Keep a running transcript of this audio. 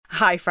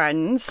Hi,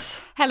 friends.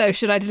 Hello,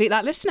 should I delete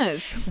that,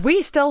 listeners?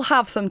 We still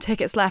have some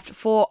tickets left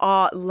for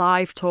our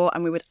live tour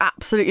and we would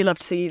absolutely love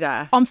to see you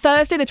there. On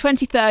Thursday, the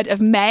 23rd of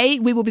May,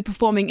 we will be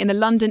performing in the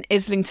London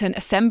Islington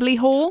Assembly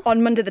Hall.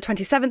 On Monday, the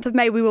 27th of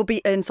May, we will be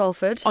in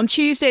Salford. On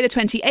Tuesday, the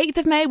 28th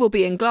of May, we'll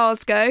be in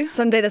Glasgow.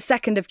 Sunday, the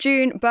 2nd of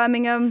June,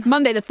 Birmingham.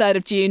 Monday, the 3rd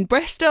of June,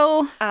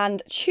 Bristol.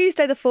 And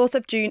Tuesday, the 4th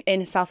of June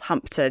in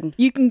Southampton.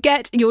 You can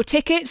get your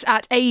tickets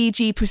at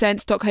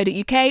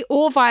aegpresents.co.uk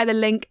or via the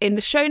link in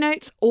the show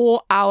notes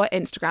or our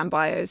Instagram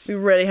bios. We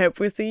really hope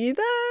we'll see you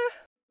there.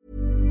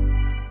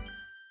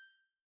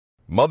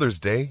 Mother's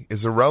Day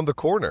is around the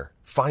corner.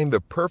 Find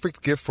the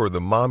perfect gift for the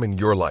mom in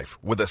your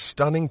life with a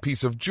stunning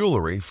piece of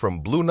jewelry from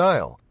Blue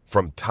Nile.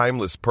 From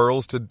timeless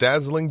pearls to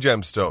dazzling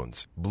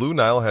gemstones, Blue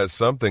Nile has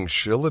something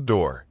she'll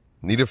adore.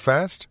 Need it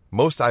fast?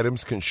 Most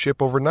items can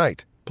ship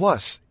overnight.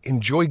 Plus,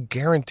 enjoy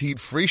guaranteed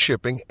free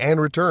shipping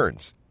and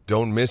returns.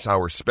 Don't miss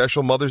our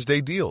special Mother's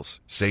Day deals.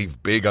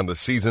 Save big on the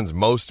season's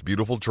most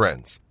beautiful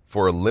trends.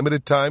 For a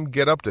limited time,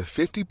 get up to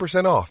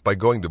 50% off by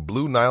going to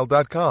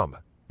BlueNile.com.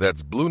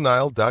 That's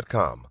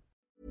BlueNile.com.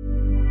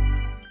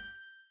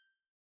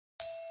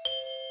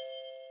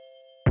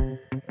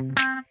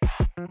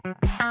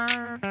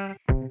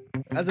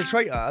 As a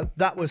traitor,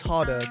 that was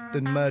harder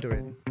than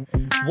murdering.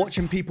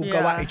 Watching people go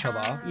at each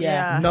other,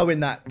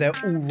 knowing that they're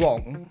all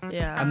wrong,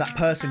 and that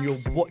person, you're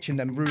watching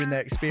them ruin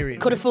their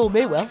experience. Could have fooled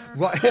me, Will.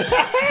 Right.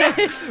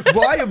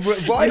 Ryan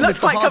was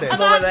the hardest.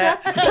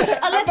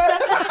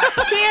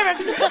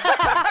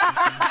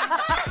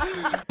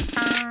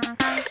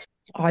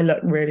 I look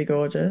really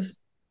gorgeous.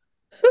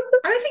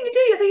 I think you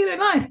do. I think you look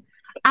nice.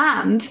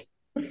 And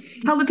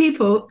tell the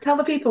people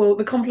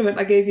the compliment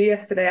I gave you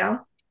yesterday,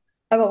 Al.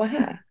 About my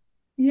hair?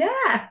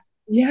 Yeah.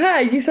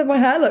 Yeah, you said my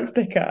hair looks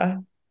thicker.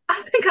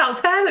 I think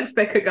Al's hair looks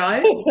thicker,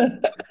 guys.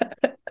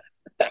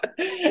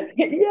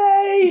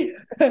 Yay!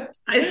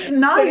 It's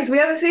nice. We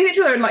haven't seen each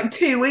other in like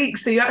 2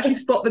 weeks, so you actually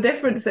spot the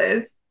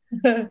differences.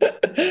 Spot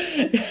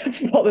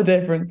the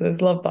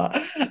differences. Love that.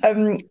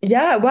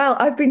 Yeah, well,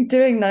 I've been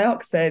doing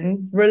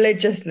Nioxin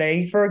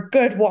religiously for a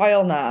good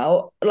while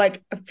now,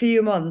 like a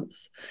few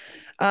months.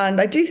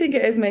 And I do think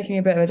it is making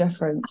a bit of a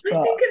difference. I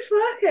think it's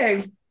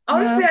working.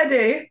 Honestly, I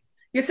do.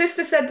 Your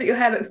sister said that your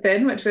hair looked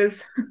thin, which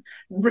was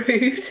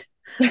rude.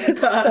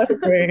 It's so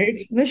rude.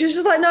 And she was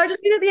just like, no, I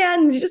just mean at the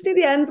ends. You just need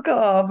the ends cut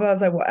off. And I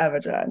was like, whatever,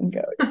 Jen.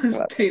 Go.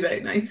 It's too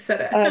late now. You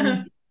said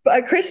it.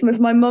 But at Christmas,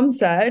 my mum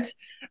said,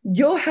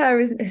 your hair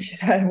is, she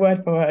said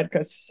word for word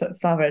because it's so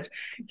savage,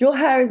 your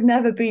hair has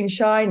never been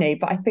shiny,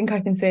 but I think I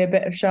can see a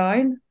bit of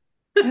shine.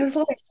 I was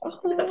like,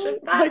 oh, such a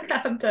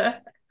backhander.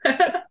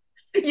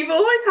 You've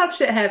always had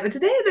shit hair, but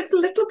today it looks a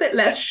little bit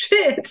less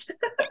shit.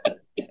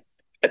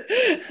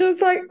 I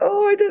was like,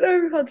 oh, I don't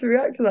know how to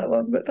react to that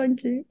one, but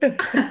thank you.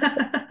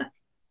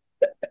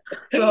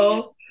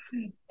 Lol.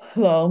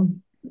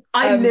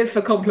 I live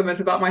for compliments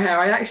about my hair.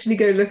 I actually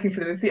go looking for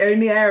them. It's the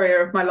only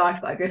area of my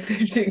life that I go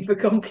fishing for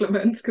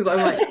compliments because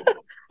I'm like,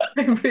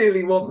 I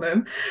really want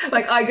them.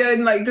 Like, I go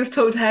and like just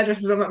talk to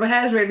hairdressers. I'm like, my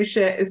hair's really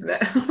shit, isn't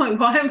it? I'm like,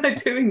 why am I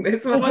doing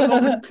this? What am I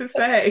wanting to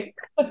say?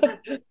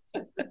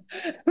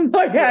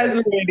 My hair's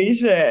really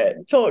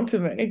shit. Talk to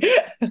me.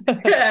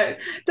 Yeah,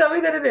 tell me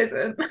that it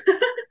isn't.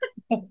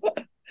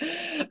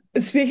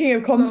 Speaking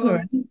of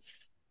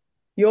compliments,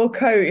 your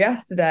coat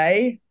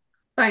yesterday.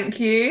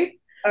 Thank you.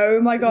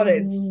 Oh my God,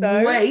 it's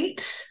so...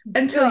 Wait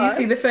until you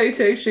see the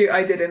photo shoot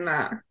I did in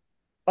that.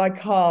 I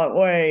can't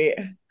wait.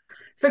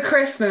 For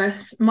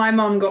Christmas, my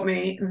mum got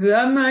me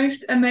the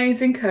most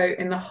amazing coat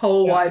in the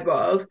whole wide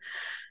world.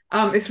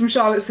 It's from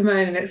Charlotte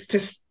Simone and it's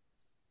just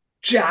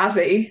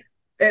jazzy.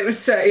 It was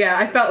so,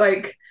 I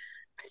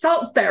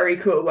felt very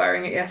cool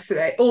wearing it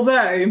yesterday.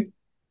 Although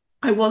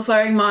I was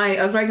wearing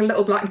a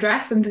little black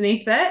dress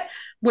underneath it,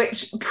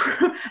 which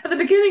at the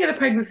beginning of the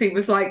pregnancy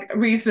was like a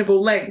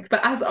reasonable length.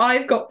 But as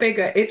I've got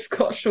bigger, it's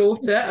got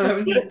shorter. And I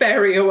was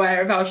very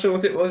aware of how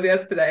short it was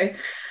yesterday.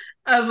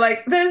 I was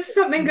like, there's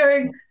something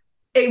going,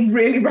 it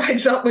really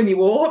rides up when you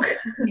walk.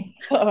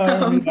 So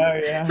I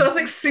was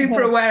like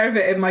super aware of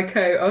it in my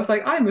coat. I was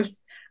like, I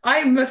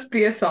must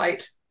be a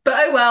sight. But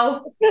oh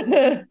well,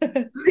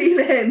 lean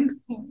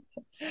in.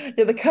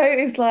 Yeah, the coat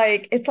is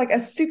like, it's like a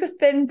super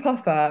thin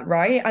puffer,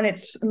 right? And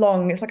it's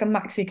long, it's like a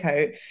maxi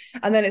coat.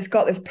 And then it's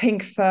got this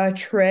pink fur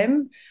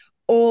trim.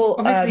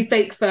 Obviously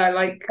fake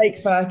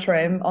fur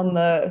trim on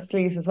the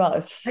sleeves as well.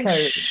 It's like so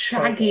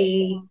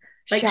shaggy, cool.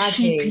 Like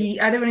shaggy. Sheepy.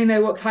 I don't really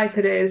know what type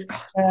it is.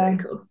 Oh, it's so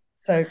cool.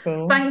 So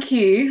cool. Thank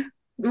you.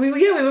 We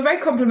were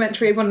very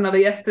complimentary of one another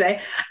yesterday.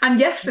 And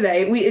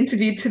yesterday we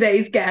interviewed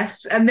today's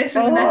guests. And this is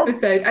an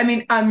episode. I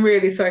mean, I'm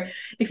really sorry.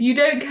 If you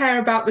don't care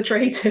about the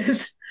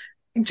traitors,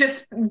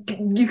 just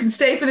you can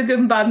stay for the good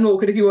and bad and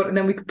awkward if you want, and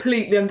then we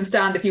completely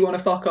understand if you want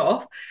to fuck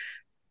off.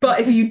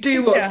 But if you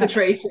do watch the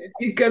traitors,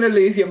 you're gonna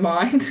lose your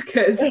mind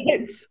because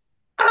it's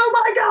oh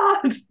my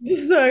God,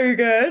 so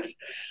good.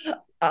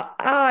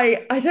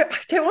 I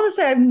don't want to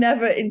say I've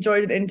never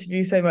enjoyed an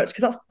interview so much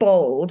because that's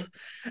bold.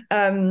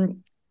 But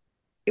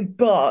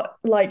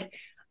like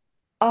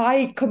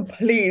I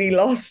completely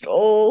lost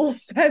all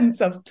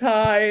sense of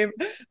time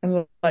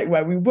and like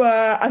where we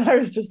were. And I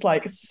was just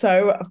like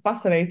so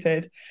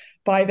fascinated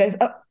by this.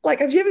 Like,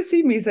 have you ever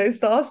seen me so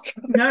starstruck?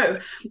 No,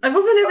 I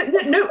wasn't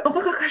even. No, oh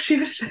my god, she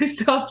was so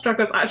starstruck.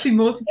 I was actually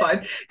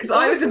mortified because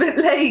I was a bit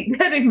late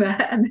getting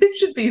there, and this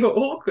should be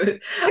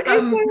awkward.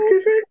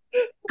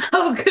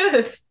 Oh,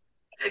 good.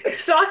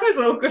 Because I was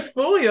awkward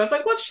for you. I was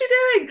like, "What's she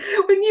doing?"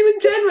 When you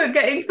and Jen were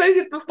getting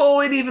photos before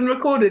we'd even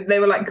recorded, they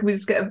were like, "Can we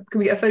get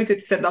a photo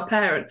to send our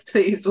parents,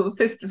 please, or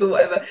sisters, or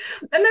whatever?"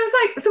 And there was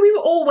like, so we were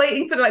all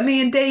waiting for like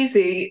me and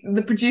Daisy,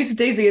 the producer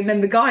Daisy, and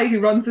then the guy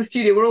who runs the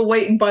studio. We're all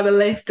waiting by the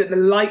lift, and the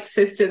Light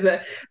sisters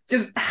are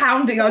just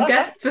hounding our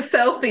guests for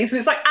selfies. And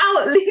it's like, Al,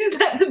 at least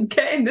let them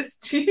get in the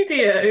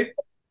studio.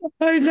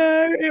 I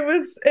know it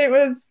was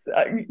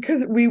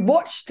because we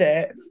watched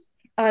it.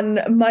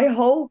 And my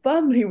whole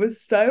family was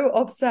so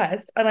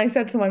obsessed. And I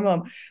said to my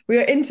mum, we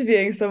are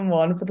interviewing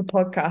someone for the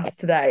podcast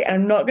today. And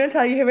I'm not going to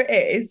tell you who it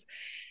is,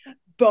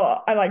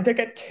 but I like don't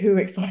get too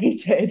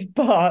excited,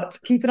 but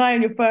keep an eye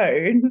on your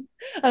phone.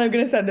 And I'm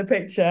going to send a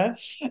picture.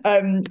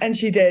 And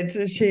she did.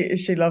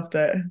 She loved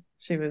it.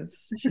 She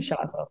shut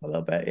herself a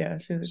little bit. Yeah,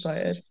 she was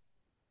excited.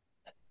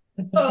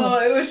 Oh,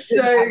 it was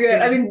so good.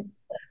 I mean,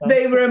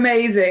 they were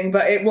amazing,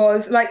 but it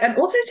was like, and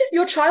also just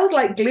your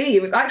childlike glee.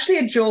 It was actually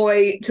a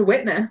joy to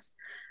witness.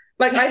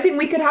 Like, I think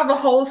we could have a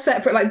whole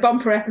separate, like,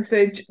 bumper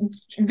episode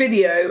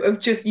video of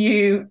just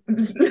you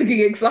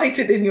looking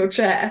excited in your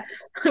chair,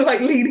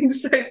 like, leaning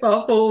so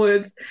far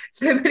forwards,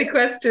 so many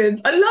questions.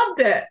 I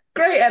loved it.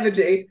 Great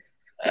energy.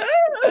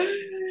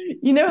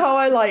 You know how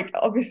I, like,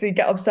 obviously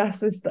get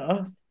obsessed with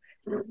stuff?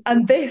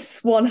 And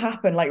this one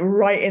happened, like,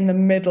 right in the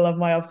middle of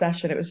my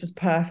obsession. It was just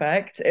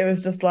perfect. It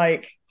was just,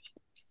 like,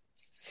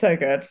 so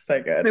good,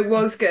 so good. It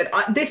was good.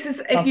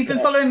 If you've been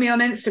following me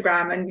on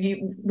Instagram and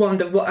you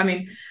wonder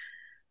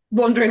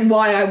wondering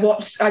why I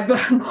was like,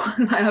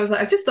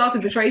 I've just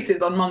started the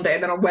Traitors on Monday,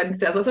 and then on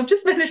Wednesday I was like, I've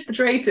just finished the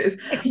Traitors.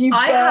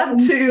 I had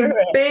to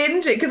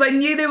binge it because I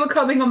knew they were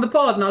coming on the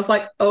pod, and I was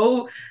like,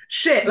 oh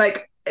shit,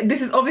 like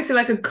this is obviously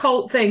like a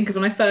cult thing, because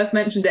when I first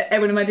mentioned it,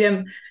 everyone in my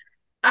DMs,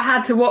 I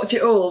had to watch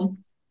it all.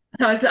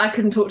 So I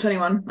couldn't talk to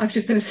anyone. I've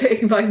just been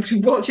sitting like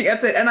watching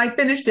episode, and I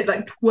finished it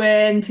like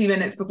 20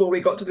 minutes before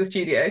we got to the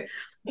studio.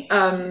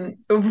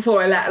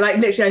 Before I left, like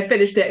literally I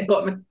finished it,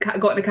 got in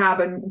a cab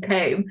and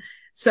came.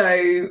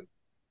 So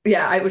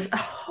yeah, I was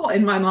hot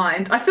in my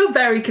mind. I feel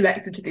very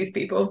connected to these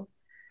people.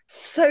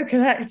 So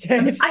connected.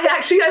 I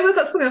was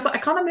that's something. I was like, I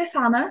kind of miss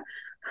Hannah.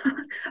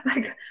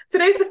 Like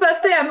today's the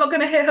first day I'm not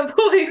going to hear her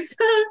voice.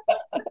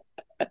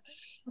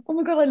 Oh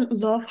my god, I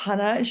love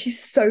Hannah.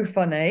 She's so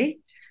funny.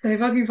 So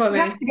fucking funny. We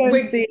have to go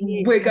and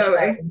see. We're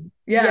going.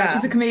 Yeah,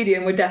 she's a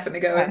comedian. We're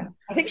definitely going. Yeah.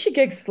 I think she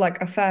gigs like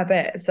a fair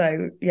bit.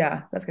 So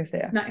yeah, let's go see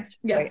her. Nice.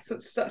 Yeah,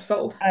 so that's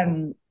sold.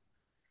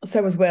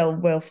 So was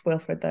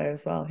Wilfred though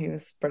as well. He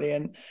was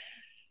brilliant.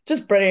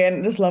 Just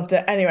brilliant. Just loved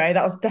it. Anyway,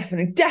 that was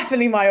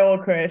definitely my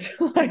awkward.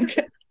 Like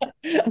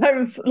I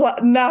was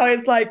like, now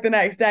it's like the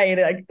next day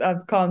and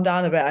I've calmed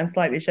down a bit. I'm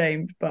slightly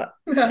ashamed, but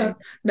no,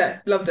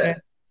 loved it. Yeah.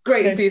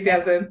 Great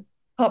enthusiasm.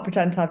 Can't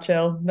pretend to have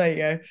chill. There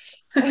you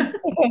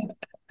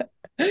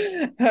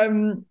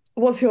go.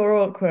 What's your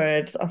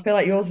awkward? I feel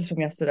like yours is from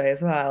yesterday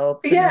as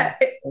well. Yeah,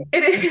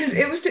 it is.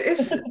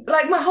 It's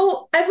like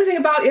everything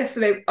about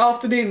yesterday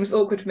afternoon was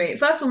awkward for me.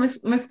 First of all,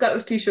 my skirt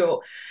was too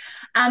short.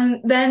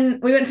 And then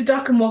we went to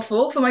Duck and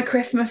Waffle for my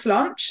Christmas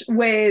lunch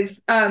with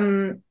our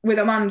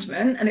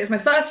management. And it was my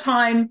first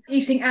time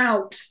eating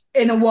out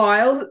in a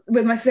while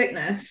with my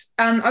sickness.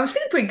 And I was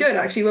feeling pretty good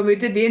actually when we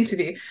did the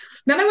interview.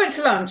 Then I went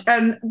to lunch,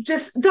 and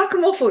just Duck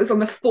and Waffle is on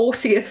the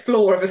 40th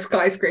floor of a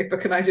skyscraper,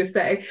 can I just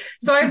say?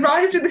 So I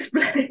arrived at this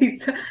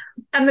place,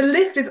 and the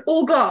lift is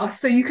all glass,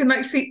 so you can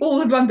like see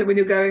all of London when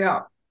you're going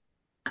up.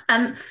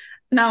 And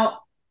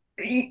now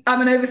I'm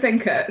an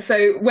overthinker,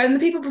 so when the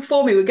people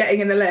before me were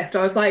getting in the lift,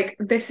 I was like,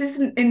 this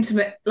isn't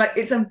intimate, like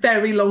it's a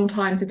very long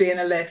time to be in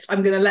a lift.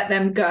 I'm gonna let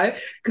them go,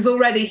 because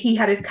already he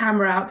had his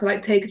camera out to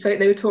like take a photo.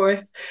 They were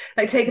tourists,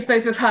 like take a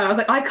photo of her. I was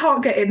like, I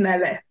can't get in their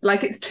lift,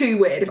 like it's too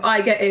weird if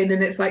I get in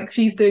and it's like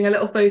she's doing a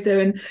little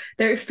photo and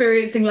they're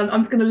experiencing London.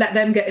 I'm just gonna let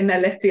them get in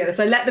their lift together.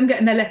 So I let them get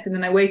in their lift, and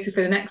then I waited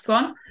for the next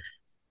one.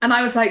 And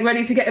I was like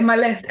ready to get in my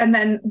lift, and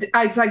then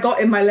I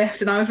got in my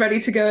lift and I was ready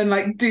to go and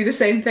like do the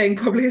same thing,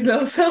 probably a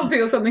little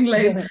selfie or something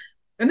lame. Yeah.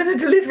 And then a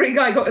delivery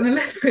guy got in the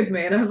lift with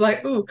me, and I was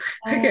like, "Ooh,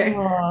 okay."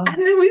 And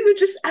then we were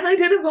and I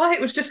don't know why,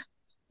 it was just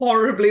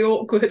horribly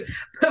awkward,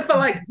 but for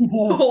like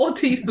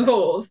 40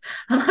 floors.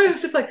 And I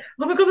was just like,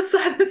 "Oh my god, the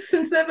silence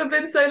has never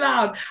been so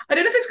loud." I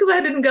don't know if it's because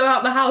I didn't go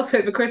out the house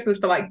over Christmas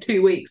for like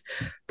 2 weeks,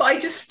 but I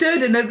just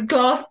stood in a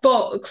glass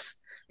box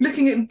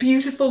looking at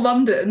beautiful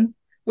London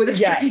with a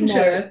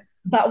stranger. No.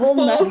 That will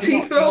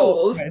 40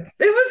 floors. It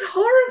was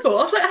horrible.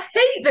 I was like, I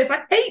hate this.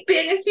 I hate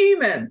being a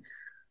human.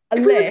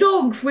 If we were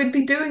dogs, we'd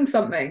be doing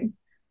something.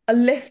 A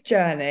lift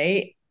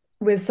journey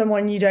with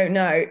someone you don't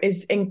know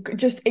is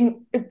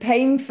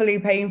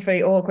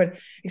painfully awkward,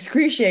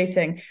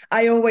 excruciating.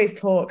 I always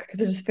talk because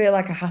I just feel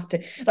like I have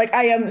to. Like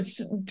I am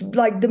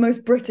like the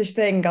most British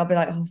thing. I'll be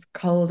like, oh, it's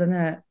cold, isn't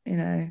it? You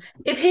know.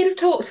 If he'd have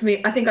talked to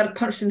me, I think I'd have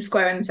punched him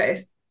square in the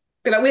face.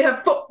 Be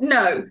like,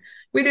 no,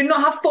 we do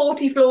not have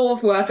 40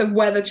 floors worth of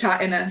weather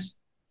chat in us.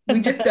 We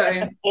just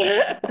don't.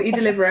 What are you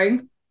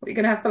delivering? What are you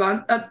going to have for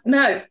lunch?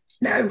 No.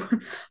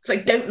 It's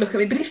like, don't look at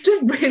me. But he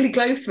stood really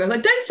close to me. I was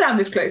like, don't stand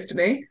this close to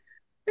me.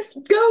 Just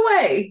go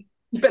away.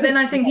 But then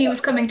I think he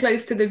was coming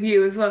close to the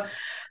view as well.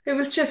 It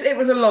was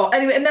a lot.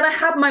 Anyway, and then I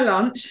had my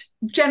lunch.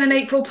 Jen and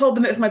April told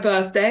them it was my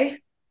birthday.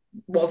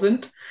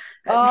 Wasn't.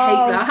 I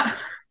hate that.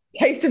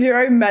 Taste of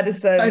your own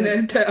medicine. I know,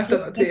 I've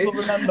done that too. Will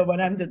remember when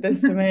Em did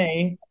this to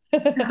me.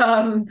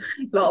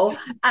 Lol.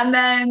 And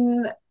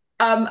then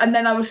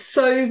I was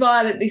so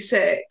violently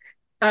sick.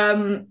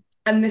 And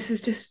this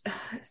is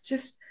it's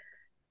just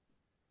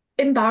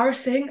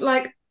embarrassing.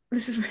 Like,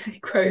 this is really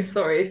gross.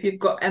 Sorry if you've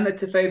got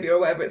emetophobia or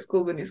whatever it's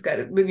called when you're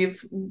scared, when you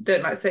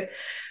don't like sick.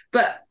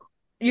 But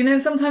you know,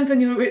 sometimes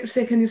when you're really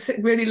sick and you're sick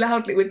really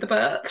loudly with the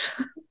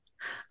burps.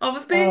 I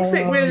was being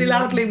sick really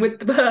loudly with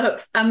the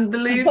burps, and the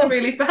loos are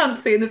really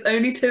fancy, and there's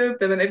only 2 of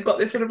them, and they've got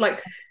this sort of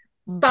like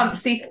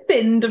fancy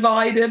thin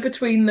divider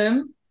between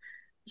them.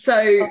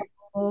 So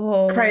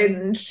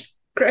cringe.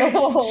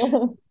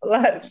 Oh,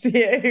 bless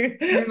you.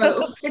 My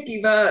little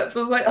sticky burps. I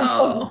was like,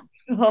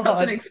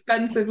 such an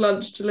expensive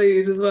lunch to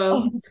lose as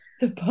well.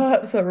 The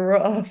burps are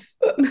rough.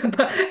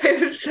 But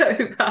it was so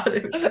bad.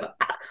 It was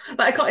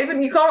like,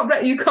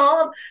 you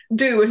can't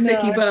do a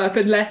sicky burp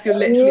unless you're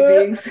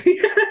literally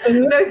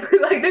being no,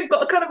 like they've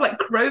got a kind of like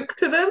croak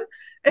to them.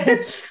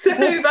 It's so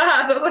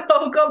bad. I was like,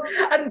 oh god.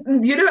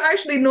 And you know,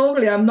 actually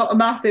normally I'm not a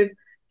massive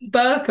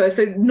burper,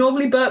 so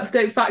normally burps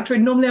don't factor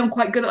in. Normally I'm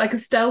quite good at like a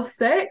stealth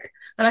sick,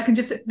 and I can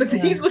just, but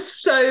these were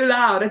so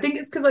loud. I think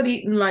it's because I'd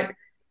eaten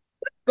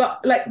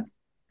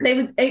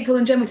April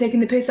and Jen were taking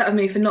the piss out of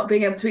me for not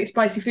being able to eat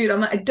spicy food.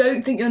 I'm like, I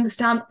don't think you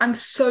understand. I'm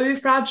so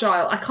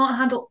fragile. I can't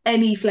handle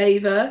any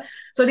flavour.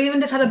 So I'd even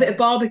just had a bit of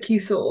barbecue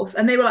sauce.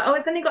 And they were like, oh,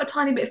 it's only got a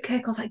tiny bit of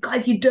kick. I was like,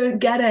 guys, you don't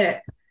get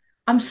it.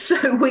 I'm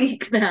so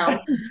weak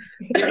now.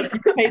 Pay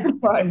the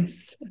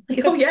price.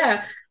 Oh,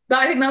 yeah.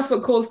 I think that's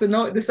what caused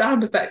the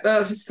sound effect. That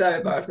was just so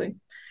embarrassing.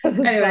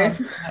 Anyway,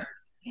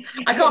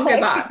 I can't go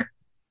back.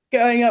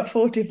 Going up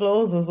 40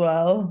 floors as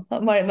well.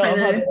 That might not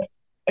have had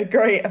a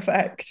great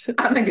effect.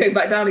 And then go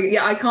back down again.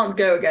 Yeah, I can't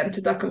go again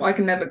to Duckham. I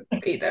can never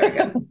eat there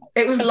again.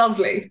 It was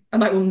lovely,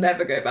 and I will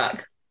never go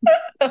back.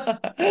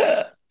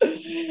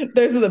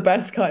 Those are the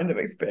best kind of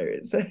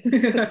experiences.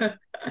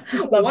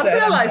 Once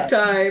in a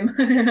lifetime.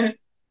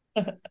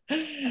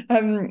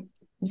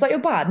 Was that your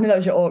bad? No, that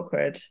was your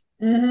awkward.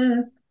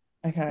 Mm-hmm.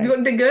 Okay. You got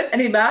anything good?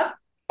 Any bad?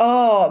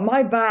 Oh,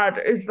 my bad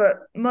is that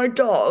my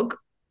dog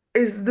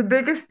is the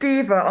biggest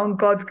diva on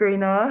God's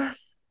green earth.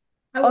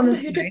 I wonder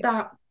who did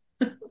that.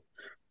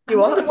 I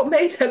wonder what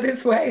made her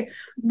this way.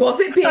 Was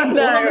it being born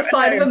on the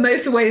side of a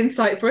motorway in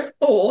Cyprus,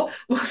 or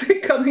was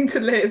it coming to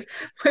live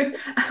with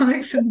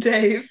Alex and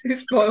Dave, who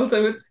spoiled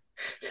her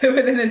to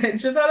within an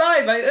inch of her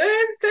life? Like,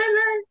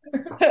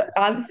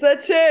 Answer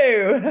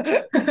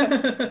 2.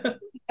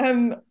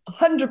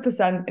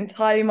 100%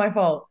 entirely my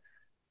fault.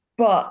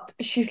 But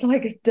she's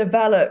like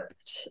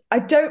developed. I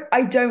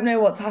don't know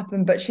what's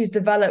happened, but she's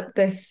developed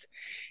this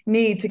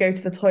need to go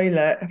to the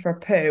toilet for a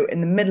poo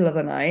in the middle of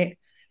the night.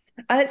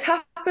 And it's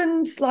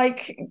happened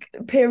like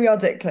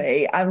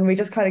periodically, and we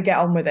just kind of get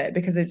on with it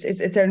because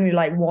it's only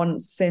like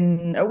once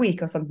in a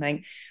week or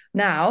something.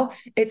 Now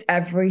it's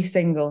every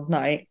single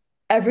night.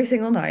 Every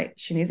single night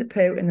she needs a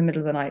poo in the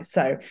middle of the night.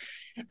 So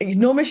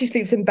normally she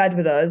sleeps in bed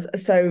with us.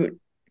 So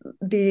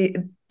the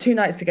 2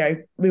 nights ago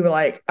we were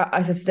like,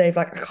 I said to Dave,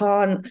 like, I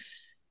can't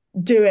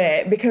do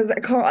it because I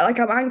can't, like,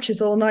 I'm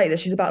anxious all night that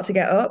she's about to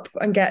get up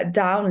and get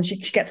down, and she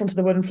gets onto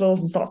the wooden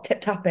floors and starts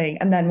tip-tapping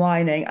and then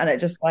whining, and it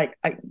just like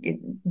it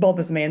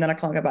bothers me, and then I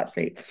can't go back to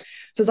sleep.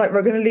 So it's like,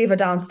 we're going to leave her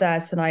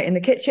downstairs tonight in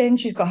the kitchen.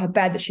 She's got her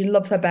bed that she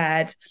loves, her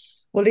bed.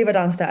 We'll leave her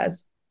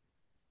downstairs.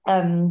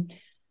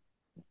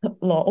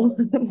 Lol.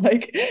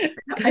 Like,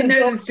 I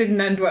know this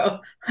didn't end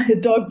well. The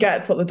dog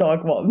gets what the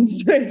dog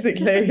wants,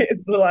 basically.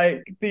 It's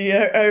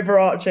the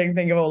overarching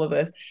thing of all of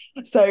this.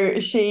 So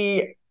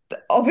she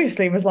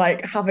obviously was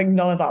like having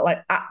none of that,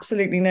 like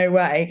absolutely no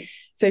way.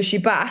 So she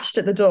bashed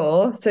at the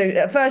door. So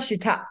at first she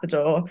tapped the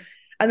door,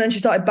 and then she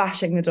started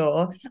bashing the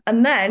door,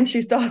 and then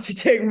she started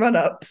doing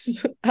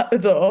run-ups at the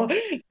door,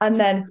 and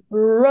then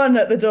run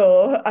at the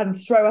door and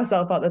throw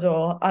herself out the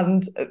door.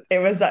 And it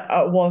was at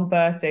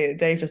 1:30.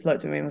 Dave just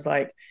looked at me and was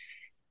like,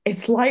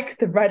 it's like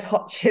the Red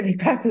Hot Chili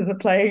Peppers are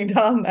playing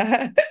down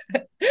there.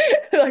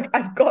 Like,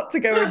 I've got to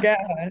go and get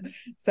her.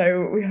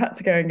 So we had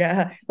to go and get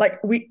her. Like,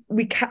 we've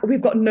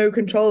got no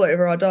control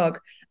over our dog,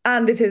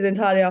 and it is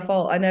entirely our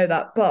fault. I know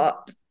that,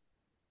 but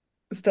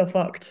still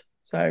fucked.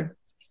 So.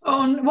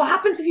 Oh, what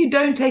happens if you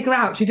don't take her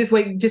out? She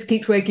just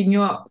keeps waking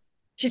you up.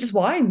 She just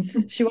whines.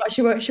 She won't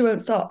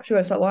stop. She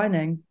won't stop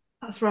whining.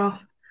 That's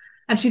rough.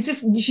 And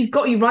she's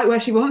got you right where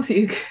she wants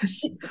you.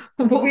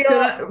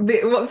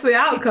 What's the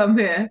outcome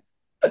here?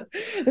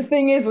 The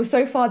thing is, we're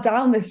so far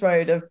down this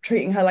road of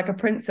treating her like a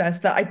princess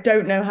that I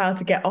don't know how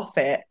to get off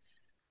it.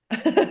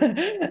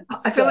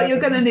 I feel like you're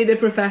going to need a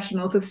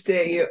professional to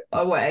steer you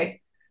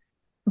away,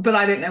 but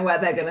I don't know where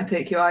they're going to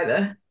take you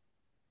either.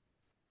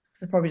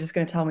 They're probably just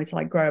going to tell me to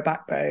like grow a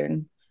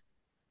backbone.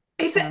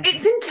 It's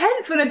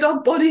intense when a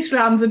dog body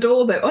slams a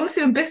door, though.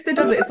 Honestly, when Bista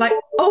does it, it's like,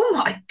 oh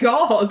my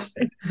God.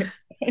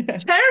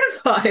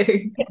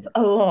 Terrifying. It's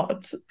a lot.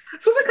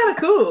 It's also kind of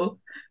cool.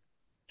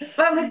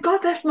 But I'm like, God,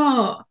 they're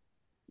smart.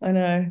 I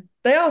know.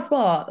 They are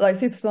smart, like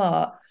super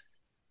smart.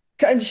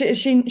 And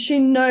she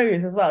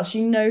knows as well.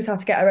 She knows how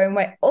to get her own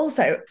way.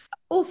 Also,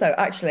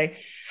 actually,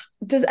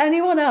 does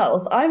anyone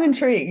else, I'm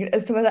intrigued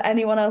as to whether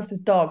anyone else's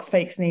dog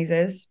fake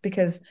sneezes,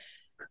 because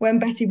when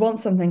Betty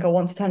wants something or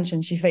wants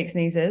attention, she fake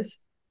sneezes.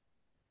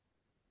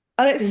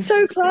 And it's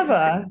so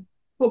clever.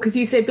 What, because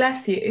you say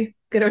bless you?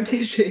 Get her a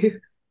tissue.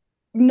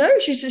 No,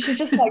 she's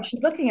just like,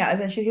 she's looking at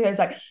us and she goes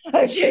like,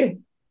 oh,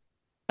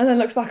 and then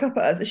looks back up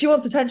at us. She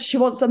wants attention. She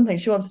wants something.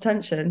 She wants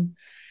attention.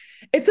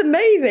 It's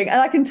amazing.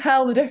 And I can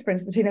tell the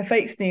difference between a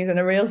fake sneeze and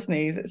a real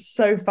sneeze. It's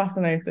so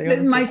fascinating.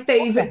 Honestly. My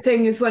favourite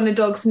thing is when a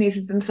dog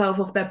sneezes themselves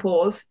off their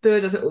paws. Boo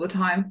does it all the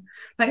time.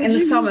 Like in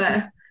the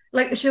summer,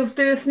 like she'll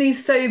do a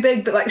sneeze so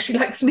big that like she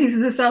like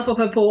sneezes herself off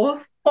her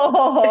paws.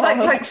 Oh. It's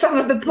like some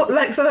of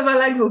her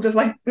legs will just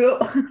like,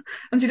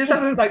 and she just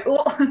has this like,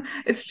 oh.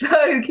 It's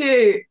so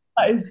cute.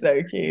 That is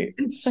so cute.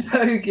 It's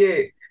so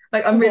cute.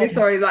 Like, I'm really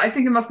sorry that I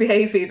think it must be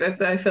hay fever,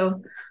 so I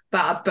feel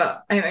bad.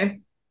 But anyway,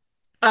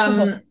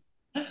 I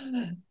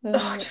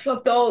just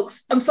love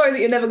dogs. I'm sorry that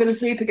you're never going to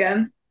sleep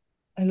again.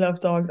 I love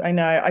dogs. I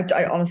know.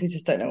 I honestly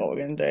just don't know what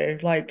we're going to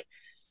do. Like,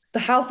 the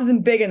house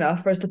isn't big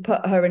enough for us to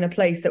put her in a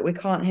place that we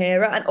can't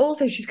hear her. And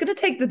also, she's going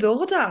to take the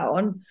door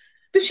down.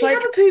 Does she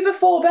have a poo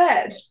before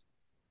bed?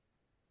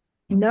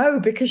 No,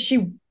 because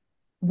she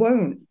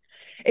won't.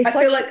 I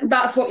feel like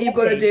that's what you've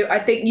got to do. I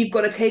think you've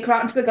got to take her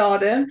out into the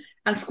garden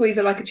and squeeze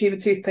her like a tube of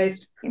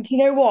toothpaste. Do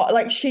you know what?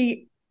 Like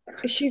she's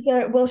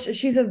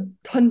a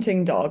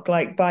hunting dog,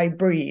 like by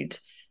breed.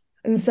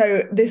 And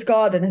so this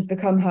garden has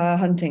become her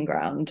hunting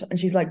ground, and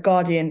she's like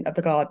guardian of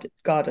the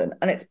garden,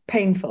 and it's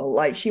painful.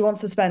 Like she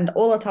wants to spend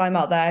all her time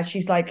out there.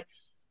 She's like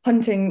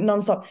hunting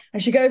nonstop,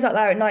 and she goes out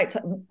there at night.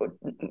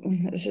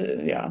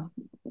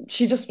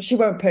 She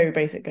won't poo.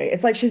 Basically,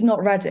 it's like she's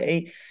not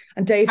ready.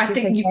 And Dave, I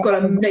think you've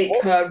got to make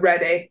her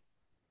ready.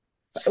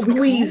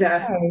 Squeeze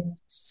her.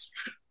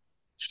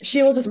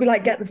 She will just be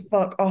like, get the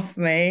fuck off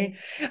me.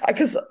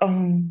 Because I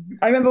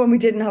remember when we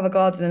didn't have a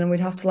garden and we'd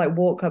have to like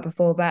walk her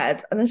before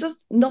bed, and there's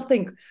just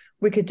nothing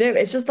we could do.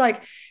 It's just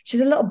like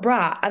she's a little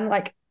brat, and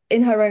like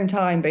in her own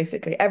time,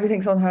 basically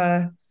everything's on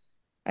her.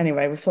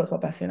 Anyway, we've talked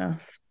about Betty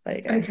enough. There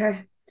you go.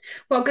 Okay.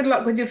 Well, good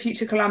luck with your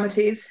future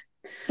calamities.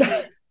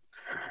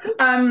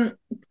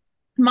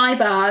 My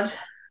bad.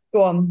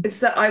 Go on. Is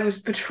that I was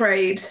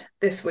betrayed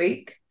this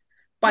week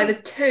by the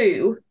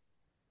two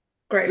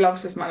great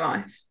loves of my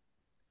life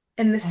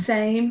in the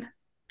same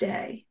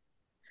day.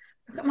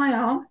 Look at my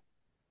arm.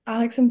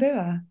 Alex and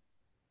Bua.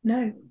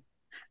 No.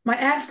 My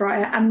air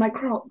fryer and my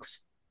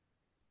Crocs.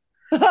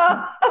 Look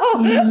at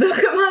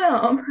my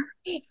arm.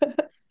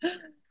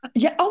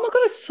 Yeah. Oh my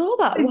God, I saw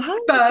that. I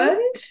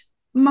burned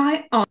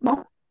my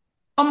arm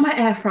on my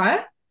air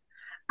fryer,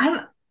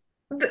 and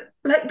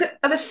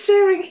the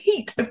searing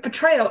heat of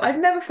betrayal. I've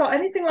never felt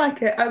anything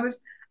like it. I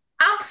was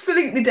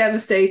absolutely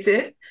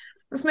devastated.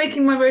 I was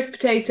making my roast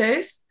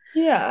potatoes.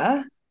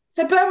 Yeah.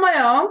 So I burned my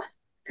arm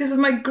because of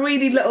my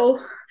greedy little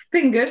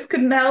fingers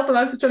couldn't help, and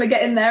I was just trying to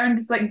get in there and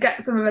just like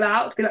get some of it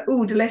out to be like,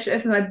 oh,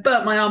 delicious. And I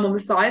burnt my arm on the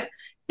side.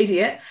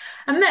 Idiot.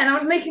 And then I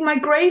was making my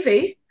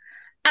gravy,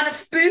 and a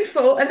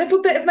spoonful, a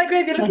little bit of my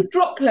gravy, a little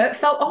droplet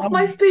fell off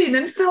my spoon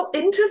and fell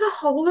into the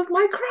hole of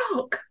my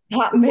crock.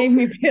 That made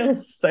me feel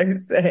so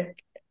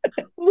sick.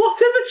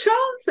 What are the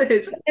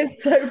chances?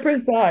 It's so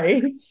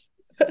precise.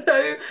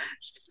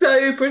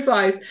 So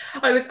precise.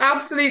 I was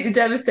absolutely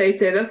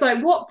devastated. I was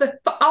like, what the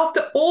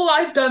after all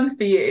I've done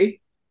for you,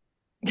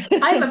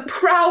 I am a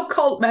proud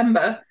cult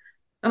member,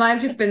 and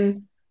I've just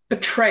been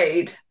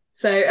betrayed.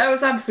 So I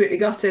was absolutely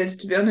gutted,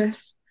 to be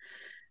honest.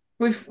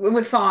 We're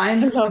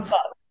fine. I love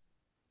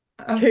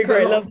that. Two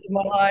great loves in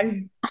my life.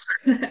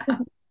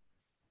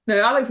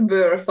 No, Alex and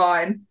Boo are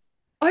fine.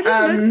 I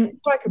didn't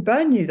know I could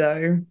burn you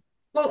though.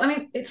 Well, I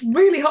mean, it's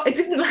really hot. It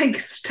didn't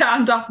like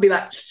stand up and be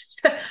like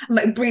and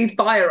like breathe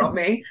fire on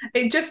me.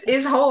 It just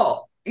is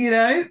hot, you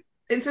know?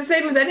 It's the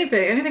same with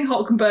anything. Anything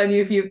hot can burn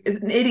you if you is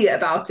an idiot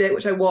about it,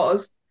 which I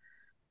was.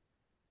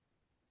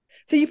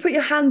 So you put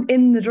your hand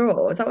in the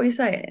drawer, is that what you're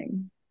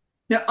saying?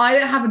 No, I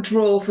don't have a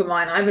drawer for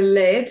mine. I have a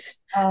lid,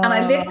 and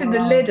I lifted the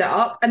lid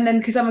up, and then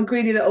because I'm a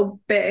greedy little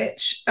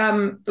bitch,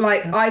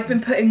 I've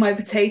been putting my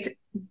potato.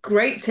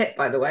 Great tip,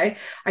 by the way.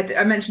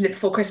 I mentioned it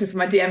before Christmas, and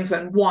my DMs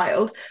went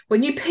wild.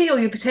 When you peel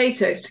your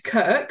potatoes to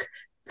cook,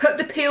 put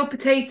the peeled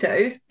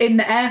potatoes in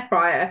the air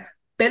fryer.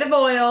 Bit of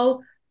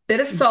oil, bit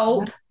of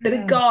salt, bit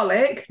of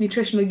garlic,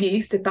 nutritional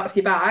yeast if that's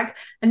your bag,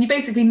 and you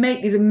basically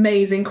make these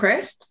amazing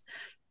crisps.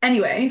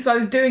 Anyway, so I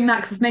was doing that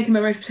because I was making my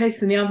roast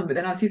potatoes in the oven, but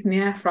then I was using the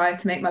air fryer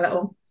to make my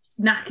little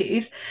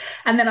snackies.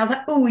 And then I was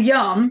like, oh,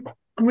 yum,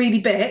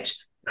 greedy bitch.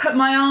 Put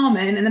my arm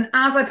in, and then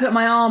as I put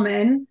my arm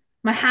in,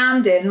 my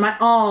hand in, my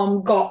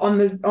arm got on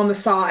the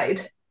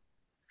side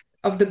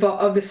of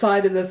the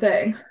side of the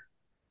thing.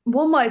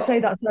 One might say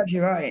that serves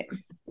you right.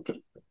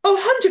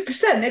 Oh,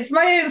 100%. It's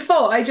my own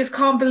fault. I just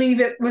can't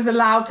believe it was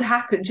allowed to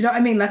happen. Do you know what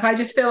I mean? Like, I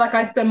just feel like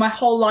I spend my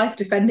whole life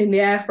defending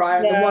the air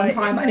fryer. And the one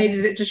time I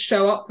needed it to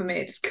show up for me,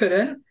 it just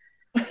couldn't.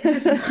 I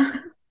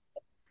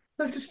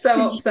was just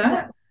so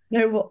upset.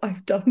 Know what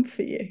I've done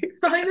for you.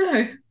 I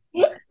know.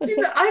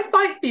 I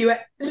fight for you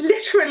at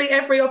literally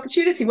every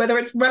opportunity, whether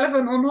it's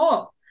relevant or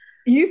not.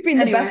 You've been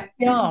the best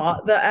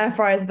PR that air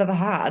fryers have ever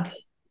had.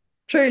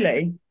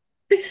 Truly.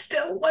 They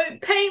still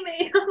won't pay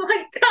me. I'm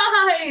like,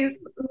 guys.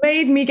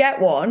 Made me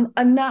get one,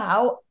 and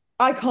now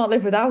I can't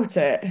live without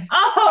it.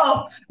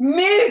 Oh,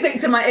 music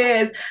to my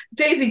ears.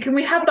 Daisy, can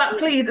we have that,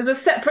 please, as a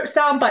separate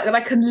soundbite that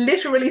I can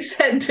literally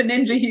send to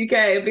Ninja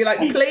UK and be like,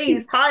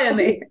 please hire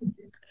me?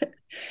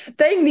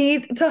 They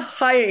need to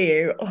hire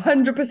you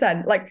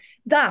 100%. Like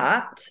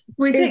that.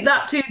 We take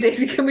that too,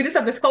 Daisy. Can we just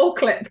have this whole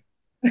clip?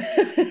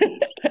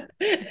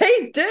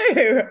 They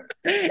do.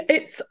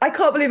 I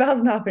can't believe it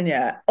hasn't happened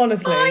yet,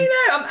 honestly. I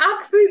know. I'm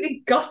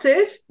absolutely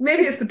gutted.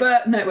 Maybe it's the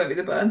burn. No, it won't be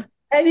the burn.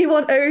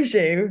 Anyone owes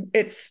you,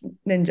 it's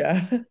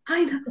Ninja.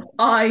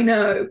 I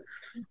know.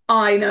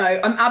 I'm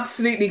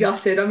absolutely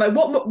gutted. I'm like,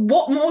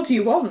 what more do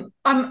you want?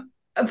 I'm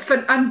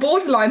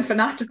borderline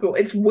fanatical.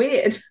 It's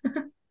weird.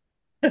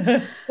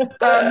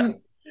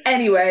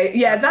 Anyway,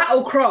 yeah, that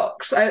or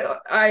Crocs.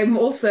 I'm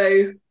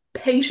also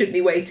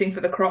patiently waiting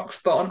for the Crocs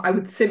spawn. I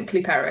would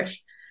simply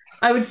perish.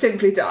 I would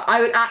simply die.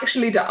 I would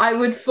actually die. I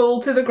would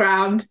fall to the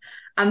ground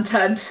and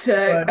turn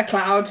to a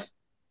cloud.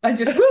 I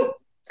just,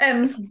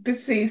 Em's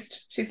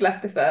deceased. She's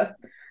left this earth.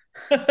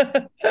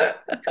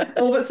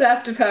 All that's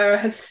left of her are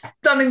her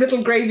stunning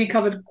little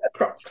gravy-covered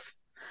Crocs.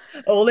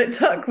 All it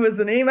took was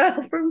an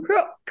email from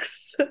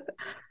Crocs.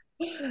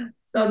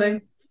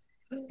 Stunning.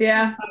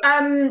 Yeah.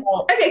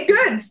 Okay,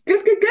 good.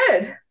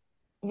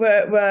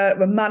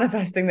 We're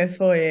manifesting this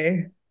for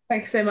you.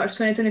 Thanks so much.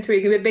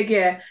 2023 gonna be a big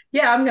year.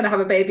 Yeah, I'm gonna have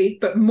a baby,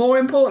 but more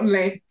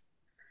importantly,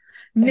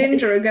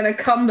 Ninja are gonna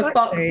come the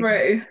fuck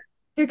through.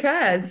 Who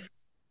cares?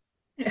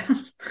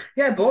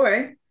 Yeah,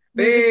 boring.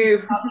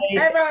 Boo.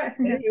 Hey, right.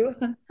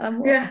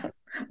 Yeah.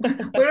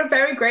 We're a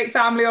very great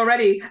family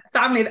already.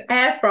 Family of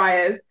air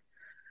fryers.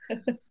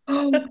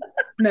 Oh,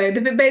 no, the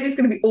baby's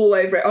going to be all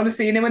over it.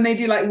 Honestly, you know, when they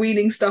do like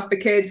weaning stuff for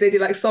kids, they do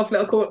like soft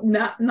little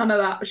none of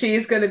that. She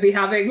is going to be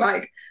having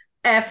like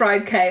air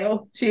fried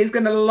kale. She is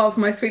going to love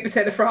my sweet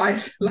potato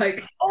fries.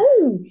 Like,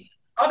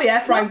 I'll be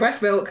air frying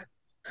breast milk.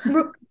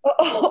 That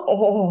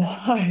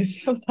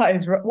is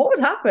what would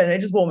happen? It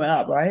just warm it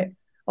up, right?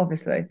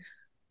 Obviously.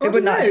 It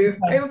would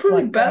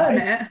probably burn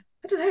it.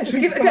 I don't know. Should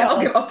we give it a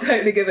go? I'll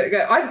totally give it a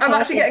go. I'm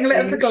actually getting a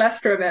little bit of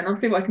cholesterol in. I'll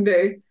see what I can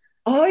do.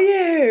 Are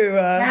you?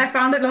 Yeah, I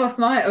found it last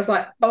night. I was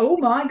like, oh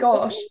my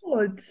gosh.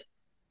 God.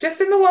 Just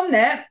in the one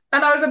nip.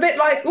 And I was a bit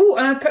like, ooh,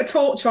 and I put a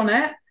torch on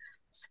it.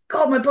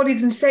 God, my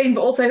body's insane,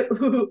 but also,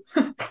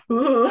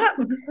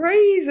 That's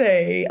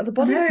crazy. The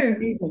body's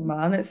amazing,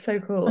 man. It's so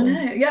cool. I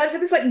know. Yeah, I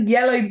had this like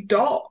yellow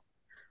dot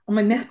on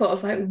my nipple. I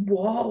was like,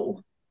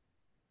 whoa.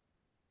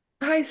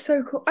 That is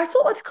so cool. I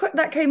thought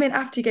that came in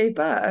after you gave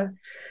birth.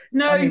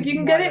 No, you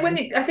can get it when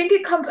I think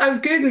it comes. I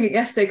was Googling it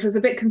yesterday because I was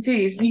a bit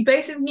confused. You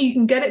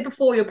can get it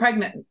before you're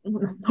pregnant.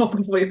 Not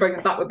before you're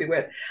pregnant, that would be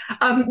weird.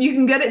 You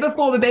can get it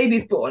before the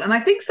baby's born. And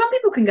I think some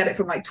people can get it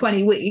from like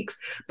 20 weeks.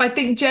 But I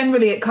think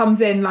generally it comes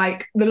in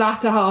like the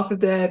latter half of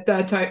the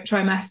third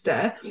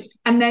trimester.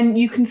 And then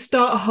you can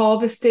start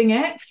harvesting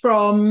it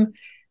from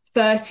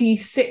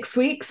 36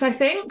 weeks, I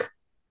think.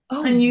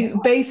 Oh, and you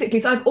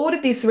basically, so I've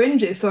ordered these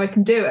syringes so I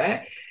can do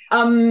it.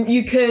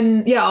 You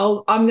can,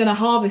 I'm going to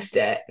harvest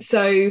it.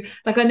 So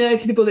like, I know a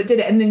few people that did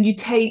it, and then you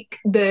take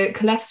the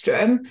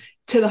colostrum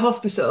to the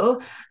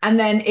hospital. And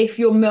then if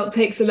your milk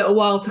takes a little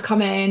while to come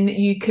in,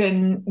 you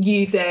can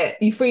use it,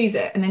 you freeze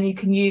it, and then you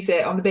can use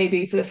it on the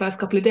baby for the first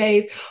couple of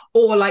days.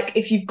 Or like,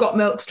 if you've got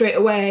milk straight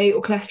away or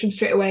colostrum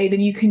straight away,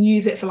 then you can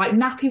use it for like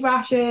nappy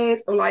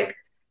rashes or like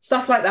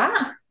stuff like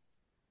that.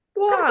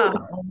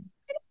 Wow.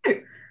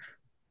 God,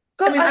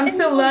 I mean, I'm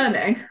still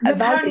learning.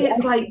 Apparently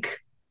it's like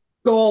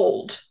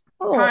gold.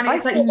 Apparently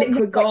it's like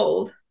liquid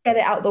gold. Get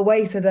it out the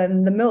way so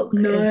then the milk.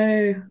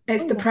 No,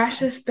 it's the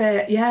precious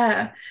bit.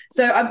 Yeah.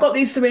 So I've got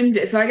these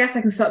syringes, so I guess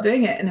I can start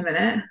doing it in a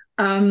minute.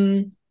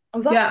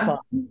 That's fun.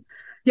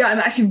 Yeah, I'm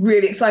actually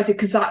really excited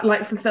because that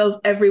like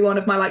fulfills every one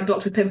of my like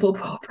Dr. Pimple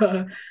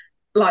Popper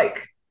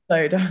like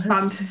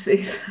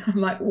fantasies. I'm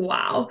like,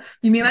 wow.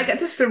 You mean I get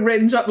to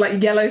syringe up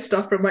like yellow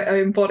stuff from my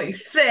own body?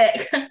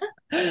 Sick.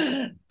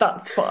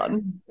 That's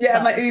fun.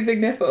 Yeah, my oozing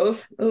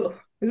nipples. Ugh.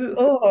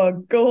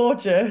 Oh,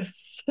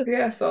 gorgeous.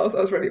 Yes, I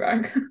was really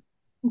rank.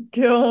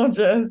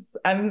 Gorgeous.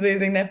 Em's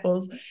oozing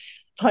nipples.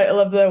 Title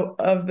of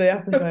the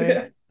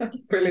episode. Yeah,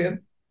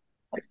 brilliant.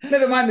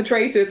 Never mind the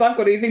traitors. I've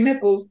got oozing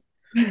nipples.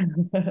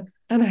 And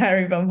a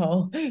hairy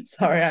bumhole.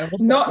 Sorry, I will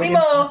stop Not bringing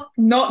anymore.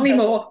 Not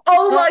anymore.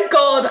 Oh my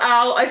God,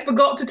 Al, I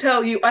forgot to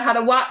tell you, I had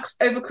a wax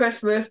over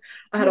Christmas.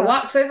 And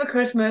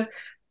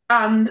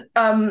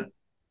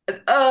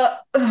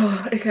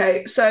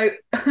okay, so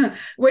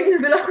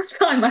when the last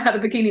time I had a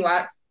bikini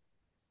wax,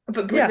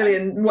 but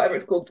Brazilian, whatever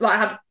it's called, like I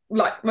had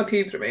like my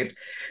pubes removed.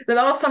 The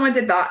last time I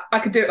did that, I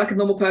could do it like a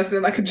normal person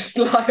and I could just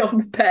lie on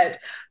the bed.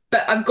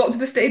 But I've got to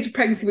the stage of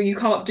pregnancy where you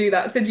can't do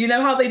that. So do you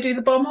know how they do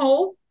the bum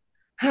hole?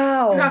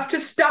 How? You have to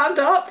stand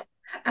up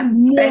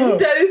and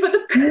bend over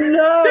the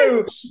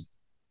bench.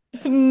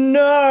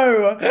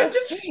 No. And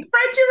just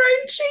spread your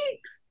own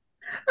cheeks.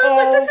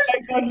 I was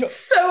like, this is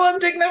so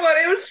undignified.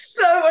 It was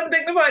so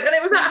undignified. And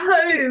it was at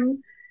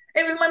home.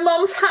 It was my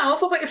mom's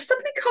house. I was like, if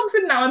somebody comes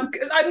in now,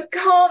 I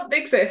can't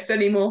exist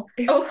anymore.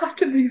 I'll have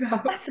to move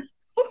out.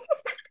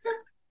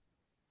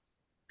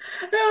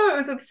 No, it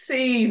was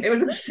obscene. It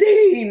was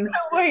obscene. No,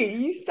 wait,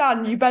 you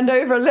stand, you bend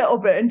over a little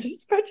bit and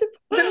just spread your...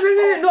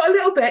 No, not a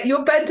little bit.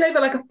 You're bent over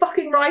like a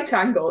fucking right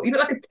angle. You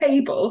look like a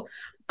table.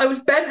 I was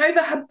bent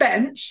over her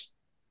bench.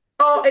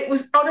 Oh, it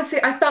was,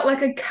 honestly, I felt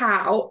like a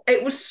cow.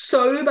 It was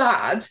so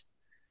bad.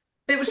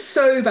 It was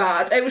so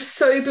bad. It was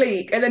so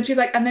bleak. And then she's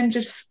like, and then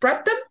just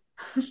spread them.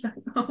 I was like,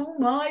 oh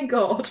my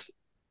God.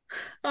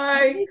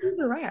 How do they do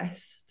the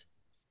rest?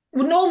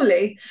 Well,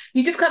 normally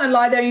you just kind of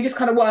lie there and you just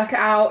kind of work it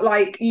out,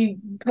 like you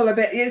pull a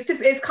bit.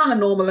 It's kind of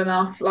normal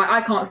enough. Like I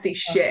can't see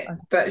shit,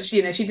 but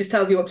she just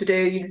tells you what to do.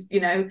 You just,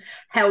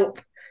 help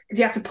because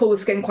you have to pull the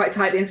skin quite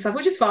tightly and stuff,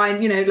 which is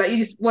fine. Like you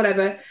just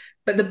whatever.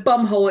 But the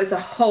bum hole is a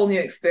whole new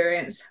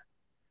experience.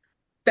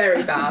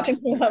 Very bad. I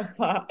love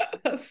that.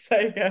 That's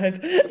so good.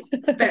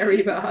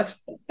 Very bad.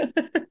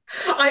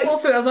 I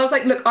was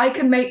like, look, I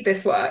can make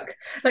this work.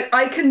 Like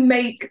I can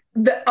make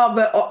the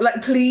other,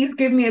 like, please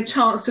give me a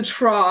chance to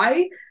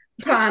try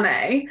plan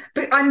A,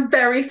 but I'm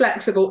very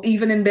flexible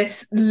even in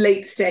this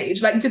late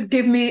stage. Like just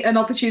give me an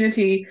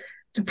opportunity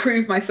to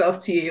prove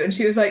myself to you. And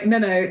she was like,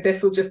 no,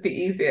 this will just be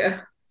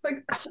easier. It's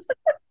like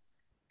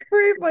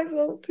prove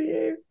myself to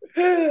you.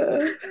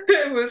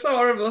 It was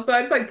horrible. So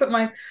I'd like put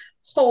my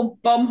whole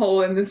bum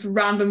hole in this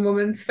random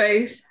woman's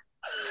face.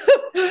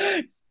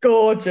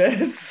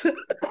 Gorgeous.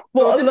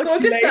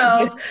 Gorgeous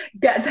girls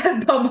get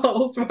their bum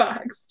holes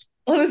waxed.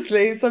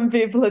 Honestly, some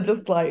people are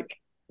just like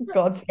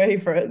God's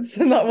favourites,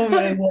 and that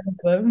woman is one of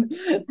them.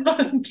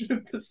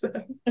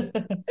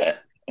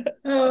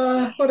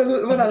 100%. What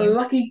a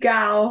lucky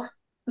gal.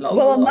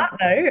 Well, on that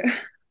note...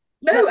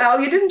 No,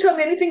 Al, you didn't tell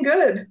me anything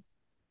good.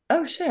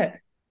 Oh, shit.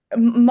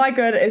 My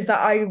good is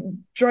that I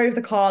drove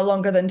the car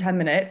longer than 10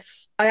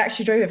 minutes. I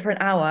actually drove it for an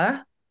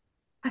hour.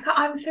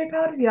 I'm so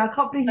proud of you. I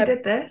can't believe you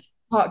did this.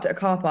 Parked at a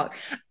car park.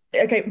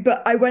 Okay,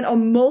 but I went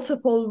on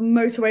multiple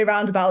motorway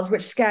roundabouts,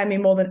 which scare me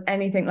more than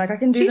anything. Like I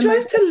can do. She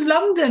drove to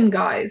London,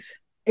 guys.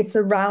 It's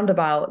the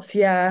roundabouts.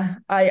 Yeah,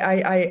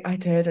 I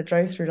did. I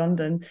drove through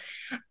London.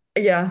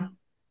 Yeah.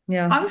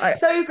 I'm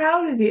so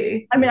proud of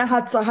you. I mean, I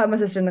had my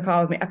sister in the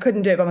car with me. I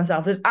couldn't do it by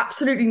myself. There's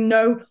absolutely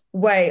no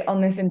way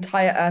on this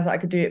entire earth that I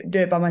could do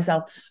it by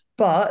myself.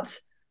 But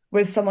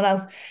with someone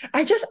else,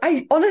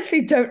 I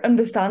honestly don't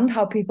understand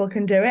how people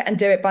can do it and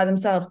do it by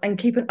themselves and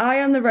keep an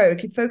eye on the road,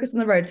 keep focused on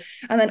the road,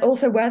 and then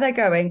also where they're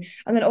going,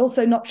 and then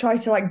also not try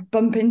to like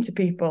bump into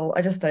people.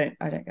 I don't get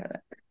it. I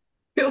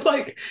feel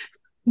like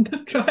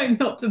trying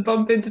not to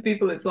bump into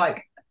people is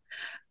like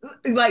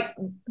the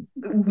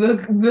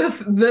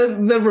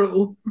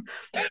rule.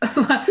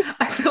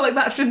 I feel like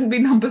that shouldn't be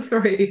number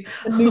 3.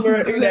 The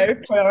numero uno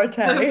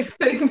priority.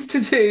 Things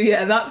to do.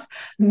 Yeah, that's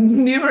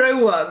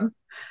numero 1.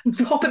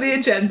 Top of the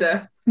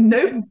agenda.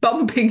 No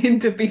bumping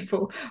into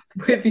people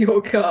with your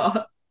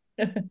car.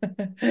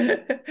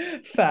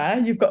 Fair,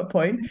 you've got a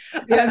point.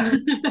 Yeah.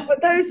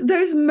 But those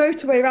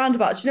motorway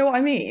roundabouts, you know what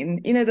I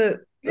mean? The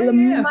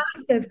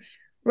massive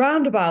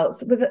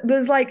roundabouts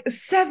there's like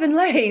 7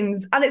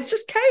 lanes and it's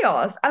just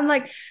chaos, and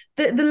like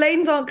the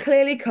lanes aren't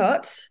clearly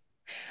cut,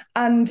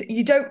 and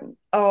you don't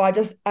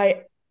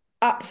I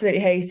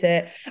absolutely hate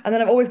it. And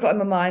then I've always got in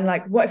my mind,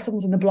 like, what if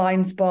someone's in the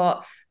blind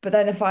spot? But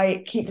then if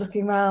I keep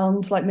looking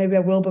around, like maybe I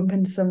will bump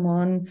into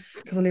someone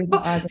because I lose my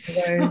eyes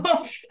on the road.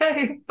 Stop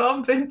saying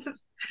bump into.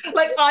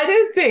 Like, I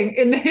don't think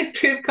in the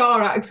history of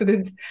car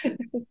accidents,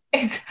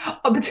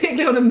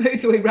 particularly on a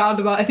motorway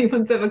roundabout,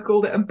 anyone's ever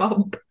called it a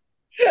bump.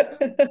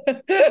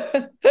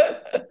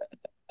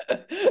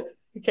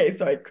 Okay,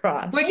 sorry,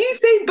 crash. When you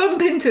say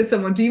bump into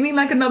someone, do you mean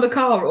like another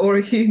car or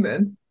a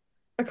human?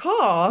 A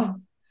car?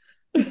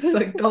 It's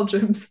like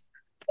dodgems.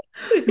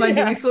 Mind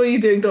you, we saw you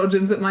doing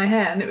dodgems at my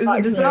hair and it was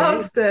a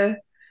disaster.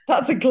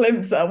 That's a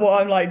glimpse at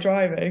what I'm like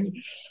driving.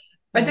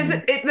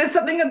 There's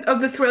something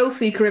of the thrill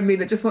seeker in me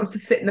that just wants to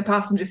sit in the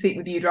passenger seat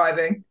with you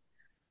driving.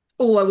 It's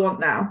all I want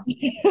now.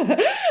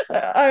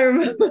 I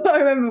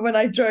remember when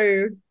I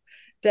drove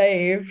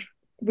Dave,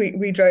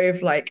 we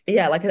drove like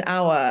an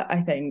hour,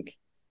 I think.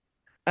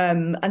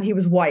 And he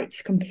was white,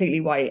 completely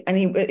white, and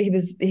he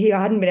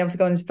hadn't been able to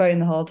go on his phone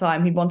the whole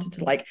time. He wanted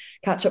to like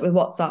catch up with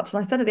WhatsApps, and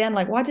I said at the end,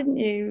 like, why didn't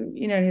you?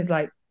 And he's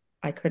like,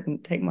 I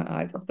couldn't take my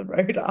eyes off the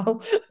road,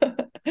 Al.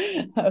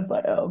 I was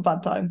like, oh,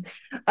 bad times.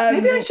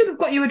 Maybe I should have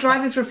got you a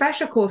driver's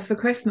refresher course for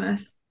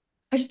Christmas.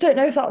 I just don't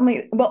know if that'll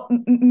make. Well,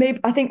 maybe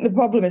I think the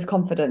problem is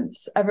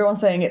confidence.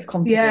 Everyone's saying it's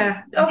confidence.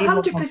 Yeah,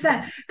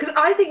 100%. Because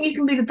I think you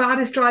can be the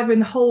baddest driver in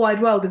the whole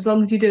wide world as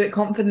long as you do it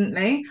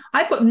confidently.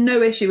 I've got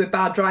no issue with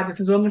bad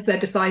drivers as long as they're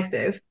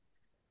decisive.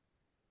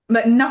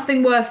 But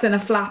nothing worse than a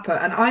flapper,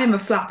 and I am a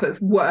flapper's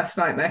worst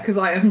nightmare because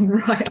I am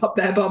right up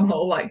their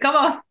bumhole. Like, come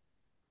on,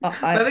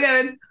 where are we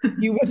going?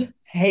 You would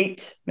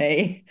hate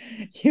me.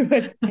 You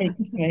would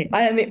hate me.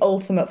 I am the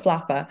ultimate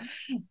flapper.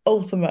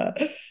 Ultimate.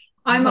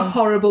 I'm a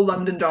horrible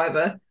London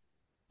driver.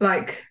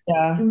 Like,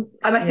 yeah. And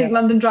I think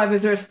London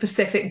drivers are a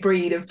specific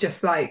breed of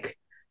just like,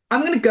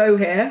 I'm going to go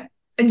here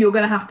and you're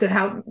going to have to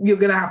help. You're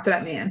going to have to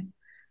let me in.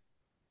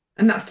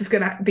 And that's just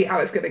going to be how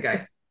it's going to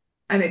go.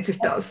 And it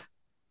just does.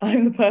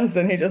 I'm the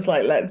person who just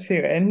like lets you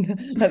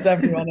in, lets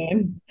everyone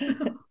in.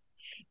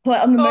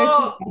 Like on the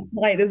motorway last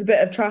night, there was a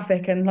bit of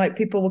traffic and like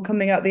people were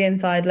coming out the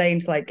inside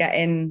lane to like get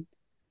in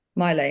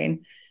my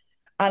lane.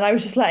 And I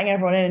was just letting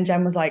everyone in and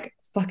Jen was like,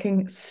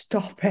 fucking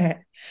stop it.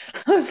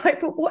 I was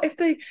like, but what if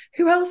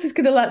who else is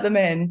going to let them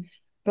in?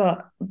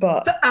 But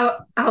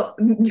so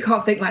you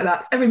can't think like that.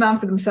 It's every man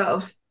for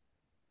themselves.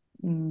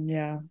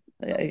 Yeah.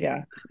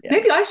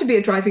 Maybe I should be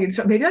a driving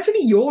instructor. Maybe I should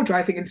be your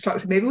driving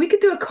instructor. Maybe we could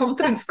do a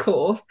confidence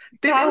course.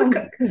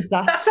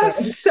 That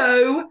sounds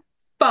so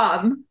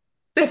fun.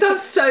 This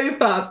sounds so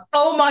fun.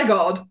 Oh my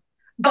God.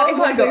 That is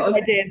one of those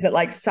ideas that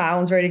like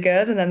sounds really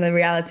good and then the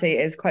reality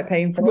is quite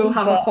painful. We'll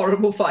have a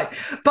horrible fight.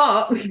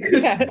 But we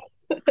could,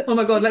 oh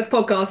my God, let's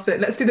podcast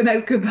it. Let's do the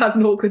next good, bad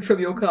and awkward from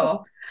your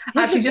car.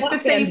 Actually, just for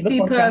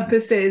safety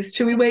purposes,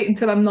 should we wait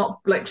until I'm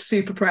not like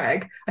super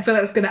preg? I feel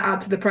like that's going to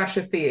add to the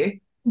pressure for you.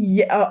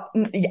 Yeah,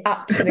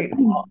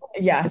 absolutely.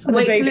 Yes.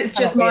 Wait till it's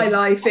just my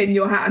life in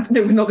your hands.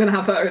 No, we're not going to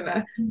have her in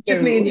there.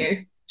 Just me and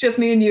you. Just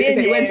me and you.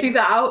 Okay, when she's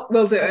out,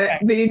 we'll do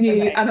it. Me and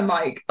you and a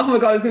mic. Oh my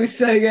God, it's going to be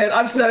so good.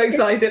 I'm so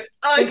excited.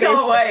 I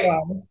can't wait.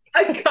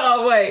 I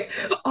can't wait.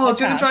 Oh,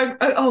 do you want to drive?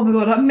 Oh my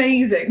God,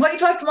 amazing. Why don't you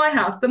drive to my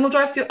house? Then we'll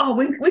drive to... Oh,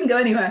 we can go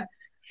anywhere.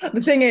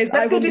 The thing is...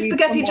 Let's go do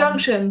Spaghetti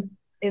Junction.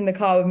 In the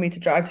car with me to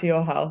drive to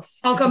your house.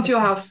 I'll come to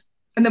your house.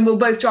 And then we'll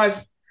both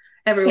drive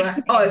everywhere.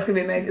 Oh, it's going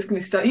to be amazing. It's going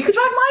to be stunning. You can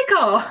drive my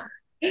car.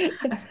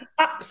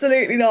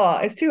 Absolutely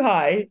not. It's too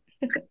high.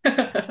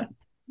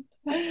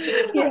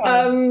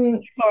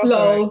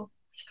 Lol.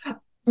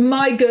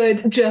 My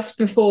good, just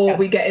before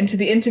we get into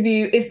the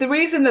interview, is the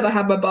reason that I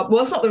had my bum.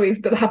 Well, it's not the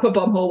reason that I had my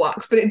bum hole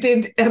waxed, but it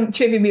did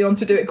chivvy me on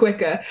to do it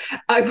quicker.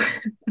 I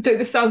think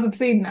this sounds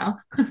obscene now.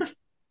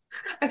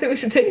 I think we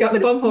should take out the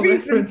bum hole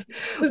reference.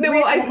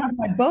 I had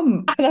my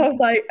bum, and I was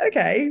like,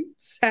 okay,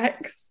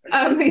 sex.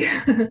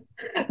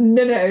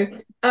 No.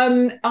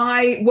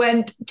 I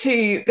went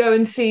to go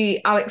and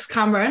see Alex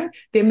Cameron,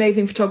 the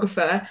amazing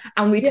photographer,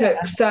 and we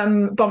took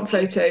some bump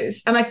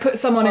photos. And I've put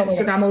some on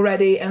Instagram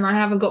already, and I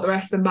haven't got the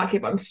rest of them back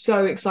yet, but I'm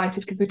so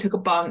excited because we took a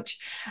bunch,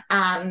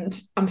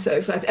 and I'm so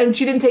excited. And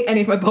she didn't take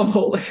any of my bum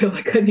hole. I feel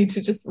like I need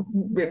to just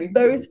really...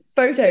 Those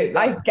photos,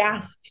 I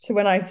gasped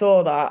when I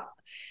saw that.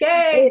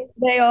 Yay!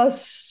 They are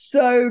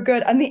so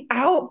good, and the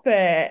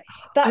outfit,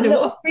 that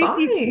little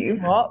freaky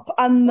top,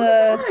 and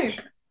the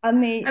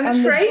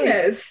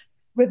trainers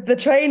with the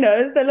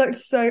trainers, they looked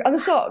so, and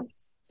the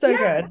socks, so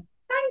good.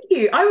 Thank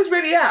you. I was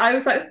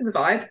like, this is a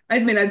vibe. I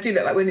mean, I do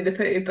look like Winnie the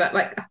Pooh, but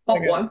like a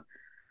hot one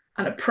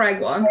and a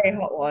preg one, very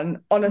hot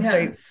one.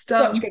 Honestly,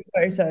 such good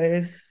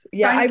photos.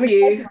 Yeah, Thank I'm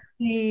you. excited to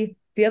see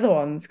the other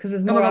ones because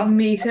there's more. Oh my God,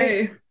 me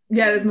too.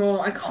 Yeah, there's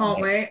more. I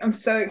can't wait. I'm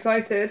so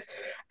excited.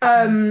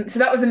 So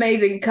that was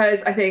amazing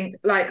because I think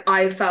like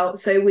I felt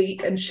so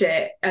weak and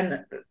shit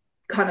and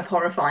kind of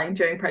horrifying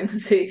during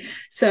pregnancy.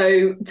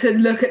 So to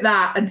look at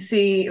that and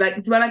see,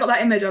 like, when I got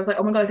that image, I was like,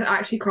 oh my God, I can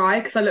actually cry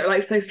because I look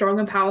like so strong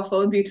and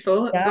powerful and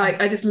beautiful. Like,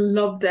 I just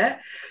loved it.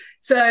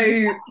 So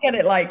you have to get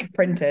it like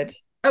printed.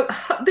 Oh,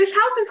 this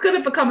house is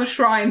going to become a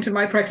shrine to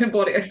my pregnant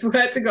body, I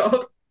swear to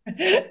God.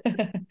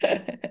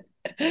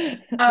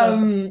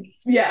 I'm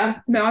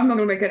not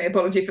gonna make any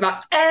apology for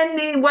that.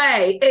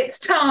 Anyway, it's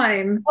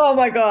time. Oh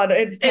my God,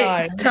 it's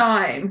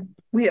time.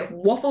 We have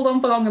waffled on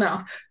for long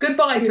enough.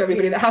 Goodbye to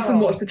everybody that hasn't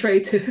watched the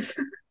Traitors.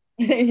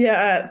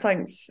 Yeah,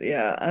 thanks.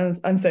 Yeah,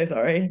 I'm so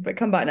sorry, but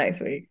come back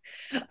next week.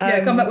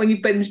 Come back when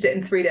you've binged it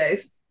in 3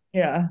 days.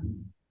 Yeah,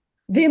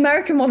 the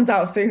American one's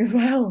out soon as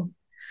well,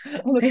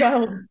 on the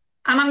 12th.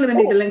 And I'm going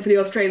to need a link for the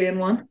Australian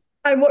one.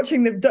 I'm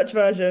watching the Dutch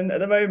version at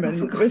the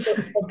moment with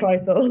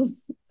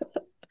subtitles.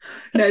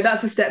 No,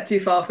 that's a step too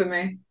far for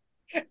me.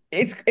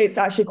 It's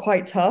actually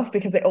quite tough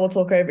because they all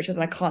talk over each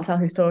other and I can't tell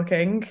who's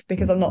talking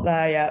because I'm not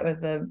there yet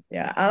with the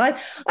and I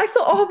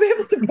thought I'll be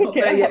able to pick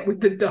it up yet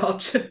with the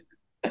Dutch. I was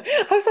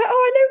like,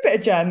 I know a bit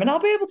of German, I'll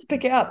be able to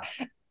pick it up.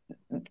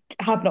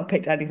 Have not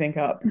picked anything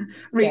up.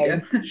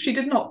 Reader, she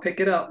did not pick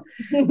it up.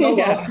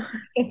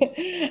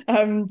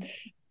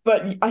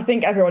 But I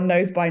think everyone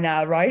knows by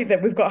now, right,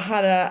 that we've got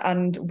Hannah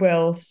and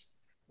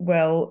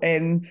Will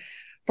in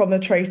from the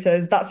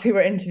Traitors. That's who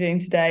we're interviewing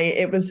today.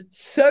 It was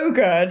so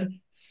good,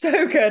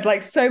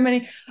 like so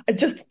many,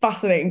 just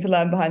fascinating to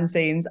learn behind the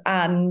scenes.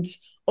 And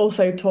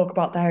also talk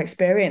about their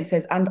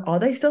experiences. And are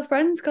they still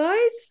friends,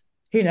 guys?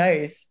 Who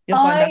knows? You'll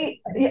find out.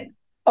 Yeah.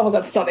 Oh my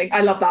God, stunning.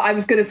 I love that. I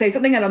was going to say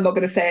something and I'm not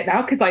going to say it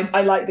now because I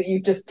like that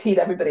you've just teed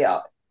everybody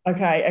up.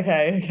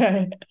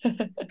 Okay.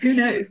 Who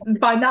knows?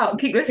 Find out.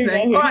 Keep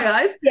listening. All right,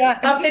 guys. Yeah.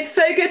 It's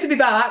so good to be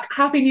back.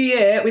 Happy New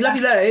Year. We love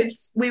you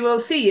loads. We will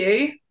see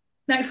you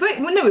next week.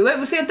 Well, no, we won't.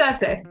 We'll see you on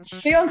Thursday.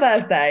 See you on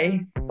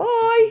Thursday.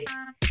 Bye.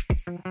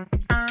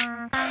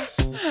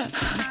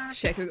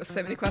 Shit, we've got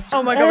so many questions.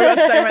 Oh my God, we've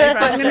got so many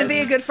questions. I'm going to be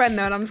a good friend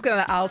though, and I'm just going to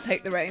let Al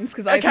take the reins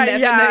because I've Okay,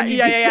 never known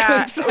you be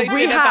so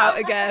excited about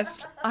a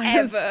guest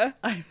ever.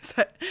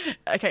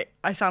 Okay,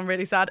 I sound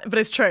really sad, but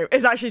it's true.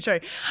 It's actually true.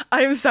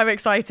 I am so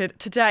excited.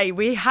 Today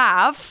we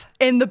have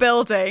in the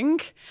building,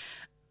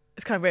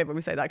 it's kind of weird when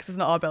we say that because it's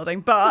not our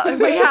building, but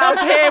we have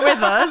here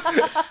with us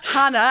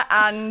Hannah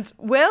and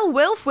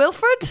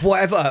Wilfred?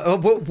 Whatever.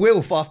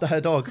 Wilf after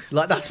her dog.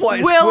 Like, that's why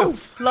it's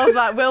Wilf. Love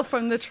that. Wilf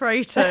from the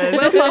Traitors.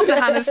 Wilf after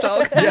Hannah's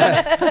dog.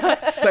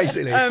 Yeah,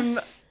 basically.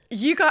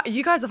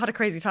 You guys have had a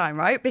crazy time,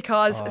 right?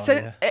 Because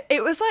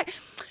it was like,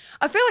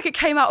 I feel like it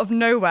came out of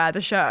nowhere,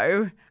 the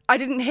show. I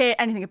didn't hear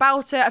anything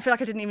about it. I feel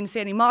like I didn't even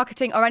see any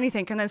marketing or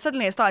anything. And then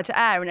suddenly it started to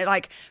air and it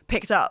like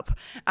picked up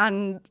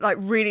and like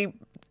really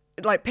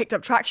like picked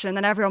up traction, and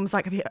then everyone was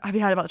like, have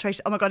you heard about the Traitors?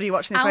 Oh my God, are you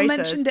watching the Traitors? Al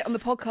mentioned it on the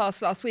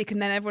podcast last week, and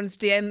then everyone's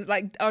DMs,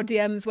 like our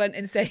DMs went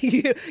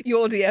insane.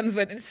 Your DMs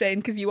went insane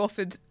because you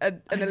offered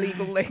an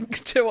illegal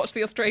link to watch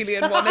the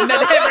Australian one, and then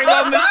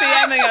everyone was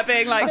DMing her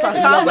being like, I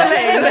found the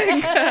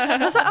link. I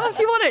was like, if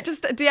you want it,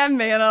 just DM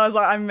me. And I was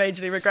like, I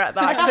majorly regret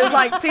that because it was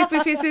like, please.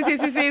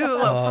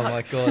 Oh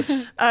my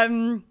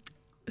God.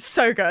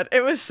 So good.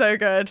 It was so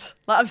good.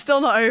 Like, I'm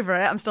still not over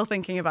it. I'm still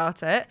thinking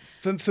about it.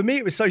 For me,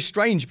 it was so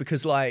strange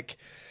because like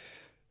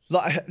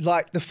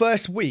the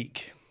first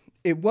week,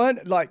 it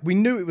weren't like we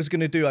knew it was going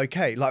to do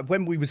okay. Like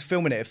when we was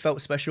filming it, it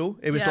felt special.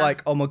 It was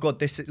like, oh my God,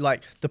 this is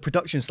like the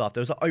production staff.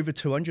 There was like over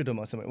 200 of them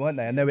or something, weren't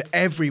they? And they were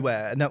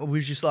everywhere. And that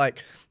was just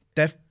like,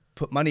 they've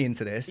put money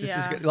into this. This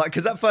is good. Like,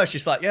 because at first you're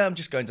just like, yeah, I'm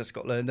just going to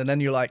Scotland. And then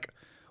you're like,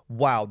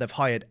 wow, they've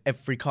hired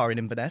every car in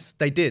Inverness.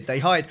 They did. They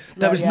hired,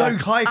 there was no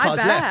hire cars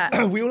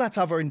left. We all had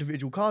to have our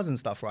individual cars and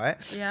stuff, right?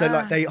 Yeah. So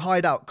like they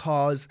hired out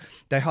cars,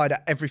 they hired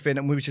out everything.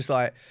 And we was just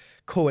like,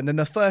 cool. And then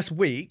the first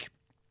week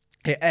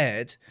it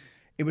aired,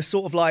 it was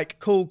sort of like,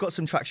 cool, got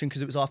some traction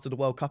because it was after the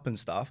World Cup and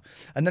stuff.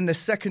 And then the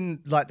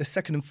second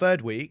and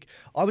third week,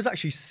 I was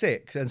actually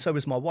sick and so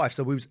was my wife.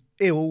 So we was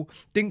ill,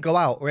 didn't go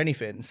out or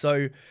anything.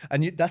 So,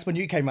 that's when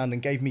you came round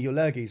and gave me your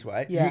lurgies,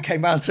 right? Yeah. You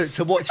came round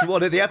to watch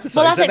one of the episodes.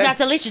 Well, I think that's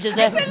the least you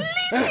deserve. To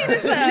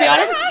be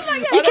honest,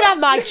 you can have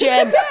my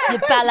germs, you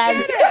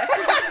bellend.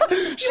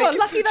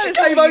 She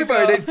came over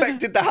and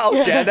infected the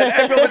house, and then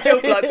everyone was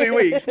ill for like 2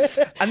 weeks.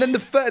 And then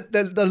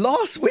the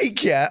last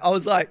week, I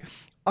was like,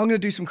 I'm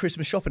going to do some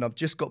Christmas shopping. I've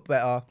just got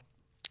better.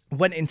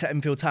 Went into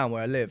Enfield Town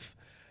where I live.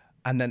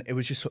 And then it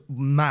was just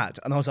mad.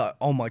 And I was like,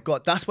 oh my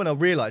God. That's when I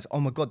realised,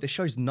 oh my God, this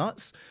show's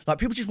nuts. Like,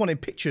 people just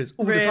wanted pictures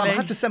all the time. I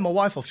had to send my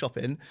wife off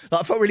shopping.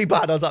 Like, I felt really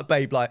bad. I was like,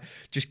 babe, like,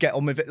 just get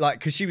on with it. Like,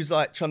 because she was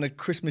like trying to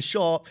Christmas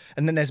shop.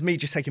 And then there's me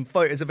just taking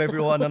photos of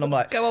everyone. And I'm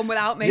like, go on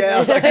without me. Yeah, I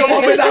was like, go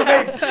on without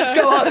me.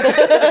 Go on.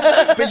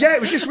 But yeah, it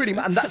was just really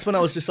mad. And that's when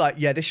I was just like,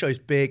 yeah, this show's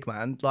big,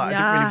 man. Like, I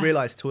didn't really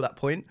realise till that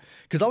point.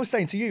 Because I was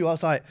saying to you, I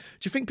was like,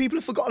 do you think people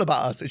have forgotten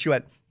about us? And she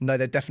went, no,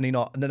 they're definitely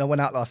not. And then I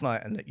went out last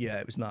night and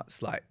it was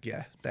nuts. Like,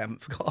 yeah, they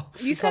haven't forgot.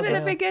 You said at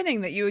the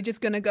beginning that you were just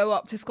going to go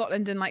up to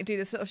Scotland and like do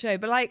this sort of show.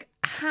 But like,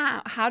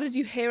 how did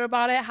you hear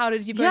about it? How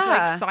did you both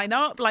like sign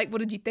up? Like, what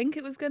did you think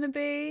it was going to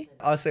be?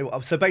 I'll say,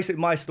 so basically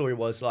my story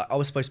was like, I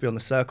was supposed to be on The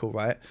Circle,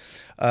 right?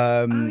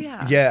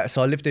 Yeah,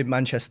 so I lived in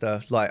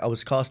Manchester. Like, I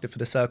was casted for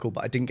The Circle,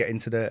 but I didn't get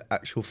into the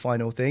actual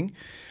final thing.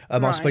 I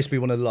was supposed to be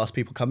one of the last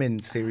people come in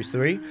series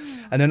 3.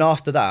 And then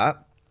after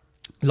that,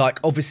 like,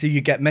 obviously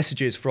you get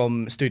messages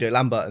from Studio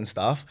Lambert and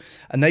stuff,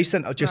 and they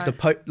sent just a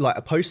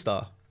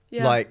poster,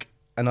 like,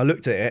 and I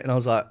looked at it and I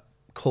was like,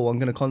 cool, I'm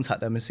going to contact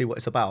them and see what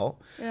it's about.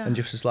 And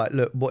just was like,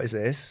 look, what is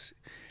this?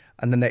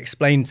 And then they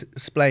explained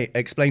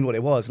what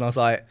it was, and I was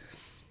like,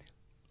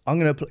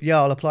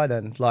 I'll apply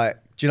then. Like,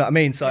 do you know what I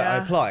mean? So I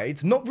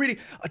applied. Not really.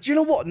 Do you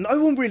know what?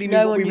 No one really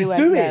knew what we was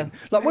doing. No.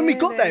 Like, when we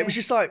got there, it was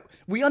just like,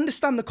 we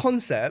understand the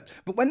concept,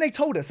 but when they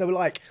told us, they were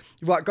like,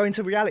 right, go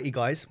into reality,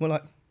 guys. We're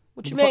like,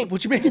 what do you mean?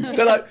 What do you mean?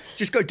 They're like,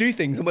 just go do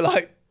things. And we're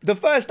like, the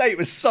first day it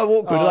was so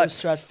awkward.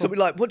 So we're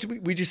like, what do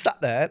we just sat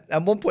there.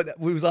 And one point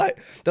we was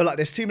like, they're like,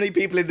 there's too many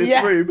people in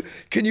this room.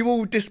 Can you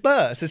all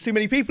disperse? There's too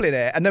many people in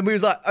here. And then we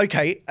was like,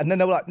 okay. And then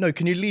they were like, no,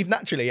 can you leave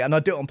naturally? And I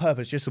do it on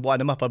purpose just to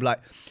wind them up. I'm like,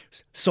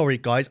 sorry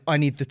guys, I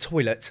need the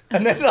toilet.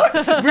 And then like,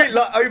 really,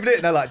 like, over it.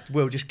 And they're like,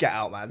 Will, just get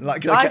out, man.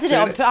 Like, I did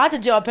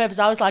it on purpose.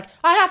 I was like,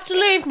 I have to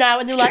leave now.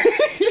 And they were like,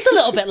 just a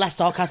little bit less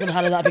sarcasm,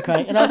 Hannah, that'd be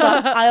great. And I was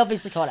like, I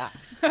obviously can't act.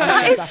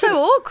 That is so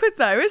awkward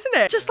though, isn't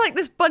it? Just like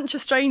this bunch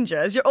of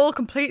strangers, you're all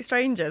complete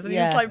strangers, and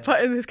you're just like put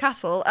in this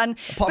castle. And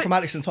apart from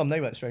Alex and Tom, they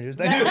weren't strangers.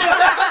 They knew each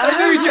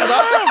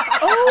other.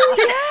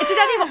 Did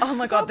anyone? Oh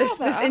my God, this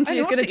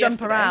interview is going to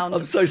jump around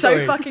I'm so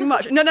sorry. fucking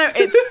much. No,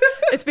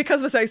 It's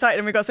because we're so excited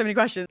and we've got so many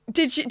questions.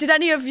 Did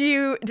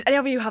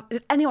anyone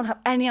have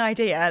any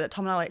idea that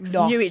Tom and Alex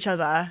knew each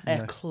other?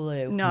 A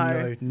clue. No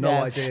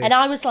idea. And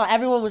I was like,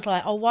 everyone was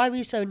like, oh, why were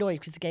you so annoyed?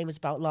 Because the game was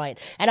about lying.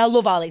 And I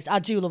love Alex. I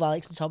do love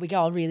Alex and Tom. We get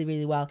on really,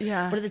 really well.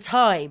 Yeah. But at the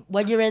time,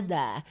 when you're in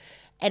there,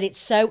 and it's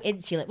so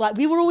intimate. Like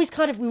we were always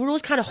kind of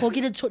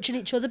hugging and touching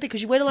each other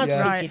because you weren't allowed to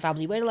speak to your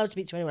family, you weren't allowed to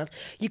speak to anyone else.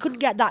 You couldn't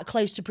get that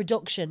close to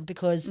production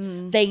because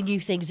they knew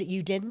things that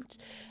you didn't.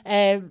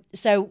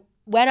 So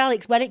when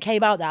it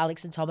came out that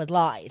Alex and Tom had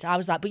lied, I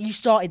was like, but you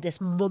started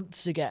this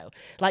months ago.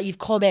 Like, you've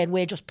come in,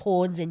 we're just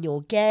pawns in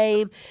your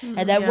game.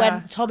 And then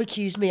when Tom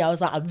accused me, I was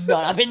like, I'm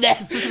not having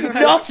this.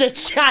 Not a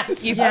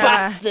chance, you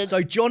bastard.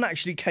 So John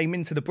actually came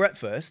into the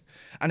breakfast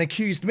and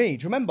accused me.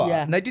 Do you remember?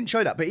 Yeah. And they didn't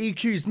show that, but he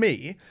accused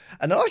me.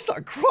 And then I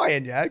started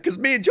crying, because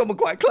me and John were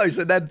quite close.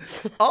 And then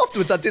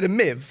afterwards I did a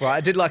MIV, right?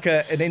 I did like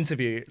an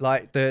interview,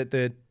 like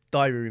the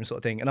diary room sort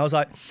of thing. And I was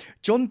like,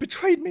 John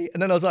betrayed me.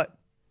 And then I was like,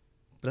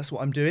 but that's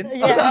what I'm doing.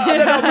 Yeah. And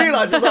then I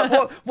realised, I was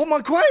like, what am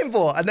I crying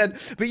for? And then,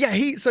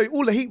 so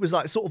all the heat was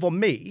like sort of on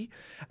me.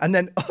 And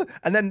then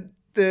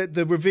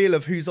the reveal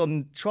of who's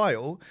on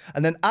trial,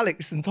 and then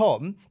Alex and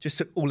Tom just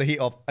took all the heat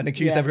off and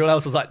accused everyone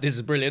else. I was like, this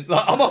is brilliant.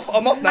 Like, I'm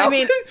off now. I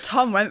mean,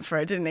 Tom went for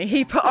it, didn't he?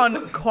 He put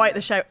on quite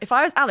the show. If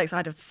I was Alex,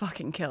 I'd have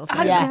fucking killed him.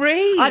 I'd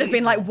agree. I'd have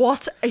been like,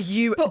 what are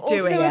you doing?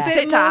 Also a bit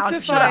Sit down,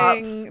 shut up.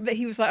 that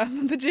he was like, I'm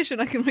a magician,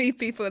 I can read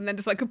people, and then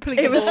just like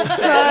completely. It was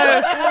so.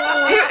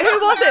 Who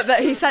was it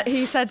that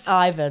he said?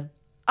 Ivan.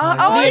 Me and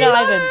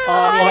Ivan.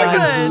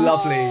 Ivan's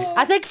lovely.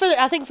 I think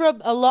for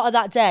a lot of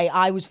that day,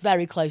 I was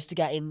very close to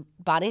getting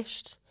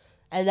banished.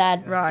 And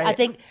then I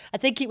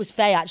think it was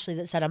Faye actually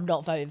that said, I'm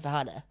not voting for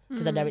Hannah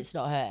because I know it's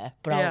not her,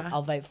 but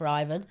I'll vote for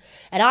Ivan.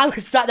 And I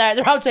was sat there at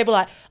the round table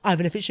like,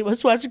 Ivan, if it's you, I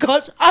swear to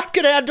God, I'm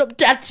going to end up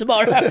dead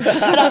tomorrow. And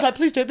I was like,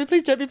 please don't be,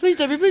 please don't be, please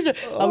don't be, please don't.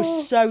 I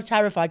was so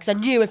terrified because I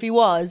knew if he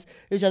was,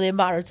 it was only a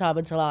matter of time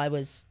until I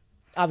was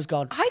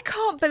gone. I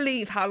can't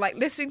believe how, like,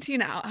 listening to you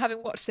now,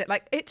 having watched it,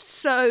 like, it's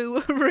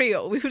so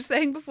real. We were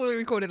saying before we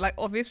recorded, like,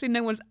 obviously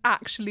no one's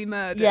actually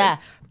murdered. Yeah.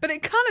 But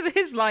it kind of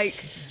is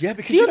like... Yeah,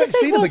 because you don't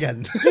see them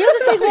again.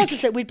 The other thing was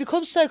is that we'd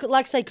become so,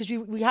 like I say, because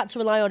we had to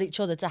rely on each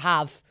other to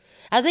have...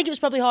 I think it was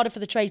probably harder for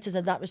the traitors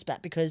in that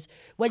respect because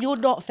when you're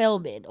not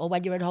filming or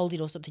when you're in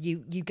holding or something,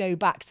 you go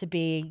back to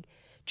being...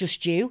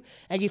 just you,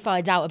 and you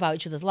find out about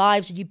each other's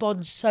lives and you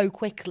bond so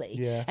quickly,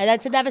 and then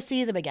to never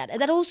see them again,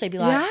 and then also be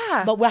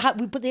like, but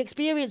but the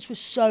experience was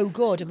so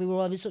good and we were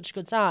all having such a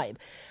good time.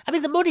 I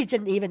mean,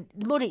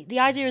 the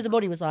idea of the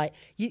money was like,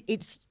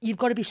 you've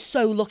got to be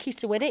so lucky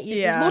to win it.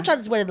 There's more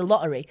chances of winning the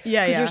lottery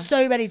because there's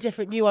so many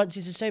different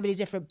nuances and so many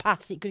different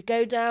paths it could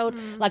go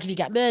down. Like if you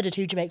get murdered,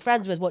 who do you make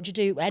friends with, what do you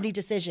do, any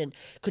decision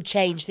could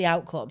change the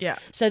outcome.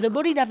 So the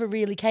money never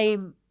really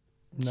came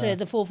to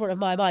the forefront of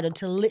my mind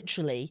until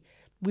literally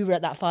we were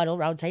at that final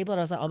round table and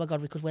I was like, oh my God,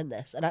 we could win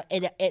this. And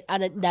I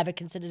never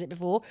considered it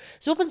before.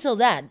 So up until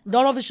then,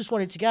 none of us just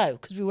wanted to go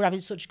because we were having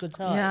such a good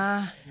time.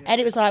 Yeah.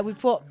 And it was like,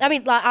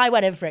 I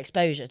went in for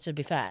exposure, to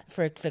be fair,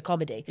 for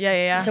comedy.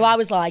 Yeah. So I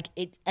was like,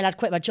 and I'd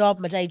quit my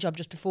day job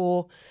just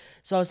before.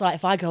 So I was like,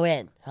 if I go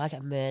in, I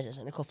get murdered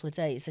in a couple of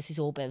days. This has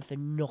all been for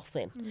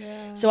nothing.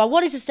 Yeah. So I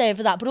wanted to stay in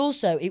for that, but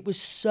also it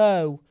was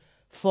so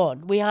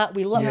fun. We loved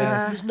it.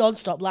 It was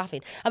non-stop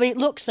laughing. I mean, it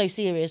looked so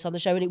serious on the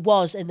show, and it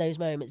was in those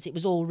moments. It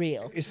was all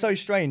real. It's so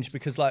strange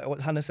because, like, what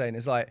Hannah's saying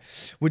is like,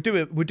 we'd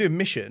do a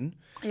mission,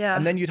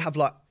 and then you'd have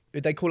like,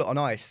 they call it on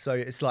ice, so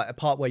it's like a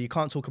part where you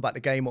can't talk about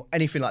the game or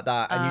anything like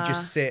that, and you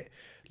just sit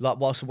like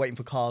whilst we're waiting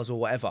for cars or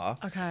whatever.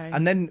 Okay.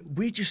 And then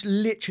we just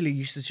literally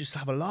used to just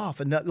have a laugh.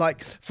 And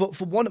like for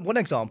one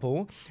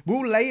example, we're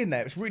all laying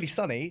there. It's really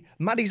sunny.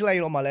 Maddie's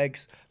laying on my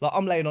legs, like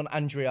I'm laying on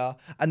Andrea,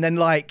 and then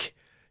like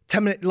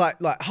 10 minutes,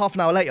 like half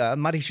an hour later,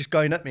 Maddie's just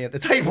going at me at the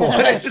table.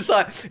 And it's just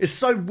like, it's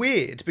so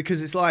weird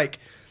because it's like,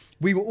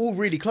 we were all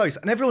really close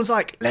and everyone's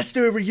like, let's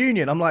do a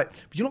reunion. I'm like,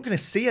 you're not going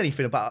to see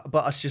anything about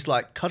us just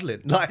like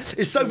cuddling. Like,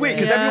 it's so weird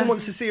because everyone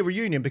wants to see a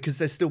reunion because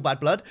there's still bad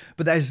blood,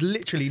 but there's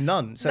literally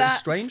none. So it's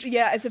strange.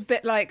 Yeah, it's a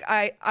bit like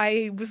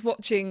I was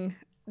watching...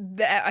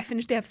 I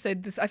finished the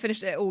episode, I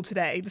finished it all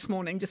today, this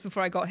morning, just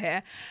before I got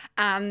here.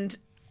 And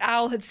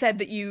Al had said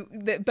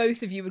that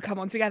both of you would come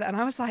on together. And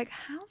I was like,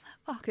 how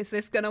the fuck is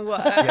this going to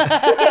work? He screwed it.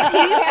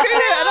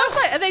 And I was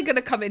like, are they going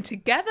to come in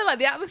together? Like,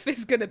 the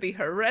atmosphere's going to be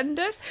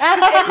horrendous. In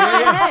my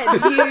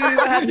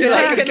head, you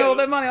had taken all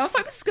the money. I was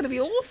like, this is going to be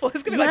awful.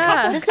 It's going to be like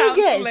couples counselling.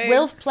 The thing is,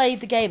 Wilf played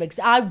the game because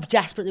I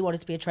desperately wanted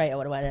to be a traitor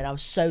when I went in. I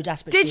was so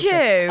desperate. Did you?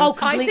 Oh,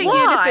 completely. I think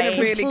you'd have been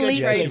a really good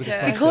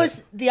traitor.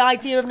 Because the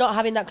idea of not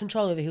having that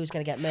control over who was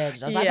going to get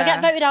murdered. I was like, if I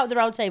get voted out at the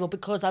round table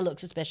because I look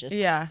suspicious,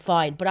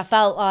 fine. But I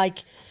felt like,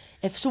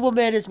 if someone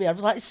murders me, I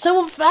was like, it's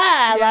so unfair.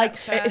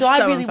 So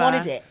I really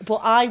wanted it,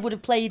 but I would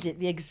have played it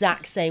the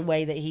exact same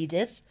way that he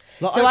did.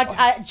 Like, so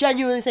I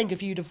genuinely think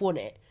if you'd have won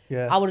it,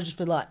 I would have just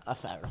been like, oh,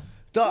 fair enough.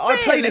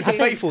 I played as a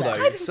faithful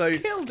though, so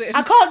killed it.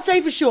 I can't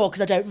say for sure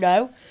because I don't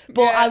know,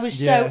 but I was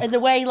so, and the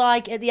way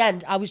like at the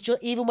end, I was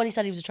just, even when he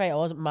said he was a traitor, I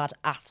wasn't mad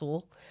at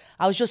all.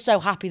 I was just so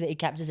happy that he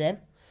kept us in.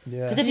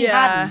 Because if you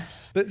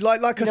hadn't, but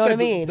like I you know said, what I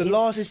mean?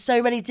 there's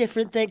so many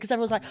different things. Because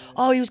everyone's like,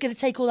 oh, he was going to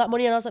take all that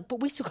money, and I was like, but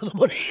we took all the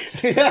money.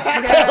 So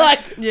like,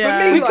 for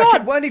me,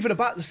 like it weren't even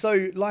about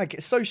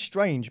it's so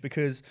strange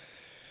because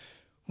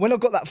when I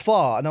got that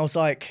far and I was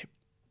like,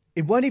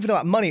 it weren't even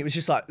about money. It was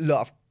just like, look,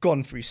 I've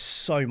gone through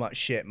so much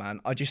shit, man.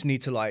 I just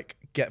need to like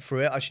get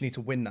through it. I just need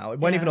to win now. It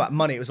weren't even about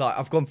money. It was like,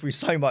 I've gone through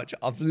so much.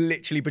 I've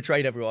literally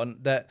betrayed everyone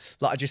that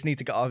like I just need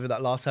to get over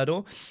that last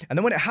hurdle. And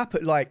then when it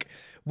happened, like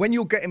when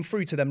you're getting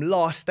through to them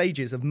last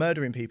stages of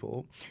murdering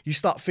people, you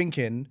start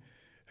thinking,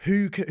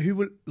 who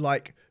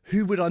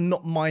would I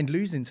not mind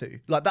losing to?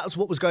 Like that's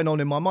what was going on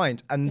in my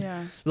mind. And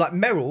like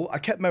Meryl, I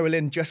kept Meryl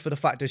in just for the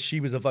fact that she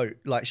was a vote.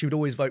 Like she would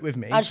always vote with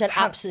me. And she had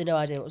absolutely no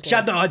idea what was going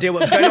on. She had no idea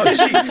what was going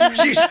on.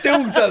 She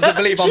still doesn't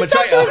believe I'm a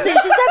traitor. She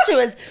said to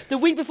us the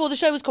week before the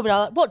show was coming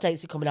out, like, what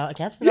date's it coming out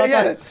again? And I was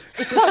like,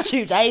 it's about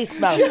 2 days,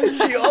 Mel.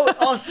 She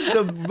asked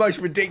the most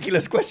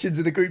ridiculous questions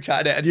in the group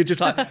chat, and you're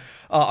just like,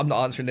 oh, I'm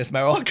not answering this,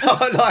 Meryl. I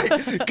can't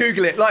like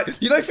Google it. Like,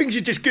 you know things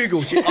you just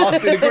Google, she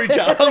asks in the group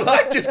chat. I'm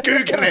like, just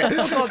Google it.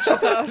 Oh God,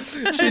 she's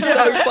us. She's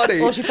so funny.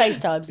 Or she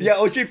FaceTimes. Yeah,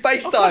 or she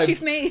FaceTimes. Of course,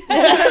 she's me.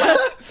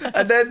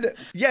 And then,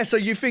 so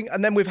you think,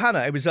 and then with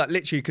Hannah, it was like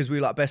literally because we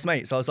were like best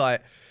mates. I was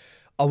like,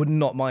 I would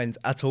not mind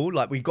at all.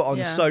 Like we got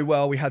on so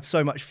well. We had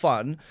so much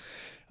fun.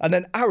 And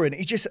then Aaron,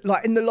 he just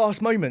like in the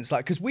last moments,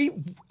 like, because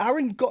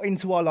Aaron got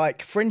into our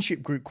like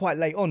friendship group quite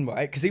late on,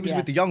 right? Because he was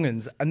with the young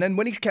uns. And then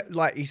when he kept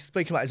like, he's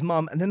speaking about his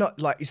mum, and they're not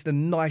like, he's the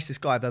nicest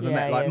guy I've ever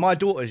met. Like my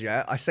daughters,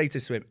 I say to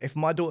him, if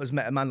my daughters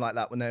met a man like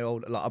that when they're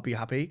old, like I'll be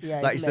happy.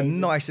 Yeah, like he's the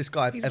nicest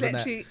guy I've ever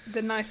met. He's literally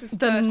the nicest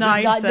The person.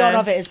 nicest. None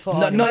of it is put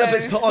on. None of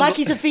it's put on. Like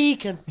he's a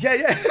vegan. Yeah.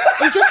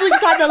 He just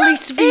looks like the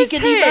least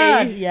vegan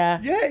man. Yeah.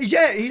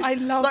 Yeah. He's I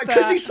love like,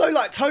 because that. he's so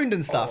like toned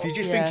and stuff. You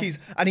just think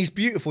he's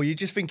beautiful. You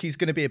just think he's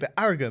going to be a bit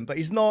arrogant, but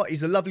he's not.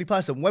 He's a lovely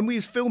person. When we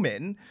was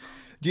filming,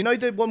 do you know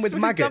the one with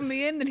maggots? Done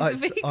me in, and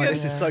he's a vegan.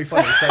 This is so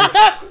funny. So,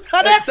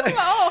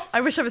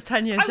 I wish I was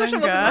 10 years I wish I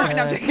younger. wasn't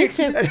right now. Me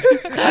too.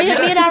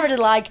 me and Aaron had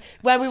like,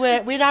 when we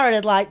and Aaron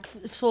had like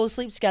fall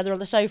asleep together on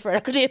the sofa, and I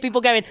could hear people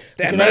going,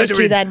 those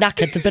two, they're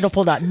knackered, they've been up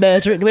all night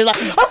murdering. And we were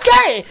like,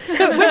 okay, we've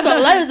got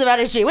loads of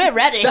energy, we're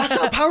ready. That's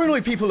how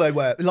paranoid people they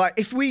were. Like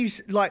if we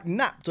like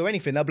napped or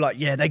anything, they'll be like,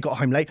 yeah, they got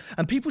home late.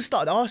 And people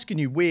started asking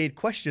you weird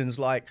questions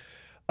like,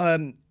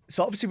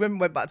 so obviously when we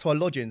went back to our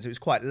lodgings, it was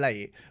quite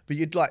late, but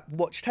you'd like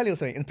watch telly or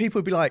something, and people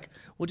would be like,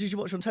 what did you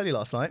watch on telly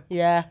last night?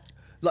 Yeah.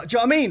 Like, do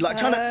you know what I mean? Like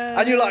trying to,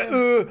 and you're like,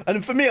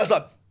 and for me, I was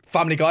like,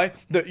 Family Guy,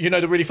 the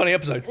really funny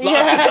episode. Like,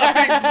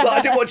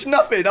 I didn't watch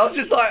nothing. I was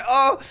just like,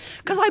 oh.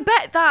 Because I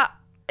bet that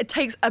it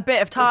takes a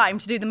bit of time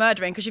to do the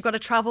murdering because you've got to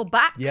travel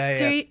back.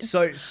 Yeah.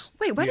 So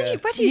wait, where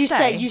did you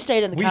stay? You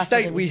stayed in the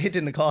castle. We hid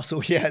in the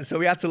castle. Yeah. So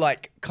we had to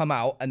like come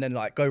out and then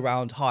like go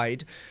round,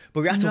 hide,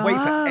 but we had to wait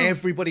for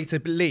everybody to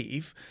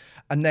leave,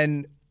 and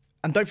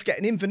don't forget,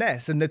 in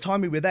Inverness and the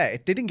time we were there,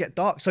 it didn't get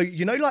dark. So,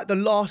 you know, like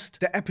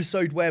the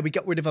episode where we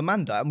got rid of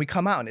Amanda and we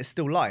come out and it's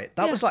still light.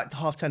 That was like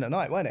 10:30 at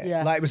night, wasn't it?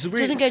 Yeah. Like it was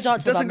really,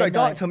 doesn't go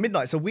dark till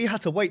midnight. So we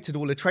had to wait to do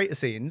all the traitor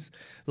scenes,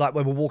 like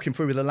where we're walking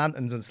through with the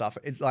lanterns and stuff,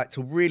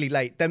 till really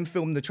late, then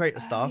film the traitor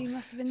stuff. You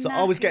must have been so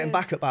I was getting knackered.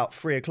 back at about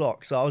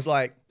 3:00. So I was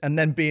like, and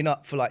then being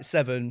up for like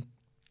 7.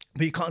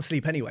 But you can't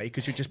sleep anyway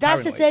because you're just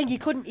That's paranoid. the thing. You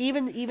couldn't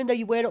even though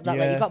you weren't up that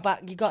late. You got back.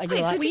 You got. And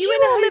you're Wait, so like, did you you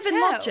in a all live in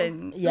hotel?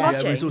 lodging? Yeah,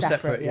 it was all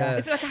separate. Yeah.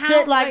 Is it like a house?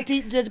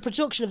 The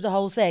production of the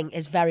whole thing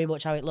is very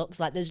much how it looks.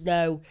 Like there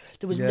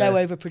was no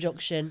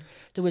overproduction.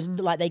 There was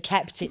like they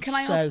kept it. Can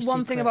I so ask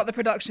one thing secret. about the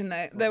production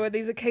though? There were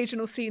these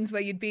occasional scenes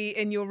where you'd be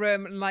in your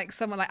room and like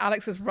someone like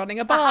Alex was running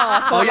a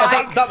bath. Oh or, yeah,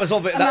 like, that was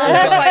of it. and That I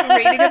was was like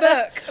reading a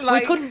book.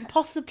 Like, We couldn't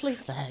possibly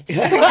say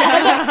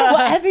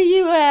whatever you Do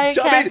you know what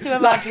I care mean? to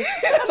imagine.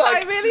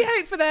 I really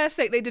hope for their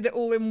sake they did it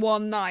all in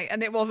one night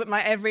and it wasn't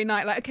like every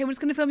night. Like, okay, we're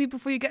just going to film you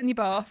before you get in your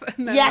bath.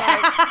 And then,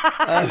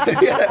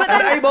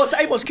 And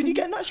Amos, can you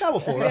get in that shower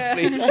for us,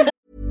 please?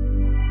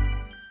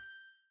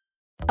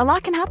 A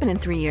lot can happen in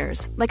 3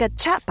 years, like a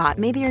chatbot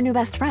may be your new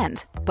best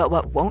friend. But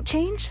what won't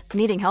change?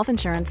 Needing health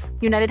insurance.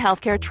 United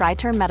Healthcare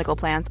Tri-Term Medical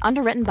Plans,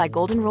 underwritten by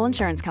Golden Rule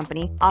Insurance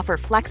Company, offer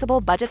flexible,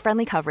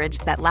 budget-friendly coverage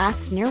that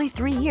lasts nearly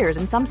 3 years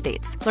in some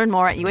states. Learn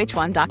more at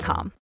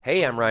uh1.com.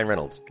 Hey, I'm Ryan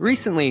Reynolds.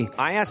 Recently,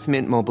 I asked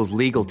Mint Mobile's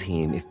legal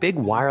team if big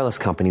wireless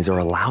companies are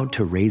allowed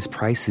to raise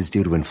prices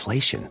due to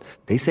inflation.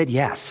 They said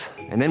yes.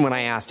 And then when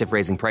I asked if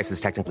raising prices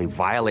technically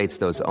violates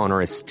those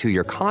onerous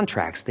 2-year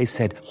contracts, they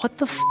said, "What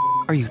the f***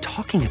 are you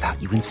talking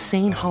about, you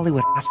insane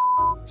Hollywood ass?"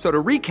 So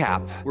to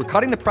recap, we're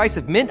cutting the price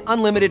of Mint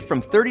Unlimited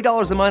from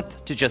 $30 a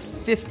month to just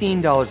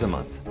 $15 a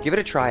month. Give it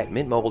a try at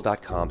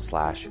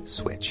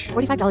mintmobile.com/switch.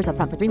 $45 up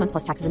front for 3 months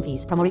plus taxes and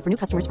fees. Promo rate for new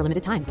customers for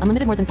limited time.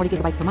 Unlimited more than 40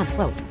 gigabytes per month.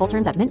 Slows full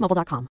terms at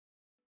mintmobile.com.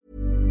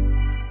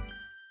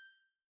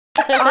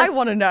 I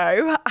want to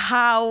know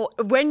how,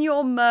 when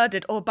you're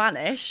murdered or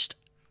banished,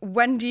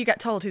 when do you get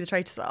told who the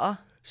traitors are?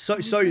 So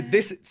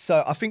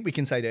I think we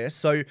can say this.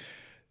 So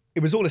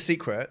it was all a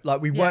secret.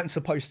 Like we weren't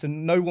supposed to,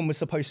 no one was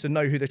supposed to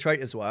know who the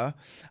traitors were.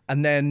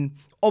 And then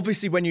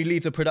obviously when you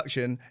leave the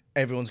production,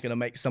 everyone's going to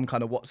make some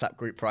kind of WhatsApp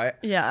group, right?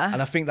 Yeah.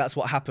 And I think that's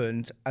what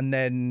happened. And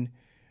then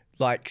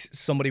like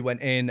somebody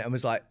went in and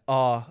was like,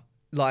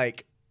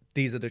 like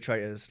these are the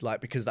traitors,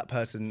 like because that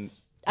person.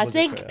 I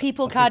think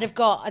people kind of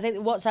got. I think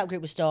the WhatsApp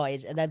group was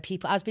started, and then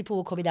as people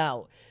were coming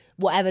out,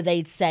 whatever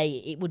they'd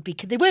say, it would be.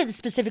 They weren't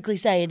specifically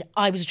saying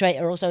I was a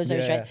traitor or so and so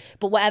was a traitor,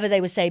 but whatever they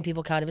were saying,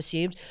 people kind of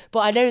assumed. But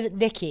I know that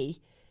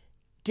Nikki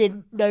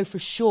didn't know for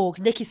sure.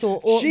 Nikki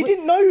thought she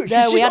didn't know.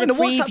 No, we had a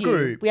WhatsApp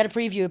group. We had a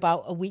preview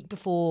about a week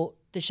before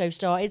the show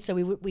started, so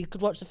we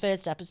could watch the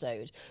first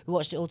episode. We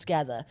watched it all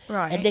together.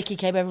 Right. And Nikki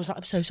came over and was like,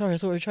 I'm so sorry, I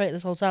thought we were a traitor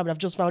this whole time, and I've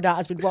just found out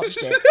as we watched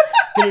it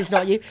that it's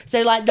not you.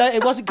 So like, no,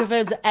 it wasn't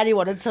confirmed to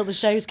anyone until the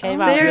shows came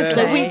out. Seriously?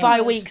 So week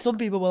by week, some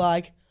people were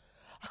like,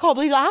 I can't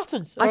believe that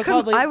happened. I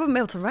wouldn't be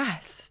able to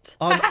rest.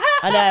 I know.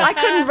 I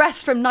couldn't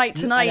rest from night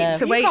to night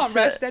to wait. You can't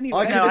rest anyway.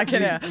 I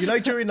can. You know,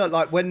 during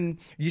like when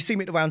you see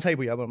me at the round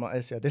table, I'm like,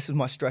 this is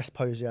my stress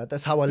pose. Yeah,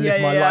 that's how I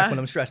live my life when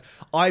I'm stressed.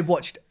 I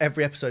watched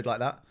every episode like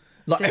that.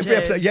 Like every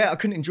episode, I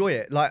couldn't enjoy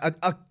it. Like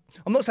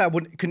I'm not saying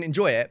couldn't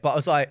enjoy it, but I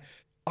was like,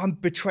 I'm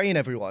betraying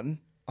everyone.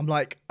 I'm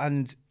like,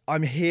 and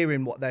I'm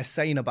hearing what they're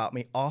saying about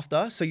me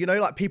after. So, you know,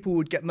 like people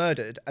would get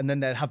murdered and then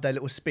they'd have their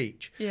little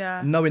speech.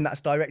 Yeah. Knowing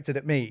that's directed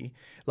at me.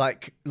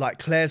 Like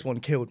Claire's one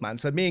killed, man.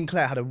 So me and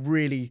Claire had a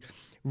really,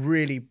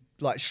 really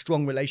like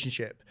strong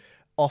relationship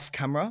off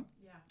camera.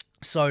 Yeah.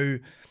 So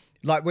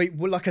like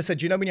like I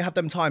said, you know, when you have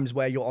them times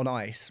where you're on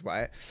ice,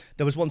 right?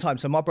 There was one time,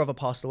 so my brother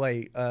passed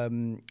away,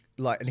 and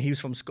he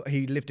was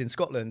he lived in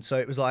Scotland. So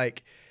it was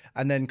like,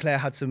 and then Claire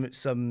had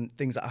some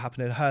things that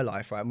happened in her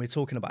life, right? And we were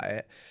talking about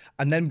it.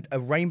 And then a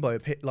rainbow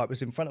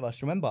was in front of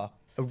us, remember?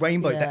 A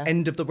rainbow, the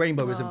end of the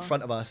rainbow was in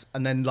front of us.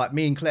 And then like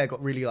me and Claire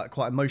got really like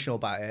quite emotional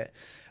about it.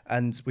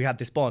 And we had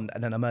this bond,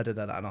 and then I murdered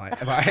her that night,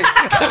 right?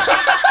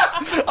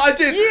 I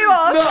did. You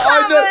are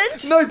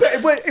savage! No,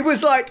 but it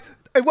was like,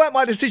 it weren't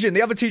my decision.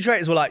 The other two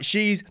traitors were like,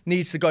 she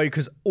needs to go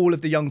because all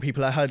of the young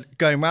people are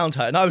going around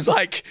her. And I was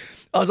like,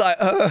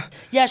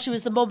 yeah, she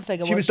was the mum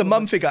figure. She was the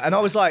mum figure. And I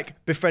was like,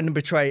 befriend and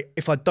betray.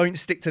 If I don't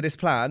stick to this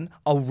plan,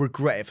 I'll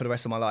regret it for the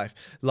rest of my life.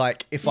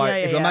 Like, if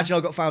imagine I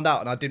got found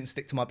out and I didn't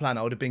stick to my plan,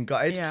 I would have been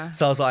gutted. Yeah.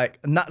 So I was like,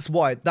 and that's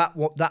why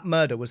that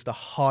murder was the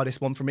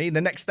hardest one for me. And the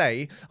next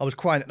day, I was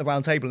crying at the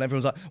round table and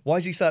everyone was like, why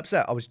is he so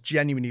upset? I was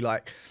genuinely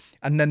like,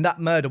 and then that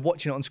murder,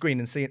 watching it on screen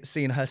and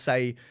seeing her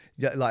say,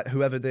 like,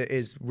 whoever that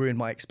is ruined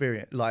my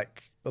experience,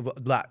 like,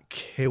 that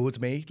killed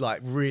me,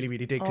 like, really,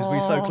 really did, because we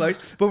were so close.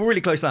 But we're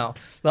really close now.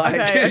 Like,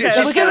 okay.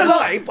 She's still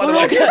alive, by the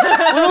way.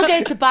 We're all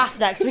going to Bath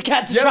next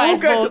weekend to try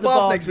and go to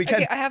Bath next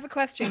weekend. Okay, I have a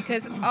question,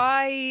 because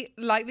I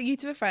like that you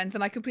two are friends,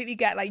 and I completely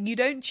get, like, you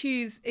don't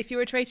choose, if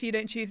you're a traitor, you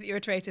don't choose that you're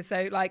a traitor.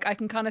 So, like, I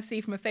can kind of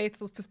see from a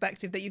Faithful's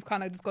perspective that you've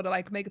kind of just got to,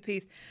 like, make a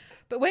peace.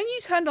 But when you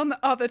turned on the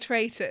other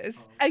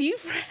traitors, are you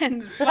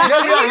friends? Like,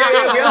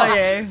 yeah, we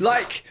are.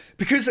 Like,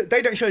 because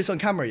they don't show this on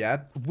camera,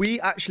 yeah? We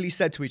actually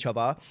said to each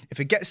other, if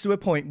it gets to a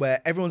point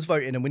where everyone's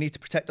voting and we need to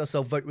protect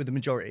ourselves, vote with the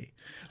majority.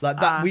 Like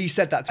that, we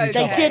said that to each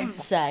other. They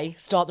didn't say,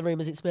 start the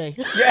rumours, it's me.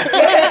 Yeah.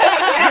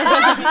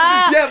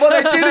 Yeah, well,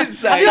 they didn't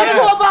say. Have you ever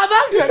thought about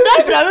that?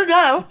 No, but I don't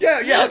know.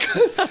 Yeah.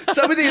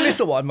 So with the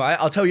Alyssa one, right,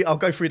 I'll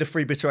go through the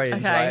three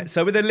betrayers, right?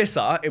 So with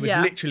Alyssa, it was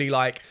literally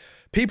like,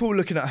 people were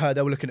looking at her,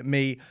 they were looking at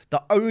me.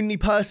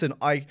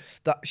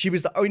 She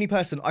was the only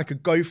person I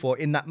could go for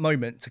in that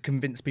moment to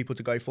convince people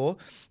to go for.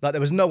 Like,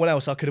 there was no one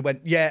else I could have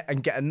went,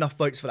 and get enough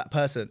votes for that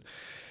person.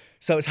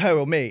 So it's her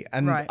or me.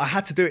 And I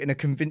had to do it in a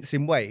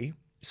convincing way.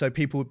 So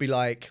people would be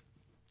like,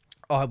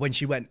 when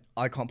she went,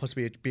 I can't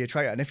possibly be a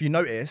traitor. And if you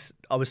notice,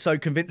 I was so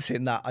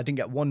convincing that I didn't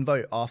get one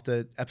vote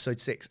after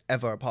episode 6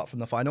 ever, apart from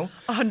the final.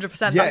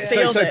 100%. Yeah,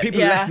 so people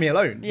left me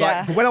alone.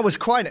 Yeah. Like, when I was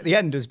crying at the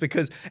end was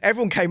because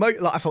everyone came out,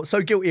 like, I felt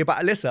so guilty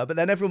about Alyssa, but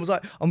then everyone was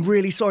like, I'm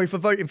really sorry for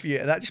voting for you.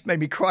 And that just made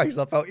me cry because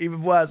I felt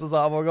even worse. I was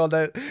like, oh my God,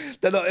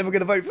 they're not ever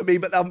going to vote for me,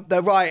 but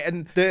they're right.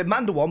 And the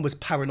Amanda one was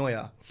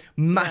paranoia.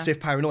 Massive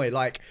paranoia.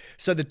 Like,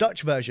 so the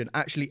Dutch version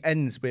actually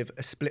ends with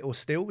a split or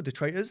steal with the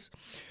traitors.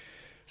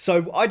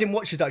 So I didn't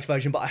watch the Dutch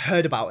version, but I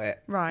heard about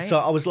it. Right. So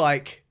I was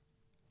like,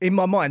 in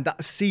my mind,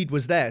 that seed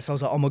was there. So I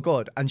was like, oh my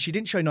God. And she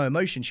didn't show no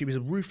emotion. She was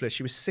ruthless.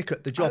 She was sick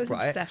at the job,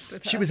 right? Obsessed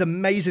with her. She was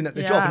amazing at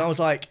the job. And I was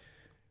like,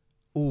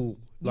 ooh.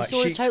 Like,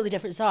 you saw a totally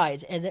different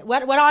side. And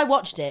when I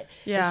watched it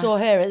and saw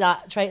her at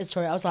that Traitors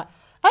Tour, I was like,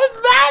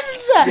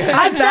 Amanda! Yeah,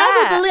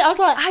 I was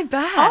like, I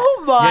bet.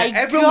 Oh my God.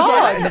 Everyone was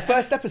like that in the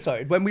first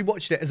episode when we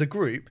watched it as a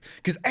group,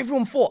 because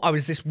everyone thought I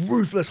was this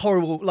ruthless,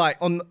 horrible, like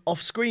off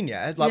screen,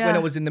 when I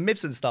was in the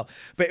myths and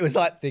stuff. But it was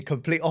like the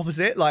complete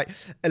opposite. Like,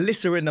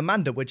 Alyssa and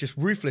Amanda were just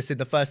ruthless in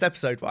the first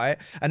episode, right?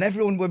 And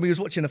everyone, when we was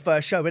watching the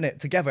first show, innit,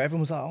 together,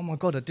 everyone was like, oh my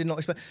God, I did not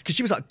expect, because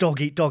she was like, dog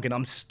eat dog and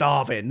I'm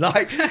starving.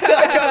 Like, do you know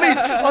what I mean?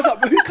 I was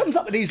like, who comes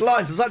up with these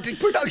lines? I was like, did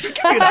production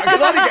give you that?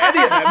 Because I didn't get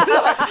any of them.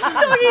 Like,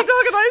 dog eat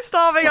dog and I'm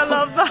starving. I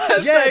love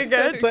that. Yeah, so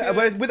good. But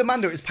with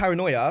Amanda, it's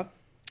paranoia.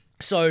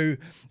 So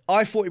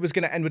I thought it was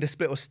going to end with a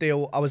split or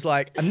steal. I was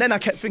like, and then I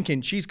kept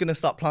thinking she's going to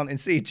start planting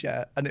seeds,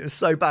 yeah. And it was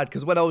so bad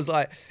because when I was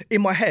like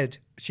in my head,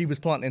 she was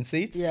planting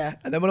seeds. Yeah.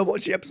 And then when I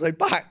watched the episode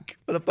back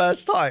for the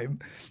first time,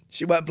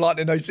 she weren't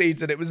planting no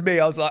seeds and it was me.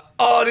 I was like,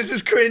 oh, this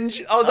is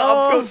cringe. I was like,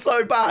 I feel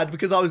so bad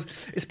because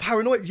it's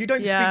paranoid. You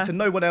don't speak to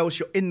no one else.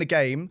 You're in the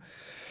game.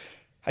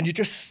 And you're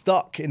just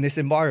stuck in this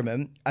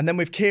environment. And then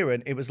with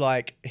Kieran, it was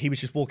like he was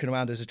just walking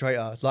around as a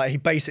traitor. Like he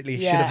basically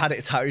should have had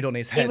it tattooed on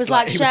his head. It was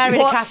like sharing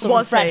a castle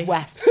with Fred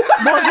West.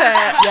 Was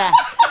it? Yeah.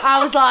 I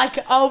was like,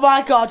 oh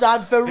my God,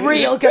 I'm for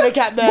real going to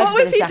get murdered. What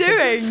was he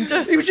doing?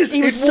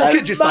 He was so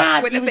walking just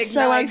mad. like with He a was big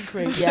so knife.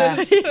 angry.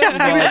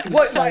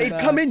 Yeah. He'd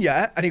come in,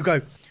 and he'd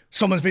go,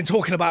 someone's been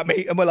talking about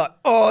me, and we're like,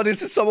 oh,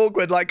 this is so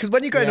awkward. Like, because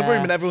when you go in a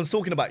room and everyone's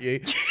talking about you,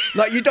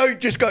 like, you don't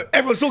just go,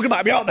 everyone's talking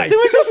about me, aren't they? There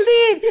was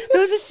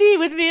a scene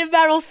with me and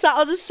Meryl sat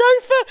on the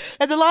sofa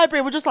in the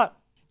library. We're just like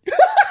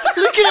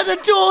looking at the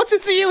door to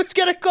see who was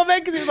going to come in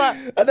because it was like.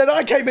 And then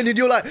I came in and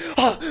you're like,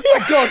 oh,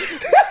 thank God.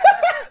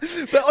 But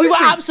honestly, we were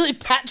absolutely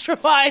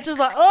petrified. I was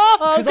like,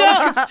 oh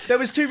God. There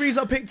was two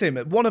reasons I picked him.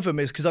 One of them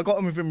is because I got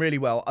on with him really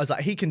well. I was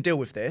like, he can deal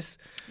with this.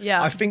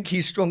 Yeah. I think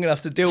he's strong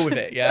enough to deal with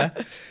it, yeah?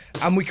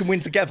 And we can win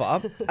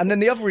together. And then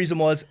the other reason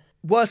was,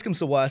 worst comes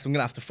to worst, I'm going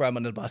to have to throw him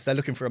under the bus. They're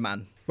looking for a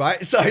man,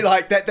 right? So,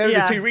 like, there were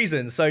the two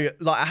reasons. So,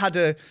 like,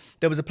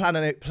 there was a plan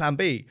A, plan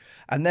B.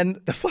 And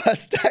then the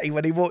first day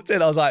when he walked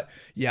in, I was like,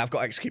 yeah, I've got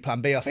to execute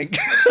plan B, I think.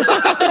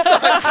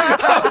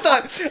 I was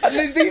like, and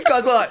then these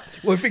guys were like,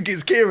 well, I think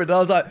it's Kieran. And I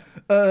was like,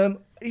 are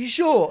you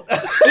sure?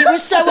 It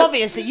was so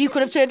obvious that you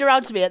could have turned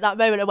around to me at that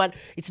moment and went,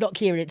 it's not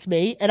Kieran, it's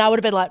me. And I would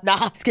have been like,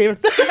 nah, it's Kieran.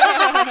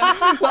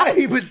 Like,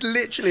 he was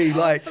literally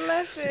like...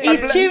 Bless him.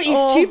 He's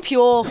too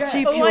pure,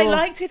 too pure. I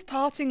liked his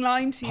parting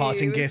line to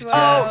Parting you gift, as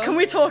well. Oh, can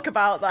we talk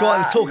about that? Go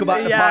on, talk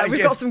about the parting we've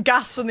gift. got some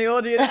gas from the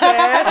audience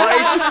here.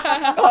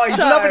 He's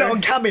loving it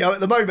on Cameo at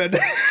the moment.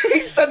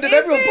 He's sending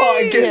everyone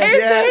parting gifts. Is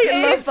Yeah,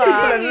 he? Love that.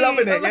 People are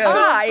loving it. Yeah.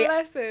 I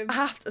Bless him.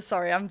 have to.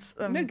 Sorry, I'm.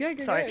 No, go.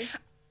 Sorry.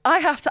 I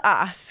have to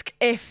ask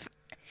if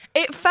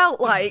it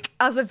felt like,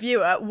 as a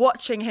viewer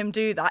watching him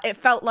do that, it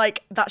felt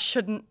like that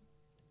shouldn't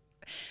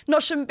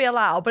be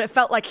allowed, but it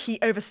felt like he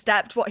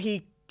overstepped what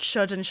he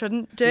should and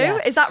shouldn't do. Yeah.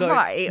 Is that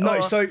right? No,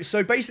 Or-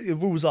 so basically the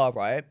rules are,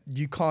 right,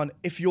 you can't,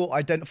 if you're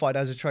identified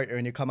as a traitor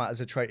and you come out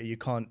as a traitor, you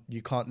can't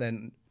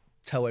then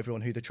tell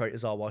everyone who the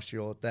traitors are whilst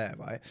you're there,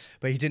 right?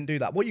 But he didn't do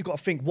that. What you got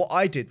to think, what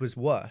I did was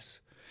worse.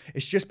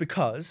 It's just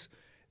because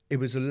there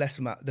was less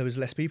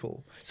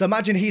people. So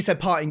imagine he said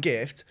parting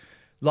gift,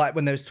 like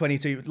when there was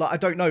 22, like I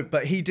don't know,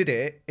 but he did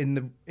it in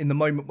the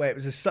moment where it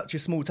was such a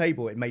small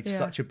table, it made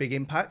such a big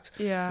impact.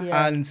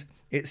 Yeah. And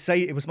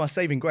it was my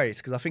saving grace,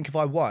 because I think if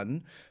I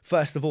won,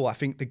 first of all, I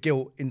think the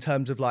guilt in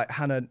terms of like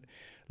Hannah,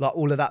 like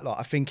all of that lot,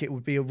 I think it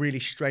would be a really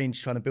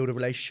strange trying to build a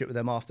relationship with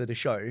them after the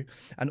show.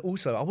 And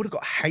also, I would have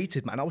got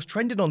hated, man. I was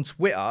trending on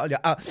Twitter,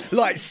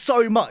 like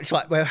so much,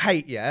 like with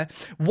hate, yeah.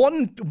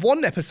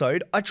 One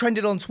episode, I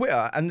trended on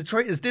Twitter and the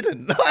traitors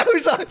didn't. I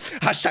was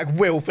like,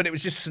 #Wilf, and it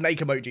was just snake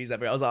emojis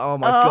everywhere. I was like, oh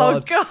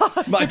my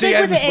God. My The thing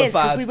DMs with it were is,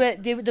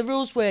 bad. because the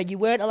rules were you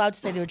weren't allowed to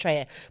say they were a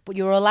traitor, but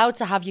you were allowed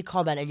to have your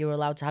comment and you were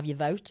allowed to have your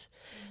vote.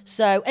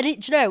 So, and do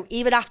you know,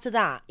 even after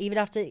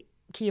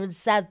Kieran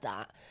said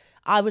that,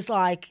 I was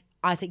like,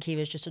 I think he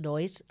was just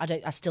annoyed.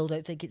 I still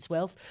don't think it's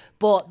Wilf.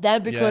 But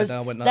then because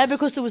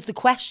there was the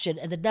question,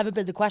 and there'd never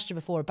been the question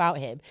before about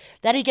him,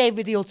 then he gave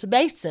me the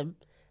ultimatum,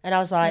 and I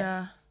was like,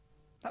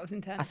 that was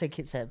intense. I think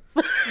it's him.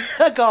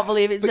 I can't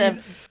believe it's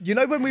him. You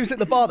know when we was at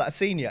the bar, that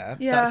scene,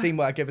 that scene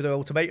where I gave her the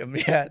ultimatum,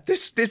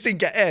 this didn't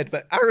get aired,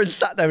 but Aaron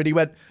sat there and he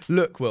went,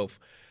 look, Wilf,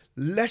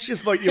 let's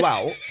just vote you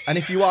out, and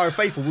if you are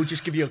unfaithful, we'll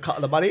just give you a cut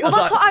of the money. Well,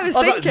 that's what I was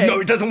thinking. Like,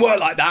 no, it doesn't work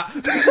like that.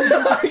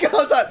 I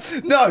was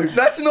like, no,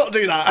 let's not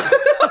do that.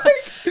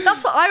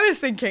 That's what I was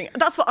thinking.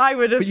 That's what I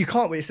would have. But you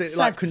can't. It's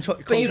like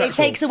contractual. But it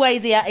takes away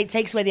the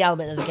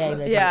element of the game.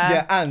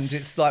 Yeah, and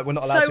it's like we're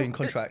not allowed to in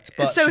contract.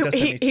 But so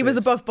he was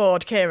above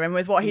board, Kieran,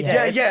 with what he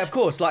did. Yeah, of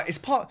course. Like it's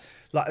part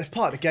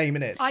of the game,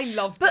 innit? I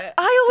loved but it.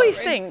 I always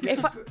think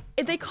if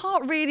they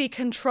can't really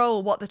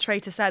control what the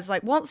traitor says,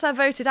 like once they're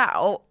voted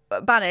out,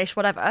 banished,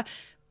 whatever.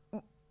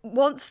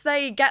 Once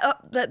they get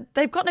up,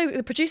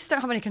 the producers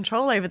don't have any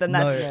control over them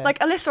then. No. Like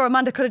Alyssa or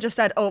Amanda could have just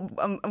said,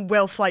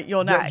 Wilf, like,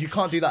 you're next. You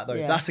can't do that though.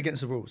 Yeah. That's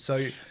against the rules.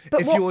 So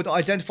But if you're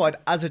identified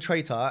as a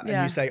traitor and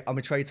Yeah. you say, I'm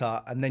a traitor,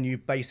 and then you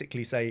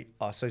basically say,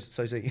 oh,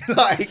 so's he.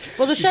 Like,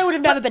 Well, the show would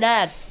have never been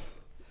aired.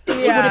 It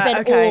would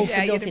have been all for you'd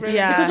have nothing. ruined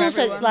Because it for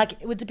also, everyone.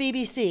 like with the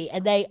BBC,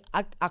 and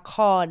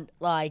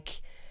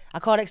I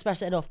can't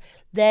express it enough.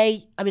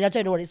 I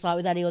don't know what it's like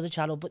with any other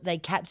channel, but they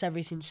kept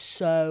everything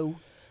so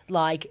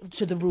like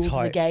to the rules of the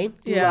Tight. game.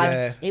 Yeah.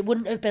 Like, it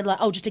wouldn't have been like,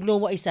 oh, just ignore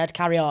what he said,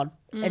 carry on.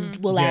 and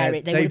will air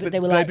it. They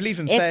were like, believe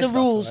in if fair the stuff,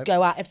 rules right?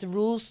 go out,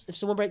 if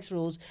someone breaks the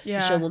rules, the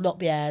show will not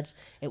be aired.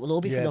 It will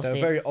all be for nothing.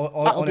 They're very That'll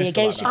be honest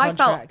against about your I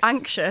felt contract.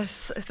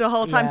 anxious the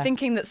whole time, Yeah.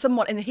 thinking that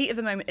someone in the heat of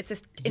the moment, it's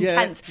just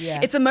intense. Yeah.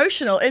 It's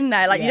emotional in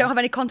there. Like, you Yeah. don't have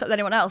any contact with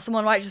anyone else.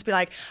 Someone might just be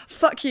like,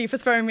 fuck you for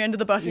throwing me under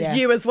the bus. Yeah. It's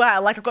you as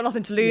well. Like, I've got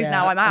nothing to lose Yeah.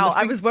 now. I'm And the out. I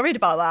thing- was worried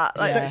about that.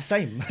 Like,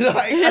 Same.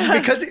 Like,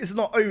 and because it's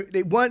not,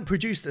 it weren't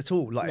produced at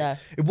all. Like, No.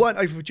 it weren't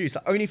overproduced.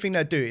 The only thing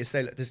they do is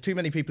say, look, there's too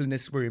many people in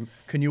this room.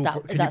 Can you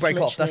That's break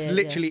off? That's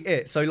literally literally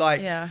it. So like,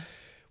 Yeah.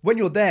 when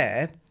you're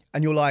there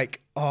and you're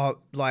like, oh,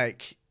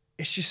 like,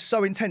 it's just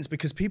so intense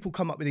because people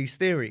come up with these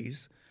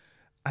theories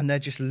and they're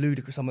just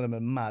ludicrous. Some of them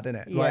are mad,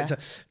 innit? Yeah.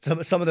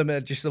 Like, some of them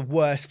are just the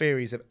worst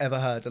theories I've ever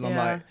heard. And I'm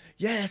Yeah. like,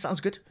 yeah, sounds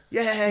good.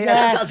 Yeah,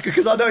 that sounds good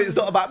because I know it's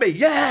not about me.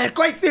 Yeah,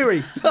 great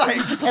theory. Like,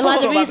 And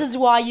like the reasons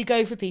why you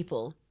go for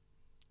people,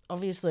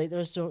 obviously there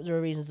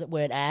are reasons that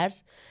weren't aired,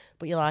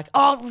 but you're like,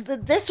 oh,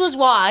 this was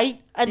why,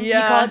 and you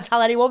Yeah. can't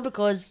tell anyone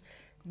because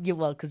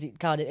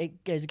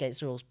it goes against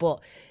the rules.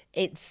 But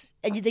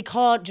they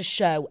can't just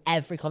show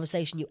every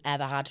conversation you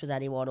ever had with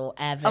anyone or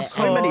ever. Of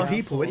so many course.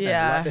 people, isn't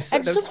Yeah. there? Like,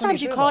 And there's so sometimes many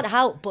you of can't us.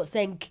 help but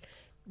think,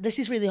 this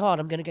is really hard.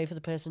 I'm going to go for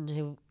the person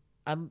who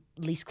I'm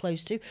least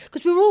close to.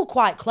 Because we were all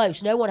quite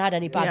close. No one had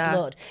any bad Yeah.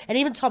 blood. And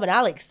even Tom and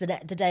Alex, the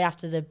day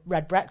after the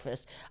Red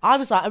Breakfast, I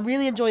was like, I'm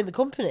really enjoying the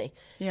company.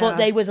 Yeah. But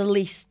they were the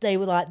least, they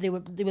were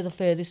the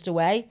furthest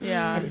away.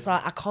 Yeah. And it's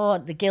like, I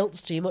can't, the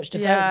guilt's too much to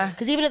Yeah. vote.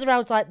 Because even at the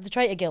rounds, like, the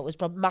traitor guilt was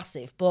probably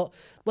massive. But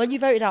when you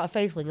voted out a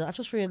faithful, you're like, I've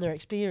just ruined their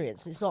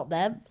experience. It's not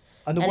them.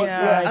 And the And work,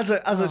 it's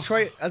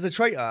like, as a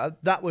traitor,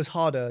 that was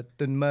harder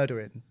than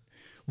murdering.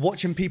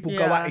 Watching people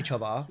go Yeah. at each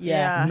other,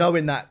 Yeah.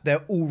 knowing that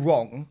they're all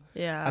wrong,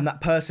 Yeah. and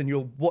that person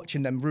you're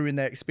watching them ruin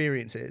their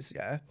experiences.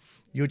 Yeah,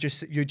 you're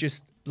just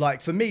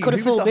like, for me, Could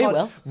have who was fooled the me, hard-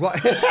 Will.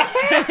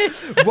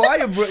 Right.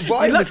 Ryan was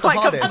looks the quite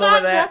hardest.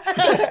 comfortable with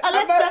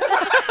it.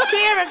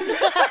 Kieran.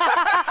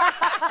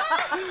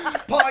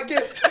 Part of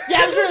gift.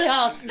 Yeah, it was really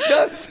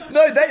hard.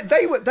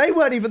 No, they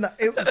weren't even that.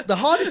 It was, the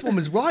hardest one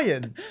was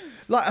Ryan.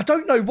 Like, I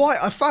don't know why.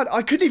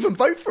 I couldn't even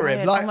vote for him.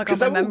 Ryan, Like, oh my because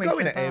God, they my were all memory's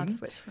going so at bad. him.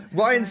 Which one?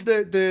 Ryan's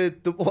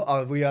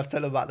oh, we have to tell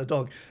him about the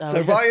dog.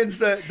 So Ryan's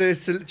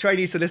the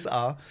trainee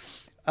solicitor.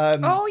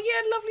 Oh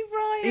yeah, lovely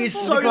Ryan. He's Oh,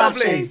 so the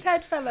lovely. glasses,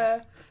 head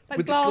fella. Like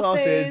With glasses. the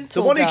glasses. The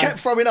Tall one who guy. kept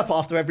throwing up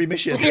after every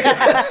mission.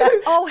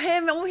 Oh,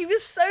 him. Oh, he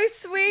was so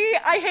sweet.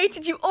 I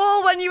hated you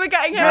all when you were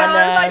getting him. I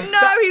I was like, know.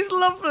 no, he's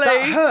lovely.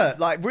 That hurt.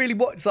 Like, really,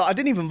 what? So I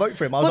didn't even vote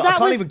for him. I was But like, I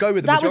can't even go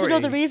with the that majority. was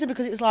another reason,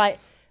 because it was like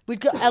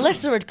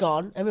Alyssa had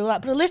gone, and we were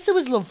like, but Alyssa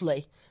was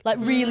lovely, like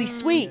really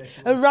sweet,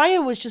 and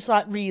Ryan was just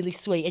like really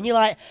sweet, and you're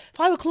like, if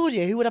I were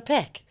Claudia, who would I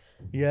pick?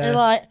 Yeah. And you're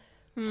like,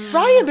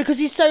 Ryan, because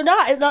he's so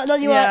nice. And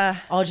then you're Yeah.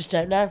 like, oh, I just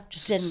don't know,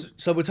 just didn't.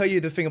 So we'll tell you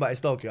the thing about his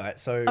dog, right?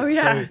 So, Oh,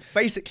 yeah. so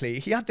basically,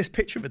 he had this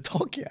picture of a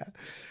dog, yeah,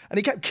 and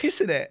he kept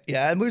kissing it,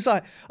 yeah. And we was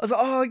like, I was like,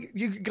 oh,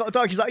 you got a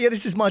dog? He's like, yeah,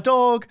 this is my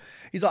dog.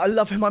 He's like, I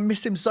love him, I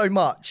miss him so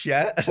much,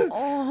 yeah.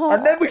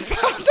 And then we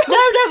found out.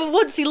 No, but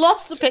once he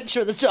lost the picture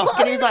of the dog,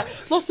 and he was like,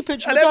 lost the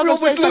picture And of the dog. everyone I'm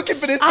so was sorry. looking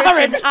for this picture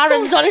of his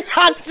Aaron's dog. on his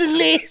hands and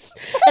knees,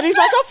 and he's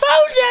like,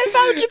 I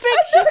found your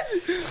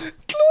picture.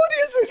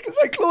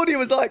 Claudia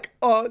was like,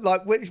 oh,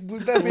 like we're We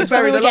buried were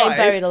getting alive.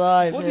 buried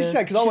alive. What did she yeah.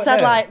 say? 'Cause I She went said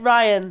there. like,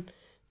 Ryan,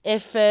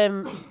 if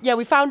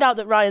we found out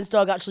that Ryan's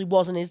dog actually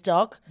wasn't his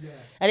dog,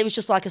 and it was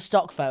just like a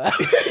stock photo.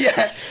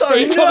 Yeah, so No,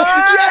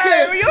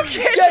 you're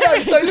kidding. Yeah,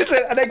 no, so listen,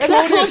 and then And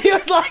then Claudia, Claudia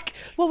was like,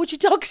 what would your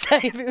dog say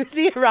if it was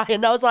you, Ryan?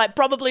 And I was like,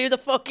 probably, who the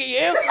fuck are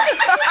you?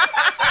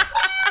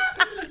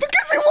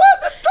 because it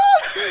weren't the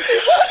dog,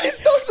 it weren't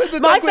his dog. So the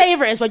My dog was-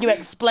 favourite is when you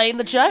explain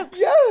the jokes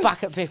Yeah.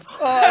 back at people.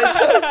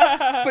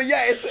 but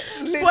yeah, it's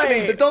literally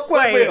Wait, the dog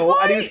weren't wait, real,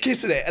 and he was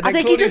kissing it. And I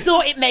then think he Claudia- just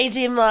thought it made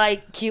him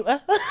like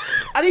cuter.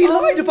 And he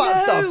lied about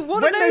no, stuff.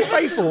 what When an they're over-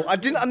 faithful, I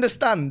didn't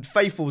understand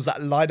faithfuls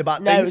that lied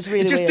about No, things. it was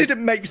really just weird.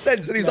 didn't make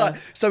sense. And he's like,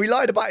 so he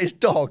lied about his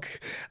dog,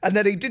 and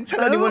then he didn't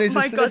tell anyone he's a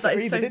my God, solicitor that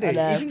is either, so- did he? I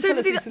know. He didn't So tell did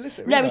us he he's a not-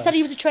 solicitor No, he either. said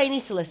he was a trainee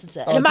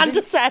solicitor. Oh, And did Amanda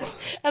he? said,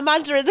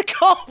 Amanda in the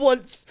car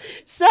once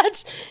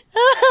said,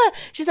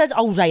 she said,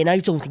 oh, Ryan, I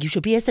don't think you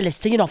should be a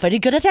solicitor. You're not very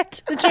good at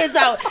it. And turns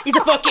out he's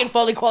a fucking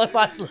fully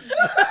qualified solicitor.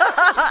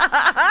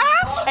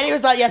 And he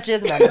was like, yeah,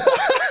 cheers, man.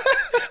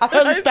 I've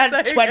only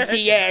spent so 20 good.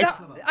 years.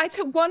 I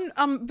took one,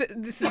 but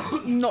this is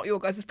not your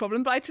guys'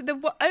 problem, but I took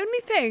only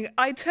thing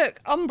I took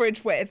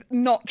umbrage with,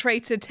 not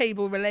traitor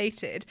table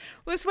related,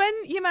 was when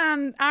your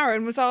man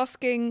Aaron was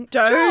asking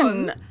Don't.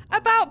 John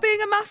about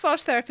being a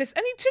massage therapist,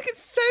 and he took it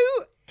so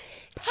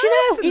Do you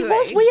know, it was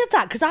personally. weird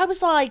that, because I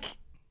was like,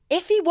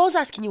 if he was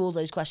asking you all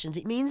those questions,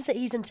 it means that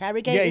he's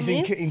interrogating Yeah, he's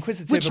you.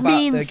 inquisitive Which about the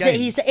means that game.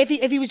 he's, if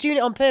he was doing it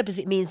on purpose,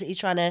 it means that he's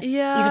trying to, he's a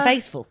Yeah.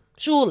 faithful,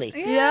 surely.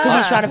 Yeah. Because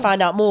he's trying to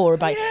find out more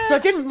about you. So I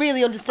didn't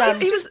really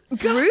understand. He was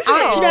brutal.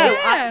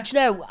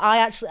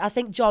 I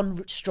think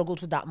John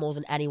struggled with that more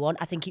than anyone.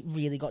 I think it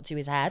really got to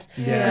his head.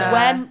 Because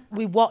when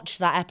we watched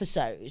that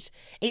episode,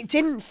 it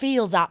didn't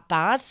feel that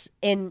bad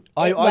when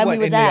we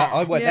were there.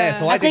 I went there,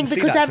 so I I think didn't see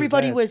because that till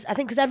everybody then.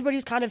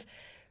 was kind of,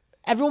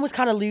 everyone was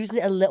kind of losing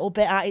it a little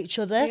bit at each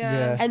other.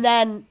 Yeah. And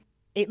then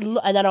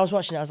And then I was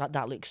watching it, I was like,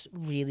 that looks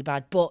really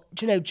bad. But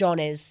do you know, John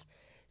is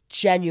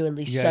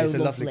genuinely so he's a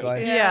lovely.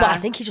 lovely guy. Yeah. But I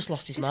think he just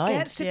lost his mind.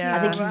 gets to I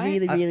think he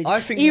really, I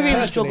think he really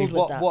personally, struggled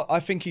with that. What I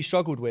think he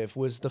struggled with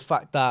was the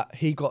fact that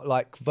he got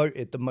like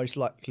voted the most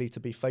likely to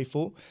be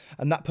faithful,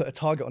 and that put a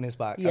target on his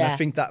back. And I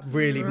think that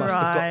really must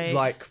have got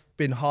like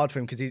been hard for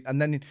him, because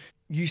and then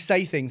you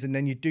say things and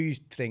then you do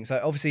things.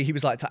 Like, obviously he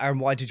was like to Aaron,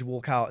 why did you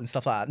walk out and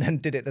stuff like that, and then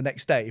did it the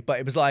next day. But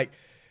it was like,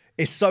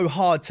 it's so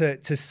hard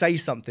to say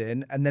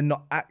something and then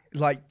not act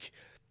like.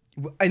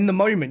 In the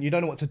moment, you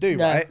don't know what to do,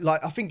 right?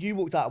 Like, I think you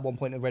walked out at one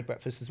point at Red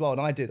Breakfast as well, and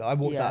I did. I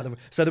walked out.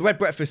 So the Red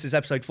Breakfast is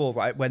episode 4,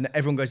 right? When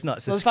everyone goes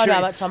nuts. So we'll find out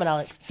about Tom and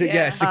Alex. So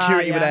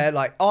security were there,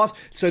 like after.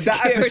 So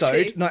that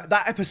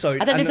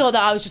episode. I think they thought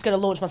that I was just going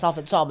to launch myself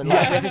at Tom and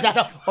like rip his head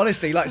off.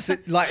 Honestly, like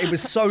it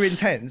was so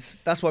intense.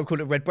 That's why I called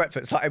it Red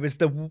Breakfast. Like, it was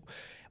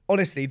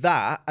honestly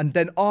that, and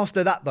then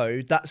after that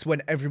though, that's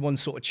when everyone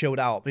sort of chilled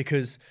out,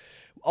 because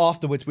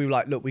afterwards we were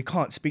like, look, we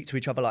can't speak to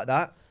each other like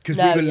that, because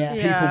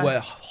people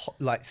were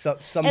like some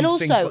and also,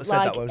 things got said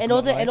like, that was in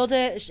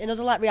not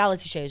other like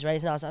reality shows or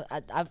anything else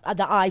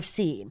that I've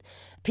seen,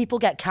 people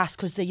get cast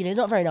because they're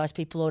not very nice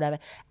people or whatever.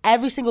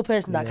 Every single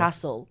person in that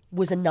castle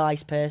was a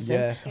nice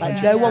person.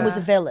 No one was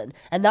a villain,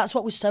 and that's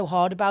what was so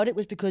hard about it,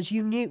 was because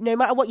you knew no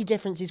matter what your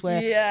differences were,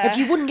 if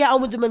you wouldn't get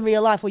on with them in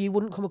real life or you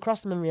wouldn't come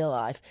across them in real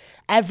life,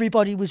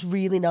 everybody was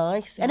really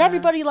nice and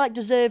everybody like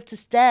deserved to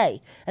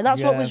stay, and that's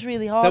what was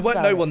really hard. There weren't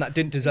about no one that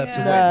didn't deserve to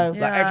win.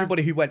 Like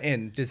everybody who went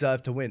in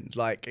deserved to win.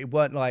 Like, it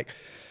weren't like,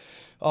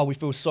 oh, we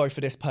feel sorry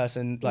for this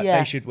person, like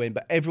they should win,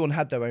 but everyone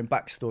had their own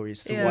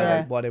backstories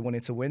to why they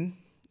wanted to win.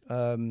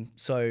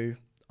 So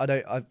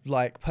I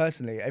like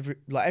personally,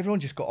 everyone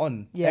just got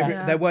on.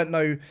 There weren't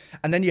no,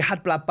 and then you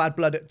had bad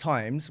blood at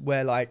times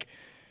where like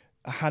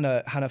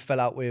Hannah fell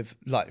out with,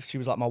 like, she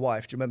was like my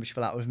wife. Do you remember she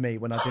fell out with me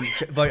when I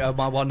didn't vote her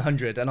my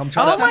 100? And I'm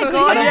trying to. Oh my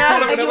God! And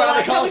I'm following her around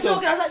the castle. I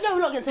was like, no,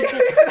 we're not going to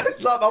talk.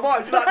 Like my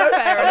wife, she's like,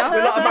 no,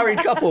 we're like a married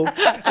couple.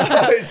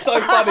 It's so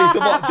funny to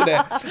watch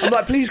it. I'm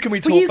like, please, can we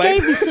talk? But you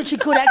babe? gave me such a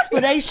good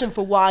explanation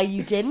for why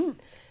you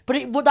didn't.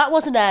 But that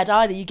wasn't aired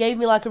either. You gave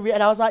me like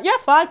and I was like, yeah,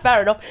 fine,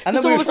 fair enough. And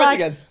then we were friends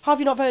again. How have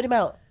you not voted him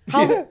out?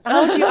 How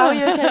are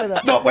you okay with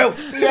that? Not well.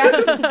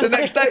 The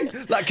next day,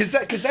 like,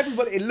 because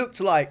everybody, it looked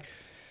like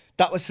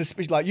that was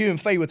suspicious. Like, you and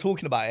Faye were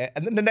talking about it,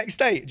 and then the next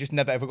day, it just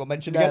never ever got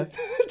mentioned again.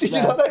 Did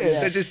you know that?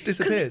 So it just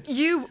disappeared.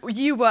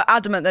 You were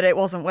adamant that it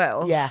wasn't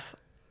Will. Yeah.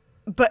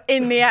 But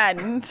in the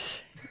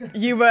end,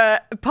 you were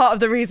part of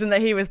the reason that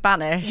he was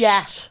banished.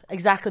 Yeah,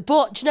 exactly.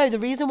 But do you know, the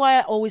reason why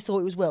I always thought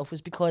it was Wilf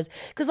was because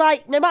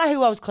like, no matter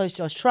who I was close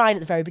to, I was trying at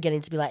the very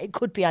beginning to be like, it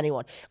could be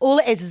anyone. All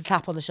it is a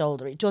tap on the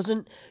shoulder. It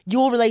doesn't,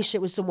 your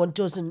relationship with someone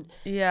doesn't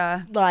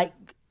like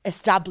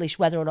establish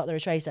whether or not they're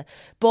a traitor.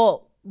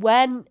 But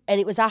when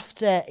it was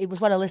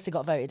when Alyssa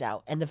got voted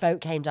out and the vote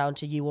came down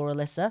to you or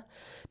Alyssa,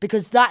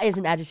 because that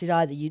isn't edited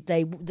either.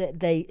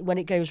 They when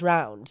it goes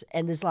round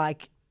and there's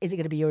like, is it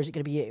going to be you or is it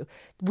going to be you?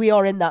 We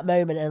are in that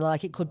moment and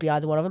like it could be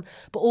either one of them.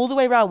 But all the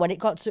way around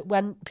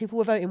when people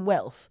were voting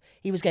Wilf,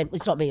 he was going,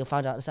 it's not me, you'll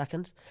find out in a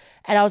second.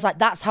 And I was like,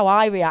 that's how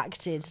I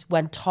reacted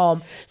when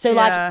Tom. So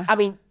like, I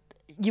mean,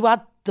 you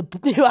had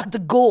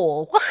the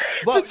gall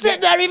to sit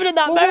there even in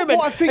that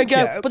moment and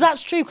go, but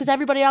that's true, because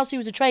everybody else who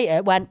was a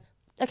traitor went,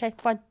 okay,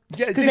 fine.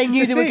 Because they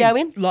knew they were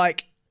going.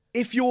 Like,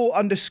 if you're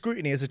under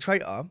scrutiny as a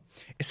traitor,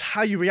 it's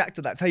how you react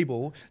at that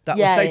table that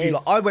will save you.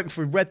 Like, I went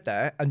through red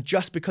there, and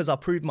just because I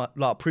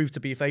proved to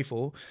be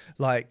faithful,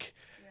 like,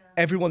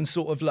 everyone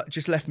sort of like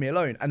just left me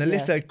alone. And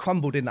Alyssa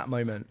crumbled in that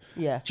moment.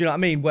 Yeah. Do you know what I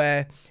mean?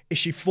 Where if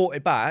she fought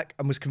it back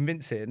and was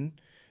convincing,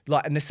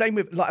 like, and the same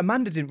with, like,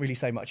 Amanda didn't really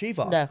say much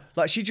either. No.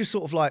 Like, she just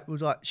sort of like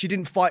was like, she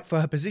didn't fight for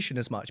her position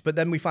as much. But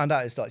then we found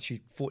out it's like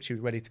she thought she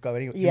was ready to go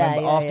anyway.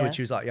 But afterwards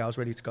she was like, yeah, I was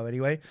ready to go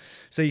anyway.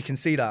 So you can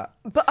see that.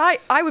 But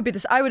I would be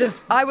this. I would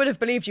have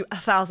believed you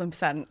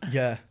 1,000%.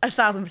 Yeah.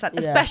 1,000%.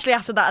 Especially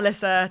after that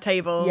Alyssa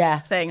table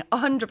thing.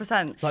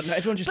 100%. Like, no,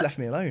 everyone just left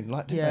me alone.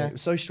 Like, didn't they? It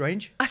was so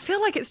strange. I feel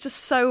like it's just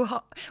so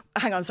hot.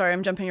 Hang on, sorry,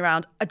 I'm jumping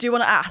around. I do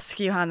want to ask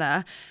you,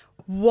 Hannah,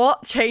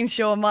 what changed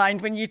your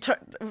mind when you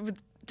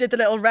did the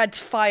little red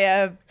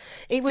fire?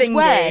 It was thingy?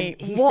 when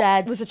he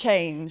said was a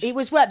change. It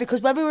was when,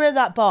 because when we were in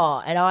that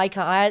bar and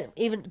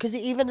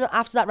even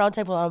after that round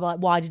table, I'm like,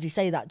 why did he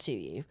say that to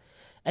you?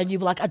 And you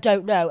were like, I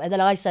don't know. And then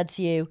I said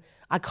to you,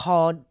 I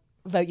can't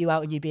vote you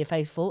out and you being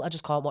faithful. I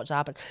just can't watch that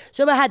happen.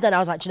 So in my head then I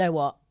was like, do you know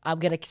what? I'm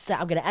gonna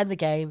end the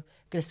game. I'm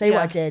gonna say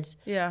what I did.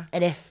 Yeah.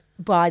 And if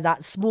by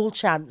that small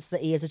chance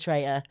that he is a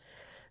traitor,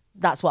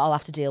 that's what I'll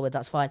have to deal with.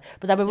 That's fine.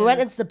 But then when we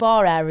went into the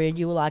bar area and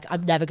you were like,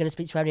 I'm never gonna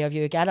speak to any of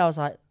you again, I was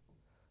like,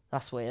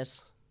 that's weird.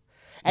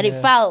 And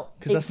it felt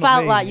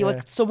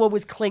like someone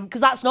was clinging, because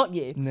that's not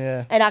you.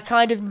 Yeah. And I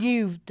kind of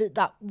knew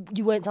that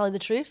you weren't telling the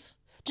truth.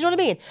 Do you know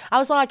what I mean? I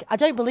was like, I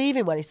don't believe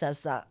him when he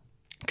says that.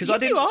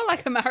 Because you are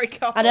like a married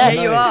couple. I know.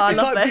 Yeah, you are. I It's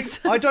love like, this.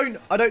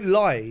 I don't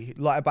lie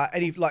like about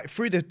any, like,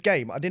 through the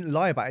game. I didn't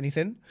lie about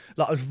anything.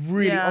 Like, I was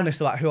really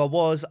honest about who I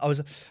was. I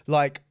was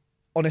like,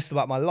 honest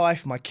about my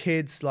life, my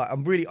kids. Like,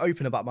 I'm really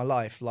open about my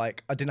life.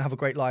 Like, I didn't have a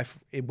great life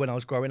when I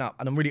was growing up,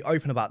 and I'm really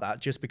open about that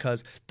just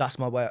because that's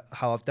my way,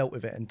 how I've dealt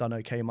with it and done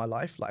okay in my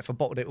life. Like, if I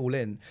bottled it all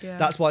in,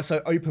 that's why I'm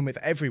so open with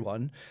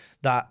everyone,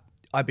 that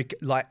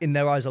like, in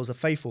their eyes I was a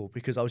faithful,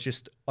 because I was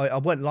just I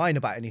weren't lying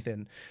about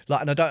anything.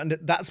 Like, and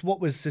that's what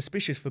was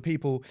suspicious for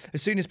people.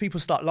 As soon as people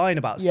start lying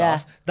about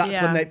stuff, that's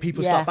when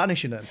people start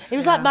banishing them. It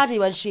was like Maddie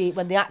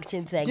when the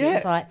acting thing. It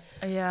was like,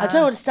 I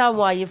don't understand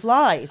why you've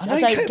lied. I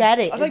don't get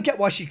it. I don't get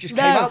why she just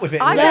came out with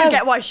it. I don't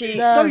get why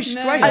she's so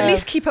strange. At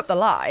least keep up the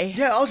lie.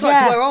 Yeah, I was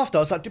like to her after.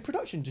 I was like, did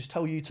production just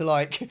tell you to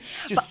like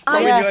just throw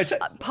in your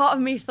part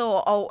of me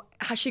thought, oh,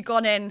 has she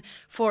gone in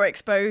for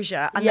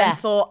exposure and then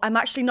thought, I'm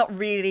actually not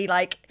really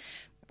like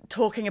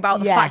talking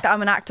about the fact that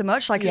I'm an actor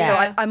much, like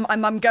so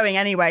I'm going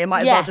anyway. I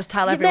might as well just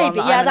tell everyone.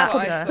 Maybe, that I'm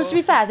an actor. Because to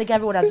be fair, I think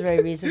everyone had their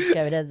own reasons for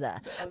going in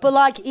there. But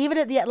like, even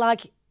at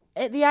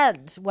the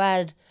end,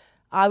 when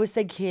I was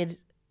thinking,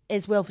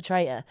 is Wilf a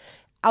traitor?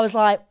 I was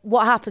like,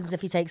 what happens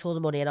if he takes all the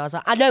money? And I was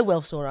like, I know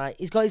Wilf's all right.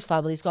 He's got his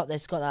family. He's got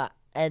this, got that.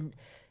 And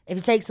if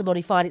he takes the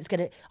money, fine. It's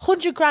gonna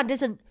 100 grand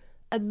isn't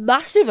a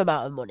massive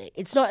amount of money.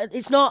 It's not.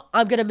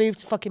 I'm gonna move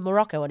to fucking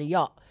Morocco on a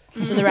yacht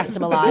for the rest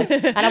of my life,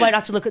 and I won't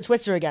have to look at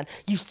Twitter again.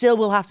 You still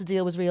will have to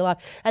deal with real life.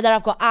 And then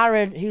I've got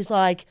Aaron, who's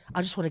like,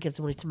 I just want to give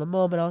the money to my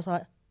mum. And I was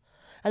like,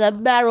 and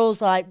then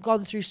Meryl's like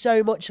gone through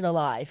so much in her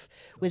life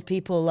with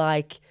people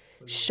like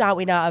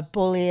shouting at her,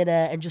 bullying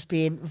her, and just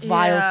being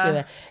vile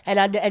to her.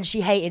 And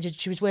she hated it.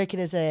 She was working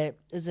as a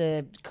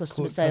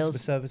customer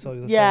service, something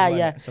like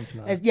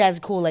that. As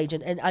a call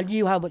agent, and I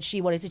knew how much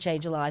she wanted to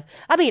change her life.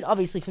 I mean,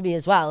 obviously for me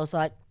as well. I was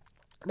like,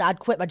 I'd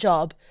quit my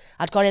job.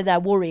 I'd gone in there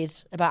worried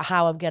about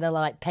how I'm gonna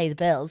like pay the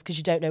bills, because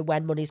you don't know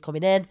when money's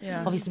coming in.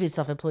 Obviously being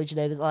self-employed, you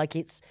know that like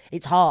it's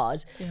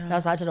hard. And I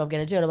was like, I don't know what I'm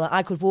gonna do. And I'm like,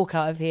 I could walk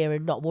out of here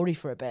and not worry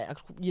for a bit. I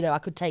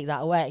could take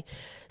that away.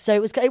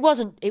 So it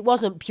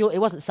wasn't pure. It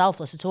wasn't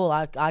selfless at all.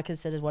 I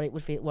considered what it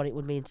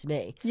would mean to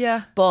me.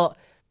 Yeah. But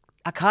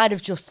I kind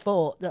of just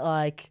thought that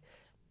like,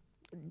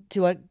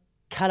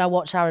 can I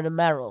watch Aaron and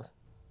Meryl?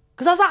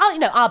 Because I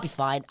was like, I'll be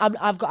fine. I'm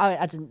not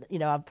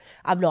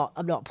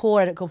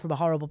poor. I don't come from a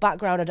horrible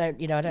background. I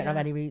don't have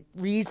any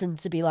reason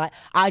to be like,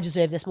 I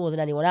deserve this more than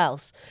anyone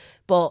else.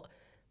 But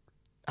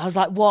I was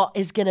like, what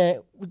is gonna,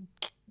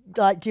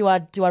 like, do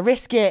I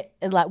risk it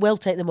and like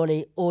Wilf take the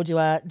money, or do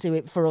I do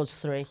it for us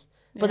three?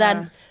 But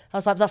then I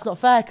was like, that's not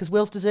fair, because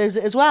Wilf deserves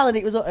it as well. And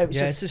it was just,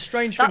 it's a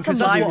strange thing, because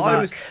that's what I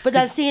was. But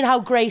then seeing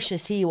how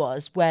gracious he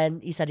was when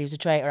he said he was a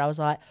traitor, I was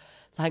like,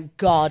 thank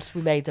God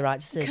we made the right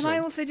decision. Can I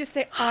also just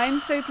say, I'm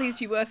so pleased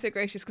you were so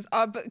gracious, because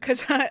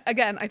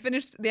again, I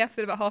finished the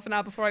episode about half an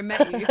hour before I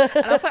met you,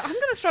 and I was like, I'm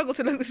going to struggle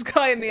to look this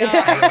guy in the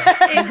eye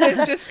if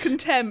there's just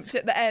contempt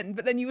at the end.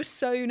 But then you were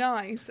so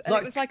nice, and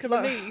it was like a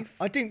relief.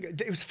 I think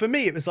it was, for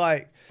me, it was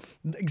like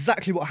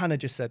exactly what Hannah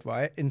just said,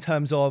 right? In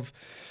terms of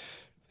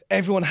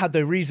everyone had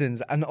their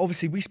reasons, and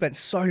obviously we spent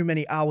so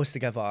many hours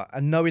together,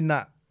 and knowing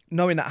that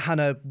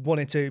Hannah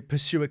wanted to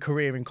pursue a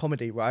career in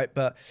comedy, right?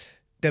 But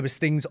there was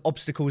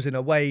obstacles in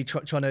her way,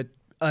 trying to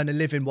earn a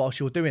living whilst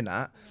you're doing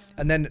that.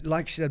 And then,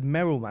 like she said,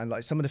 Meryl, man,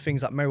 like some of the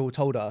things that Meryl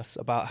told us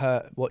about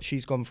her, what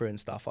she's gone through and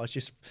stuff, I was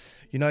just,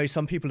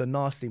 some people are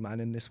nasty, man,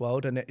 in this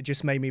world. And it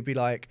just made me be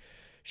like,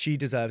 she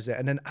deserves it.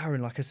 And then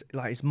Aaron, like his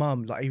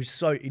mum, like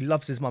he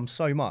loves his mum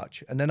so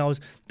much. And then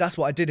that's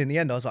what I did in the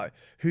end. I was like,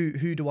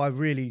 who do I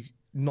really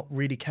not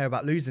really care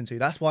about losing to?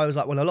 That's why I was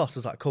like, when I lost, I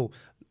was like, cool,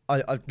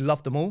 I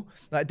loved them all.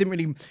 Like, it didn't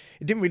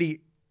really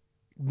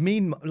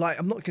mean, like,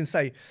 I'm not gonna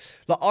say,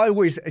 like, I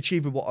always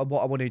achieve what I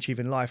want to achieve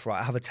in life,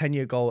 right? I have a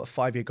 10-year goal, a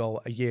 5-year goal,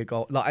 a year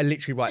goal. Like, I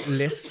literally write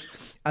lists,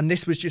 and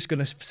this was just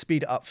gonna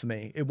speed it up for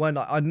me. It weren't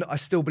like, I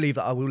still believe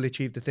that I will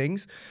achieve the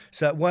things,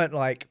 so it weren't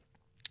like,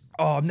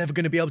 oh, I'm never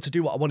going to be able to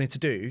do what I wanted to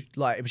do.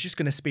 Like, it was just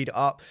going to speed it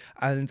up.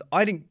 And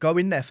I didn't go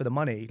in there for the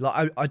money.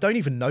 Like, I don't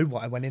even know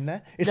why I went in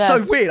there. It's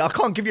so weird. I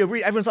can't give you a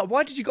reason. Everyone's like,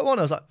 why did you go on?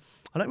 I was like,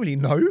 I don't really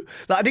know.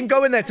 Like, I didn't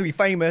go in there to be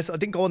famous. I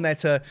didn't go on there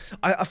to,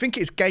 I think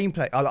it's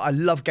gameplay. I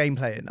love game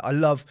playing. I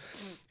love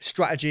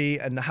strategy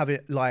and having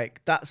like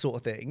that sort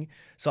of thing.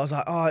 So I was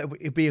like, oh,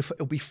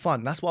 it'll be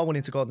fun. That's why I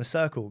wanted to go on the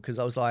circle, because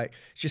I was like,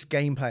 it's just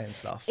gameplay and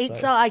stuff.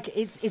 It's like,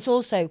 it's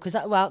also, because,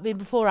 well, I mean,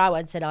 before I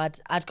went in, I'd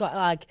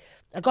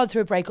gone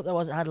through a breakup that I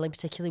wasn't handling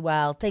particularly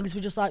well. Things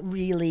were just like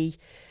really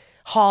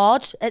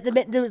hard. At the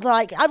minute, there was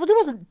like, there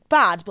wasn't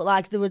bad, but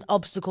like there were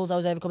obstacles I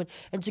was overcoming.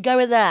 And to go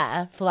in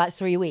there for like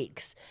 3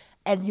 weeks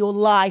and your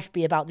life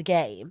be about the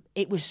game,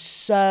 it was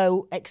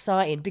so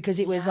exciting, because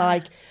it was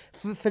like,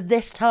 for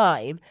this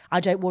time, I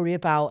don't worry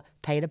about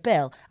paying a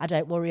bill. I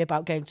don't worry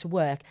about going to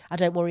work. I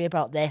don't worry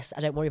about this.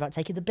 I don't worry about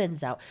taking the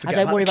bins out. I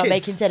don't worry about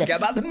making dinner. Forget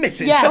about the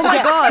missus. Yeah, oh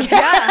my God,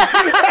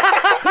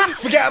 yeah.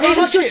 Forget about it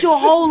was just your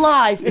whole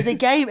life as a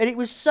game, and it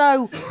was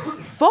so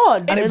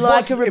fun. And it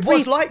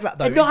was like that,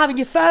 though. And not having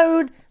your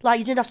phone, like,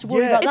 you didn't have to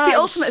worry about that. It's the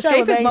ultimate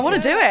escapism. Amazing. I want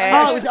to do it.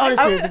 Oh, it was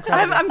honestly, it was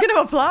incredible. I'm going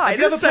to apply.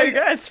 This is so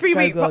good.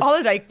 3-week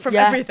holiday from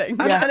everything.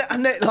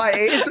 And like,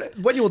 it is,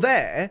 when you're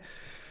there,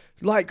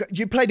 like,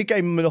 you played a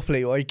game of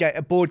Monopoly or you get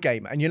a board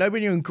game, and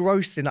when you're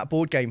engrossed in that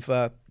board game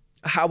for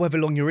however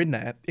long you're in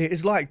there, it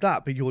is like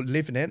that, but you're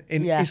living it.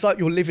 It's like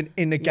you're living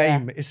in a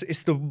game.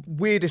 It's the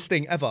weirdest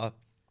thing ever,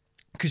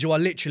 because you are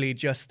literally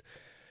just.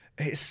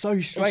 It's so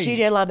strange.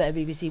 Studio Lambert at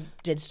BBC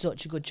did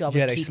such a good job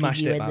of keeping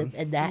you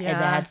in their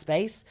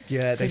headspace.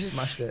 Yeah, they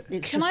smashed it.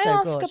 Can I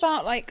ask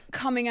about like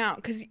coming out?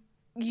 Because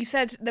you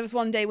said there was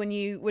one day when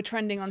you were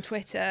trending on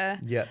Twitter,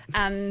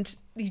 and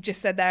you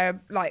just said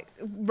there, like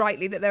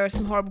rightly, that there are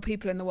some horrible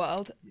people in the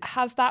world.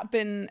 Has that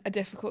been a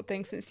difficult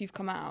thing since you've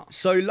come out?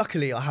 So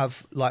luckily, I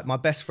have like my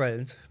best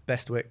friend,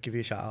 Bestwick, give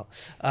you a shout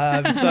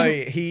out. So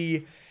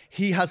he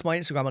has my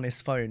Instagram on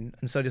his phone,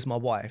 and so does my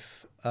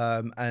wife.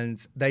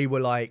 And they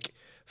were like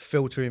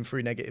filtering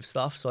through negative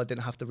stuff, so I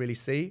didn't have to really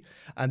see.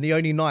 And the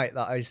only night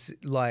that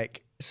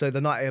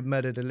the night I had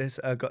murdered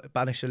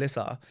banished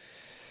Alyssa,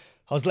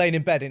 I was laying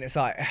in bed and it's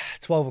like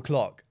 12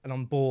 o'clock and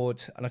I'm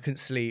bored and I couldn't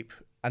sleep.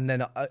 And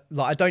then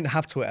I don't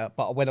have Twitter,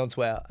 but I went on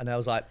Twitter and I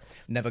was like,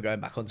 never going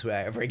back on Twitter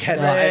ever again.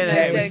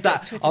 It was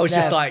that. I was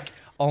just like,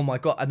 oh my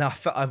God. And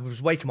I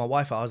was waking my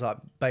wife up. I was like,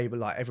 babe,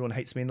 like everyone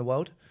hates me in the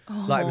world.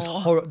 Like it was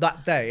horrible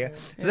that day.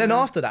 But then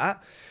after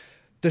that,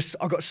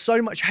 I got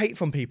so much hate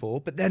from people,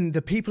 but then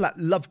the people that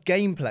loved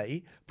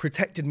gameplay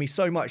protected me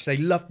so much. They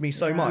loved me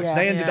so much.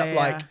 They ended up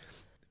like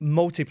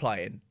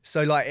multiplying.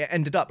 So like it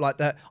ended up like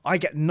that. I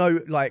get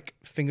no, like,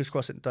 fingers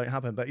crossed it don't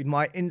happen, but in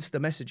my Insta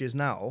messages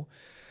now,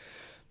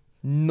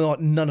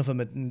 none of them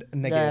are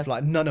negative.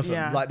 Like none of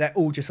them. Like they're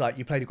all just like,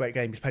 you played a great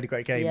game. You played a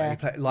great game. And you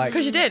played, like,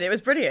 because you did. It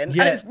was brilliant.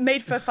 And it was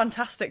made for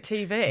fantastic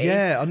TV.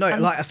 Yeah, I know.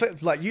 Like I feel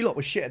like you lot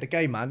was shit at the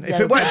game, man. If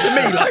it weren't for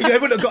me, like they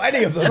wouldn't have got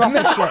any of them. No,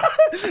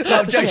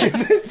 I'm joking.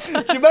 Do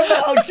you remember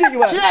how shit you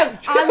were? Do you know,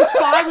 I was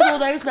fine with all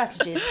those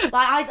messages.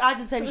 Like I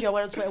did the same shit. I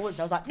went on Twitter once.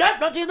 I was like, nope,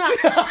 not doing that.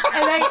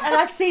 and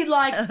I'd seen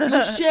like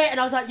your shit,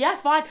 and I was like, yeah,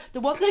 fine. The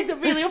one thing that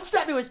really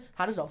upset me was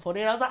Hannah's not funny,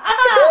 and I was like,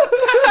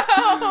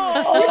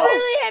 you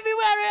really hit me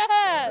where it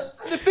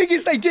hurts. The thing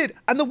is, they did,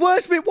 and the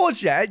worst bit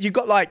was, you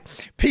got like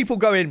people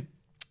going,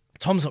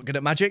 Tom's not good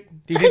at magic.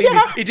 He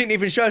didn't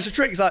even show us a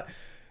trick. It's like,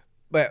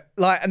 but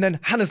like, and then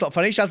Hannah's not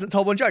funny. She hasn't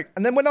told one joke.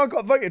 And then when I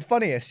got voted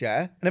funniest,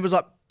 and it was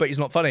like, but he's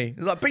not funny.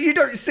 It's like, but you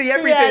don't see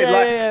everything.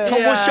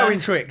 Tom was showing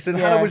tricks, and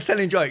Hannah was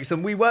telling jokes,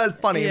 and we were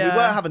funny, and we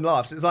were having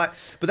laughs. It's like,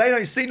 but they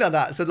don't see none of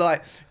that. So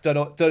like,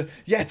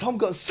 Tom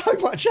got so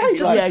much hate.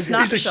 He's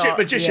a shit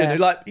magician. And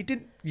like,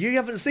 you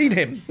haven't seen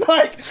him.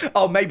 Like,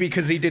 oh, maybe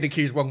because he did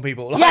accuse wrong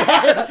people. Like,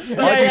 I do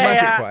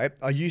magic, right?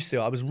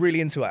 I was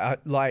really into it.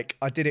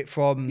 I did it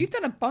from. You've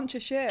done a bunch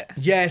of shit.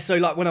 Yeah, so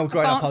like when I was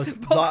growing up, I was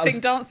boxing,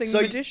 dancing,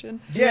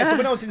 magician. Yeah, so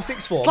when I was in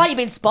sixth form, it's like you've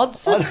been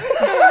sponsored.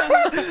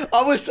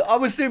 I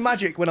was doing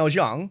magic when I was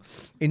young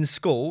in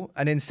school,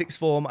 and in sixth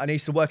form, and I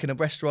used to work in a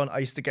restaurant. I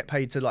used to get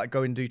paid to like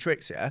go and do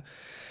tricks. Yeah,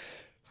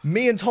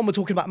 me and Tom were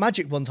talking about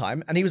magic one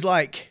time, and he was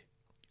like,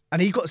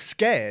 and he got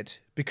scared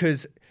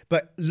because.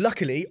 But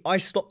luckily, I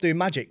stopped doing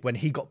magic when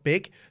he got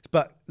big.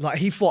 But like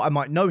he thought I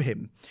might know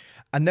him,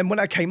 and then when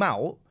I came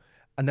out,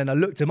 and then I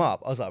looked him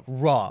up, I was like,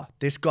 "Rah,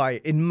 this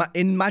guy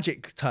in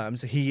magic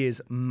terms, he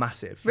is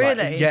massive."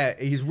 Really? Like,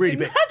 he's really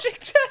big. Magic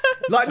terms.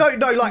 Like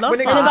no, like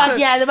when it comes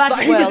to the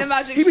magic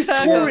world. He was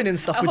touring and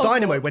stuff with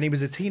Dynamo when he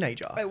was a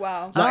teenager. Oh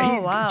wow!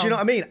 Like, wow. Do you know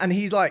what I mean? And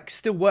he's like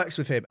still works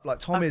with him. Like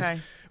Tom is.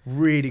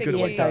 Really good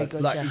at what he does.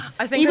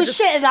 I think he was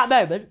shit in that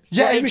moment.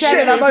 Yeah, he was shit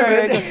in that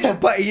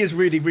moment. But he is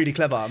really, really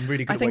clever. I'm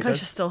really good at what he does. I think I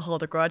should still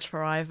hold a grudge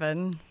for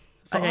Ivan.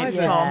 Against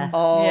Ivan? Tom.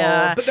 Oh,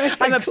 yeah. But they're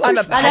so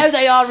close. I know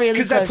they are really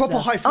close. Because they're proper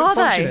high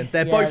functioning.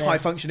 They're both high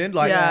functioning.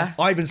 Like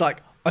Ivan's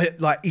like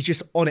he's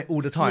just on it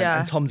all the time,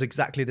 and Tom's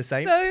exactly the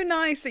same. So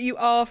nice that you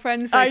are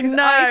friends. Though, I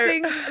know. I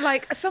think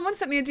like someone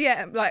sent me a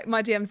DM. Like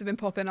my DMs have been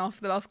popping off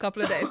for the last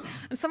couple of days,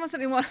 and someone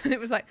sent me one, and it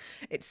was like,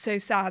 it's so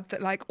sad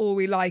that like all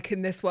we like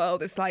in this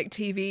world is like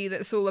TV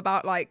that's all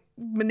about like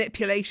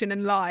manipulation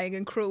and lying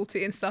and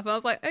cruelty and stuff. And I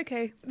was like,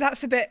 okay,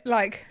 that's a bit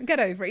like, get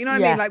over it. You know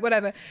what I mean? Like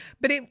whatever.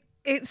 But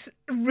it's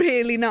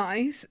really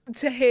nice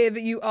to hear that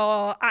you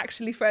are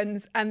actually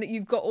friends and that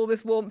you've got all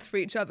this warmth for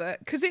each other,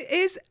 because it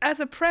is, as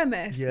a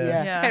premise,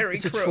 very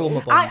it's cruel.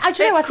 A trauma bond. I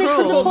think for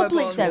the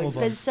public bond. though, it's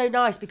been so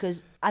nice,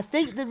 because I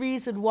think the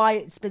reason why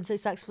it's been so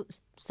successful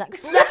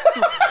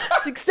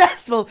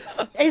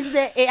is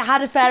that it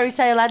had a fairy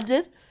tale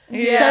ending.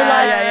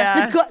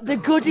 The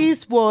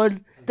goodies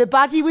won. The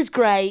baddie was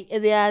great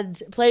in the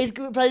end. Played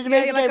an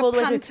amazing game all the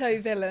way through.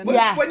 Panto villain.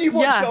 When you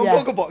watch it on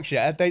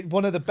Gogglebox,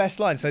 one of the best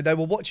lines. So they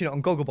were watching it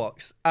on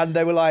Gogglebox, and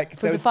they were like,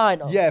 the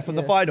final. Yeah, from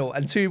the final.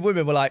 And two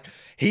women were like,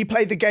 he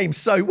played the game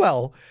so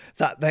well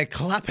that they're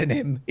clapping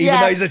him, even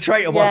though he's a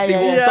traitor whilst he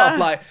walks off.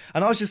 Like,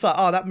 and I was just like,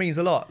 oh, that means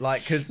a lot.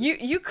 Like, because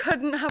you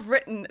couldn't have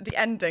written the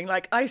ending.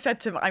 Like I said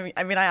to,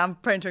 I mean, I am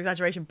prone to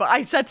exaggeration, but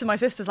I said to my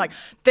sisters, like,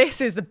 this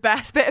is the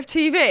best bit of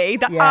TV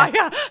that I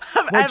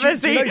have ever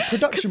seen. You know,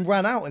 production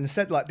ran out and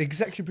said, like, the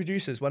executive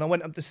producers, when I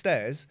went up the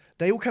stairs,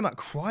 they all came out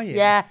crying.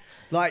 Yeah.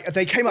 Like,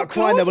 they came out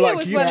crying. They were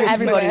like,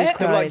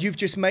 you've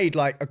just made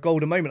like a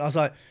golden moment. I was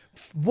like,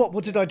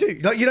 what did I do?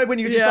 Like, you know, when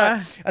you're just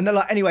like, and they're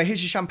like, anyway,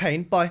 here's your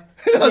champagne, bye.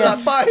 I was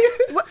like, bye.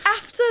 Well,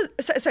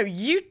 so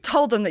you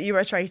told them that you were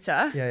a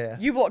traitor. Yeah.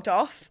 You walked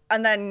off,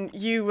 and then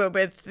you were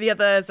with the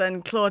others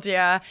and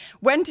Claudia.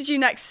 When did you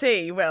next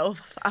see Will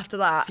after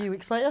that? A few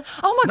weeks later.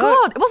 Oh my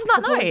God, it wasn't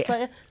that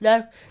night?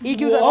 No.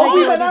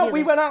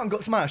 We went out and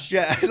got smashed,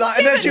 Like,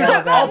 and then she was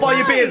like, I'll buy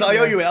you beers, I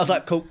owe you it. I was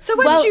like, cool. So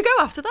where did you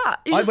go after that?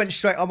 I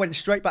went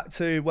straight back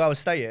to where I was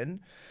staying.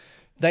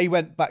 They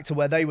went back to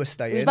where they were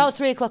staying. It was about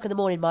 3:00 in the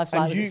morning. My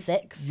flight was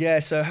at 6. Yeah,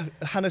 so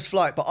Hannah's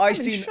flight. But I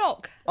seen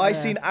shock.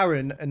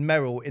 Aaron and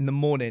Meryl in the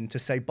morning to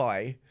say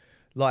bye,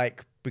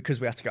 like,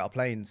 because we had to get our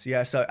planes.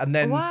 Yeah, so and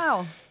then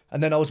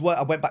and then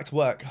I went back to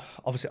work.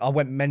 Obviously, I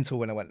went mental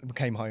when I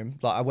came home.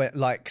 Like, I went,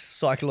 like,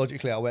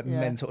 psychologically, I went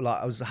mental.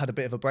 Like, I had a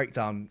bit of a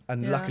breakdown,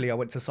 and luckily I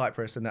went to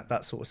Cyprus, and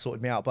that sort of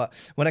sorted me out. But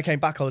when I came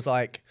back, I was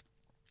like,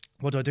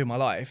 what do I do in my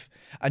life?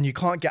 And you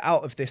can't get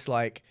out of this,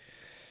 like,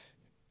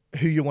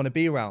 who you want to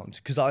be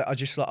around, because I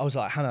was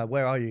like, Hannah,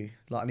 where are you?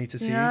 Like, I need to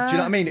see you. Do you know what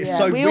I mean? It's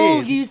so weird. We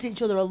all used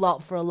each other a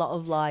lot for a lot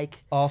of,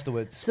 like,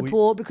 afterwards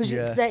support, because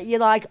you're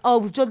like, oh,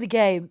 we've done the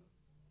game,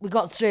 we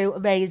got through,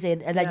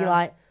 amazing, and then you're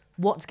like,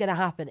 what's gonna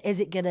happen? Is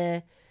it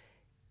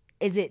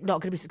not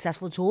gonna be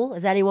successful at all?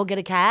 Is anyone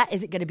gonna care?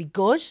 Is it gonna be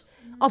good?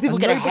 Are people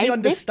going to hate me? Nobody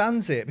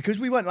understands it, because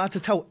we weren't allowed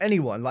to tell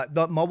anyone. Like,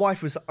 my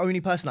wife was the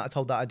only person that I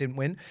told that I didn't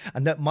win.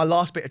 And that my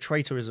last bit of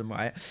traitorism,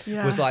 right,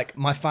 was like,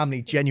 my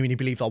family genuinely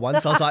believed I won.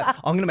 So I was like,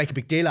 I'm going to make a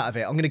big deal out of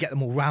it. I'm going to get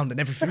them all round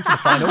and everything for the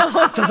final. So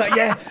I was like,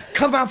 yeah,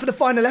 come round for the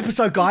final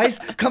episode, guys.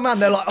 Come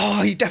round. They're like,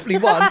 oh, he definitely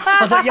won. I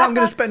was like, yeah,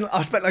 I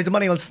spent loads of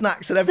money on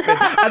snacks and everything.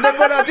 And then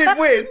when I did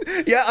win,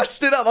 I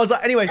stood up. I was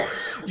like, anyway,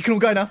 you can all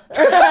go now.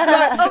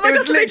 Like, it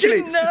was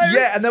literally,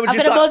 and they were just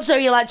like, I'm going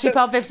to you like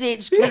 £2.50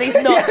 each for these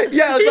nuts.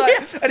 I was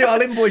like, anyway,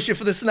 I'll invoice you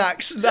for the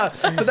snacks. No.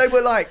 But they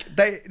were like,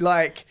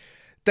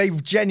 they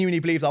genuinely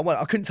believed that I won.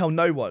 I couldn't tell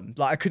no one.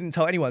 Like, I couldn't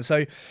tell anyone.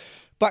 So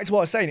back to what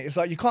I was saying, it's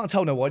like, you can't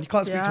tell no one, you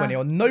can't speak to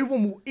anyone. No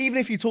one will, even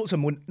if you talk to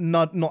them, will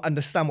not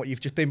understand what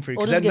you've just been through,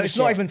 because it's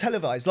not even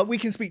televised. Like, we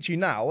can speak to you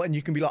now and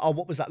you can be like, oh,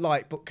 what was that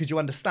like? But because you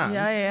understand.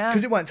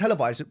 Because it weren't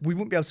televised, we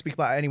wouldn't be able to speak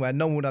about it anywhere.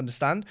 No one would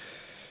understand.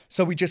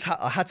 So we just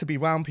I had to be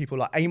around people.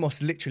 Like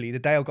Amos, literally, the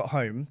day I got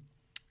home,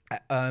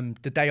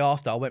 the day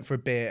after, I went for a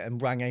beer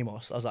and rang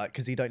Amos. I was like,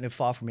 because he don't live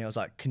far from me, I was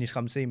like, can you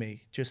come see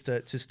me? Just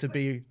to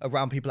be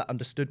around people that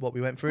understood what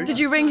we went through. Did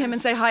you ring him and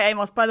say, hi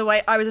Amos, by the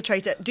way, I was a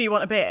traitor, do you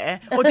want a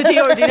beer? Or did he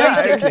already know?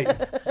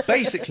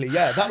 Basically,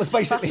 yeah, that was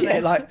basically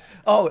it. Like,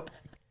 oh,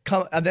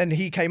 come, and then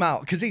he came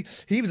out, because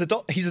he's a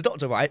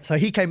doctor, right? So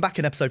he came back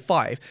in episode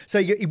 5.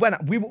 So he went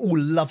out, we were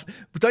all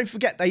don't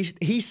forget,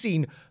 he's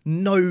seen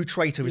no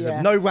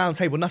traitorism, no round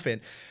table, nothing.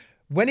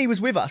 When he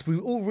was with us, we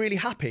were all really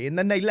happy, and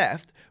then they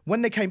left.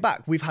 When they came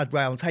back, we've had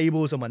round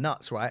tables on my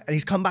nuts, right? And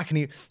he's come back and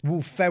he was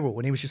all feral,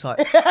 and he was just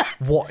like,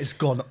 what has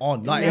gone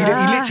on? Like, he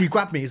literally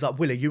grabbed me. He's like,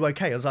 Will, are you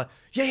okay? I was like,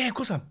 yeah, of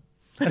course I am.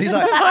 And he's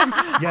like,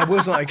 yeah,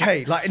 Will's not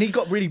okay. Like, and he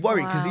got really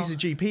worried, because he's a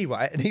GP,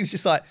 right? And he was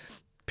just like,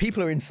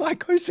 people are in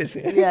psychosis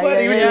here.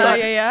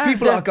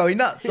 People are going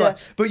nuts. Like,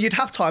 but you'd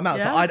have timeouts.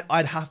 Yeah. Like,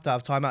 I'd have to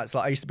have timeouts.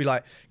 Like, I used to be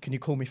like, can you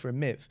call me for a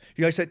MIV?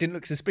 You know, so it didn't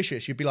look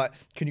suspicious. You'd be like,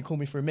 can you call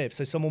me for a MIV?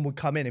 So someone would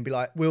come in and be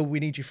like, Will, we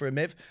need you for a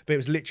MIV. But it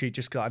was literally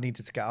just because I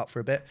needed to get out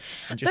for a bit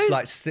and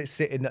just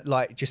sit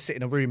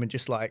in a room and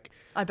just like.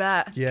 I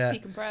bet. Yeah.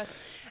 Decompress.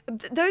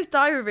 Those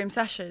diary room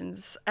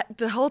sessions,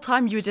 the whole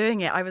time you were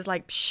doing it, I was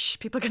like, shh,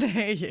 people are going to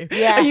hear you.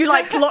 Yeah. And you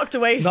like locked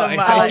away somewhere.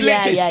 It's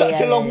literally such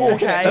a long walk.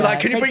 Okay. They're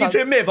like, can you bring you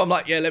to a MIV? I'm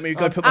like, yeah, let me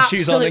go put my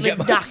shoes on and get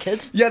my...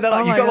 knackered. Yeah, they're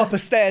like, you go up a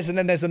stairs and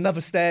then there's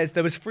another stairs.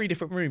 There was 3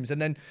 different rooms,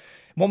 and then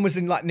one was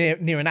in like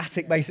near an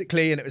attic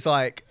basically, and it was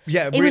like,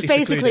 it was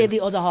basically in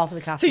the other half of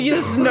the castle. So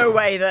there's no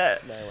way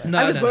that...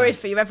 I was worried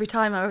for you every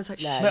time. I was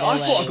like, I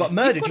thought I got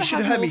murdered. You should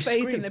have heard me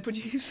scream. In the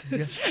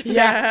producers.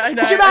 Yeah, I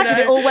know. Could you imagine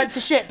it all went to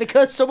shit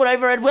because someone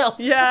overheard Will?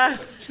 Yeah.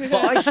 But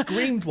I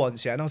screamed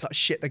once, and I was like,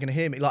 shit, they're going to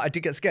hear me. Like, I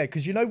did get scared,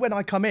 because you know when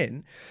I come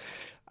in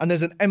and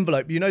there's an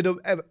envelope, you know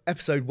the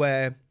episode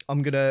where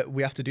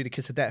we have to do the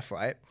kiss of death,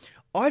 right?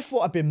 I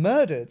thought I'd been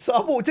murdered. So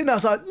I walked in and I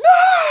was like,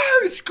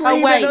 no,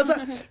 screaming. I was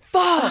like,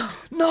 fuck,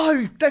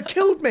 no, they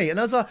killed me. And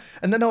I was like,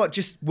 and then I was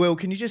just, Will,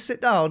 can you just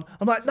sit down?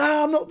 I'm like,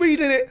 no, I'm not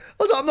reading it.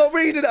 I was like, I'm not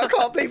reading it. I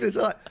can't believe this.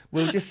 Like,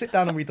 Will, just sit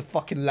down and read the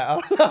fucking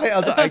letter. I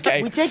was like,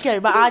 okay. We did go,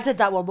 but I did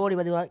that one morning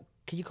when they were like,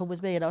 can you come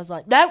with me? And I was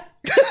like, no.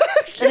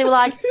 And they were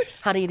like,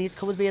 Hannah, you need to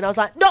come with me. And I was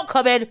like, not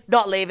coming,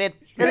 not leaving.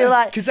 And they were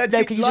like,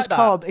 no, can you just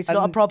come? It's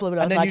not a problem.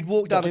 And then you'd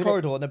walk down the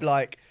corridor and they'd be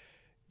like,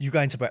 you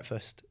going to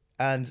breakfast?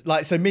 And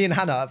like, so me and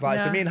Hannah, right?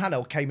 Yeah. So me and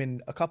Hannah came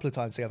in a couple of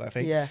times together, I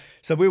think. Yeah.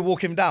 So we were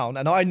walking down,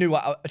 and I knew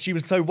she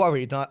was so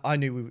worried. And I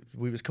knew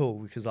we was cool,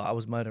 because I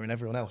was murdering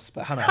everyone else,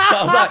 but Hannah. So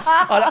I was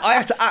like, I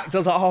had to act. I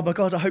was like, oh my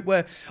god, I hope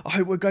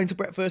we're going to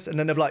breakfast. And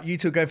then they're like, you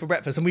two are going for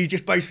breakfast, and we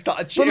just both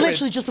started cheering. But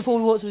literally just before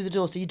we walked through the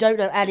door, so you don't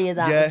know any of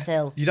that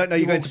until you don't know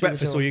you're going to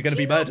breakfast or you're going to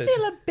be murdered. I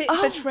feel a bit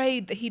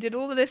betrayed that he did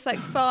all of this like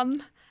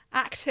fun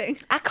acting.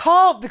 I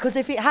can't, because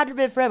if it hadn't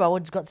been for him, I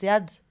wouldn't have got to the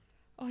end.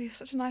 Oh, you're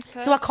such a nice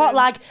person. So I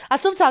can't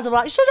sometimes I'm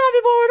like, should I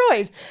be more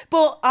annoyed?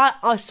 But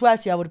I swear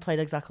to you, I would have played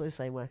exactly the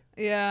same way.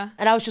 Yeah.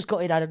 And I was just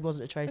gutted I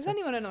wasn't a traitor. Is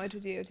anyone annoyed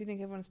with you? Or do you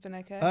think everyone's been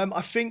okay?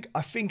 I think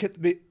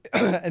at the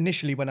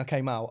initially when I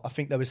came out, I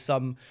think there was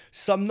some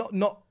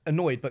not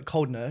annoyed but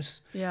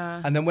coldness.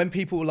 Yeah. And then when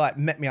people like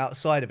met me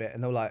outside of it,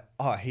 and they were like,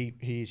 "Oh,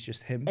 he's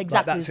just him."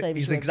 Exactly like, the same.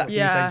 He's exactly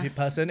the same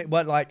person. It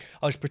weren't like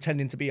I was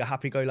pretending to be a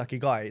happy-go-lucky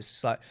guy. It's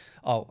just like,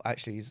 oh,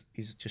 actually,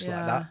 he's just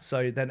like that.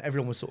 So then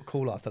everyone was sort of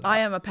cool after that. I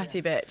am a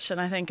petty bitch,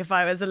 and I think if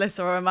I was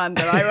Alyssa or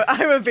Amanda,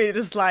 I would be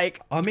just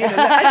like, I mean,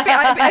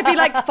 I'd be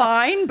like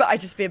fine, but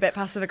I'd just be a bit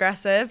passive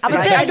aggressive. I'm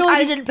a bit annoyed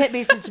you didn't pick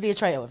me to be a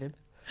traitor with him.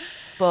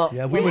 But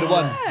yeah, we would have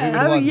won.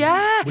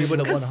 We would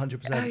have won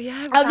 100%. Oh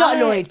yeah, I'm not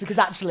annoyed because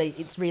actually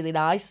it's really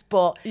nice.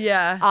 But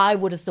yeah, I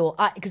would have thought,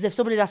 because if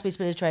somebody had asked me to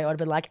be a traitor, I'd have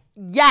been like,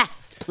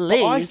 yes,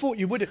 please. But I thought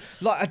you would have.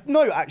 Like,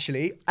 no,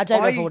 actually, I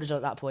don't know if I would have done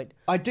at that point.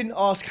 I didn't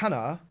ask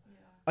Hannah.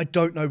 I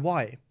don't know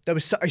why. There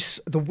was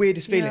the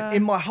weirdest feeling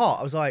in my heart.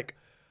 I was like,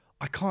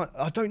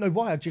 I don't know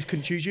why. I just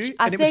couldn't choose you.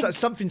 And it was like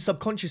something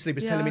subconsciously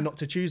was telling me not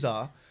to choose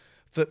her.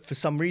 For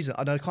some reason,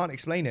 and I can't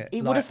explain it.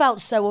 It would have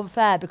felt so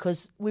unfair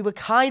because we were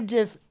kind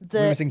of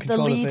the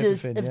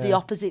leaders of the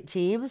opposite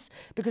teams.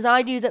 Because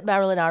I knew that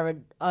Meryl and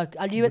Aaron,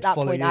 I knew at that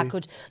point I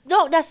could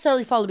not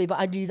necessarily follow me, but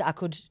I knew that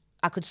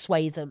I could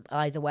sway them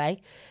either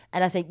way.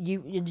 And I think you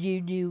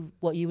knew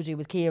what you would do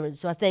with Kieran.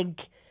 So I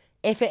think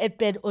if it had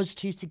been us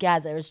two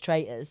together as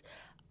traitors,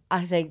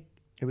 I think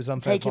it was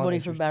unfair. Taking money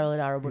from Meryl and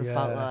Aaron would have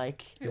felt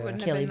like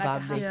killing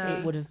Bambi.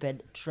 It would have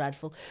been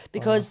dreadful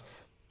because.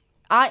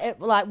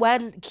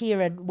 When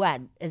Kieran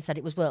went and said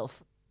it was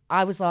Wilf,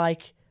 I was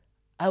like,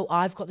 oh,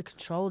 I've got the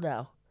control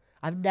now.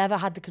 I've never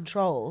had the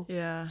control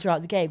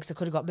throughout the game because I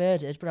could have got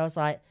murdered, but I was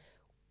like,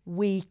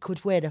 we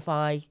could win if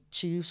I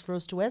choose for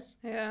us to win.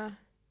 Yeah.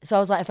 So I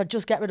was like, if I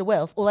just get rid of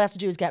Wilf, all I have to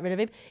do is get rid of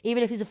him.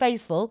 Even if he's a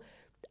faithful,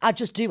 I'd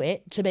just do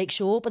it to make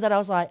sure. But then I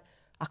was like,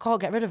 I can't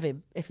get rid of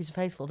him if he's a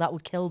faithful. That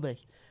would kill me.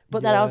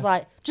 But then I was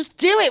like, just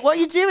do it. What are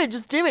you doing?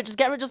 Just do it. Just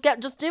do it.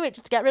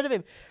 Just to get rid of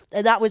him.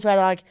 And that was when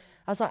I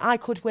was like, I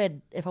could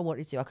win if I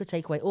wanted to. I could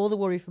take away all the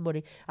worry from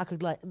money. I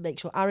could make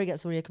sure Aaron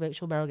gets the money. I could make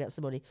sure Meryl gets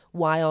the money.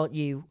 Why aren't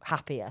you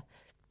happier?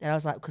 And I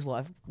was like, because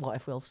what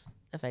if Wilf's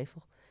a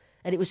faithful?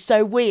 And it was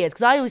so weird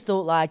because I always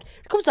thought if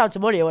it comes down to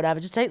money or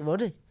whatever, just take the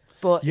money.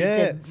 But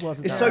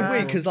it's so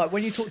weird because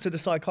when you talk to the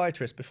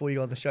psychiatrist before you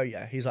go on the show,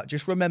 he's like,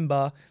 just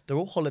remember they're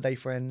all holiday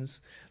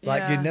friends. You're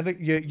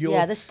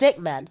the stick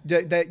men.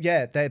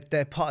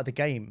 They're part of the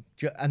game.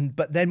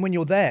 But then when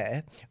you're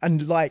there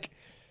and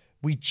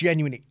we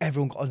genuinely,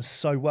 everyone got on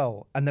so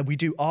well. And then we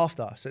do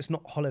after. So it's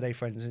not holiday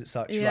friends and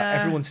such.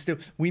 Everyone's still,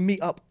 we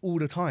meet up all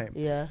the time.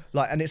 Yeah.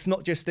 And it's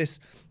not just this,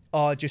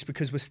 just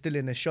because we're still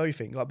in the show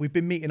thing. We've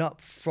been meeting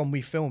up from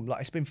we filmed.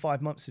 It's been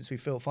 5 months since we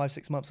filmed,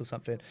 5-6 months or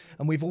something.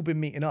 And we've all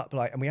been meeting up,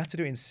 and we had to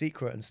do it in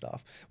secret and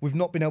stuff. We've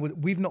not been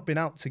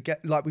out to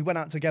get, we went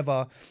out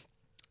together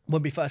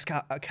when we first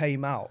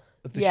came out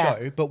of the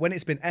show, but when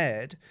it's been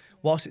aired,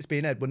 whilst it's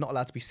being aired, we're not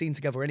allowed to be seen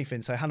together or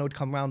anything. So Hannah would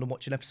come round and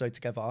watch an episode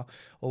together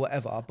or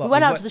whatever. But we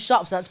went out to the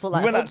shops, that's put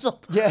hoods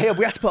up. Yeah,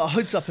 we had to put our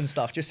hoods up and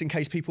stuff just in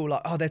case people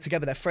they're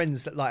together, they're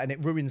friends, and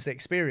it ruins the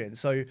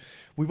experience. So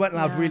we weren't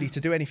allowed really to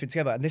do anything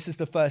together. And this is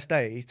the first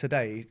day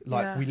today.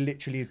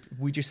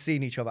 We just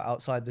seen each other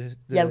outside the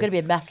we're going to be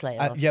a mess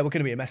later. We're going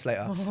to be a mess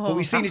later. But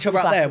we seen each other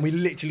out there and we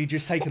literally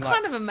just taken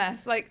kind of a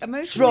mess?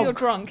 Emotionally or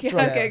drunk?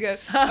 Yeah, okay, good.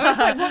 I was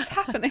like, what's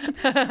happening?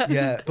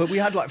 Yeah, but we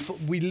had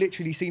we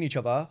literally seen each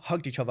other,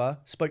 hugged each other,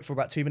 spoke for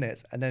about 2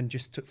 minutes, and then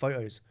just took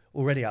photos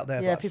already out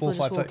there. People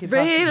 4 or 5 photos.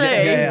 Really?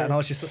 Yeah, and I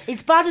was just.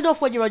 It's bad enough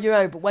when you're on your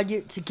own, but when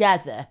you're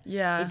together,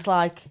 it's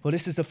like. Well,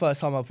 this is the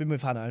first time I've been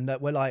with Hannah, and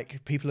we're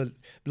people are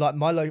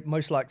my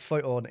most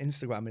photo on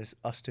Instagram is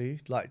us two,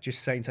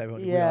 just saying to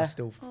everyone we are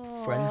still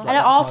friends. And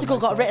an article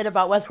got written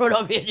about whether or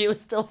not me and you were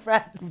still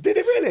friends. Did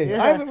it really?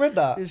 Yeah. I haven't read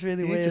that. It's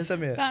really weird. weird. To send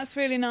me it. That's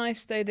really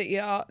nice though that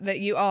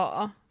you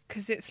are.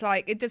 Because it's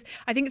I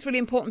think it's really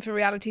important for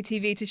reality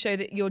TV to show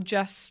that you're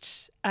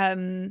just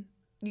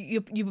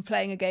you were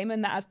playing a game,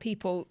 and that as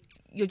people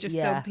you're just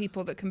still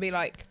people that can be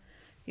Well,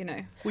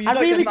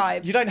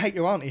 vibes. You don't hate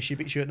your auntie, she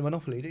beats you at the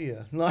Monopoly, do you?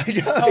 I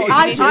do.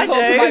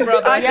 My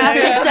brother.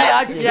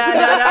 I do.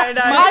 Yeah,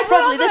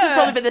 no. This has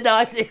probably been the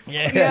nicest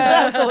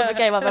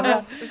game I've ever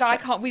had. I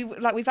can't.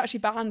 We've actually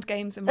banned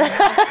games in my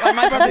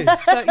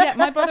house.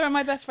 My brother and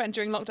my best friend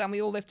during lockdown,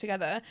 we all lived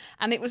together,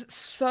 and it was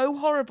so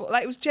horrible.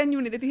 It was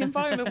genuinely the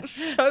environment was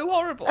so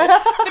horrible.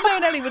 Finlay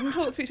and Ellie wouldn't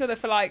talk to each other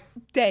for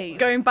days.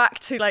 Going back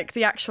to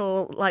the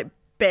actual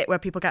bit where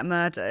people get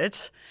murdered.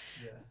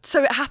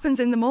 So it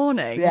happens in the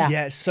morning.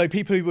 Yeah. So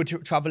people who would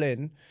travel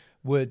in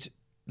would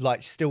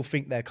still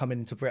think they're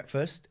coming to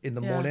breakfast in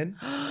the morning,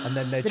 and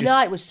then the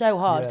night was so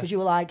hard because you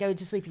were going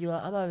to sleep and you were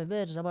I might be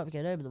murdered. I might be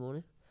going home in the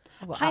morning.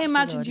 I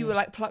imagined you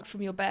were plucked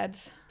from your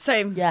beds.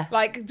 Same. Yeah.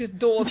 Just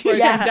doors broken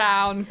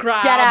down,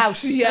 grabbed. Get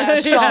out. Yeah.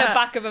 Shot in the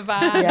back of a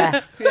van.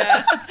 Yeah.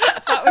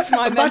 That was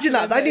my Imagine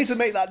that. They need to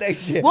make that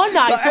next year. One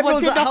night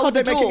someone did knock on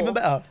the Make it even door.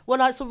 better. One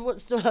night someone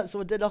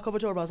did knock on the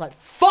door and I was like,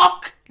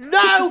 fuck,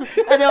 no!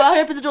 And then I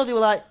opened the door and they were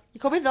like, You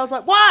come in, and I was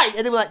like, why?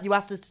 And they were like, you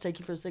asked us to take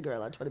you for a cigarette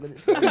like 20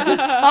 minutes ago.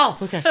 Oh,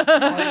 okay.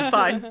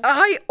 Fine.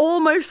 I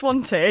almost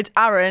wanted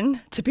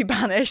Aaron to be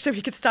banished so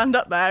he could stand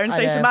up there and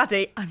say to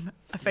Maddie, I'm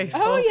a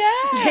faithful. Oh,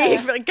 yeah.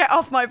 Leave, get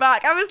off my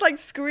back. I was like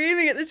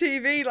screaming at the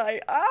TV,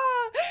 like,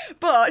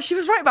 But she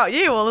was right about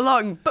you all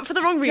along, but for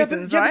the wrong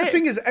reasons, right? But the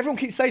thing is, everyone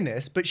keeps saying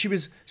this, but she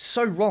was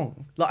so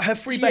wrong. Like, her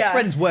three best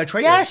friends were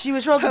traitors. Yeah, she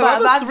was wrong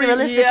about Amanda,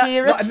 Alyssa,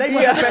 Kira. Like, and they were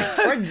her best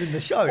friends in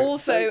the show.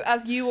 Also,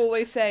 as you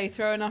always say,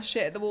 throw enough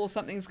shit at the wall,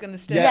 something's going to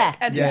stick. Yeah.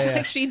 And it's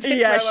like she did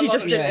Yeah, throw she a lot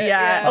just of did, shit.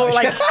 yeah. Or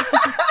like...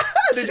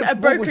 a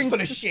broken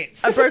full of shit.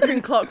 A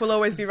broken clock will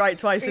always be right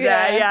twice a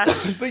day. Yeah,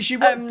 but she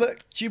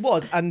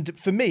was, and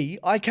for me,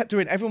 I kept her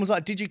in. Everyone was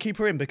like, "Did you keep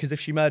her in because if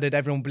she murdered,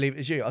 everyone would believe it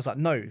was you?" I was like,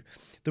 "No."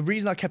 The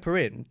reason I kept her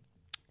in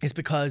is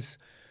because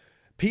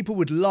people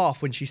would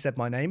laugh when she said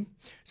my name.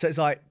 So it's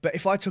like, but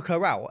if I took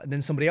her out and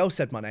then somebody else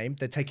said my name,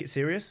 they'd take it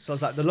serious. So I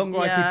was like, the longer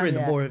I keep her in,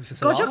 the more of it's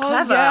a God, laugh. you're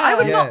clever. yeah. I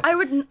would not. I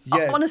would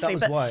honestly.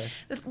 that was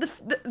but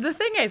why. The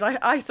thing is,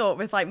 I thought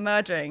with like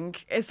murdering,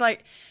 it's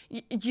like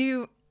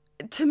you.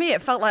 To me,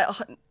 it felt like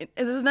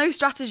there's no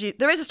strategy.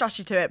 There is a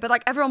strategy to it, but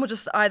like everyone will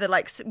just either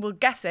like will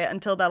guess it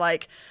until they're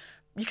like,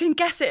 you can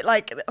guess it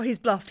like, oh, he's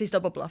bluffed, he's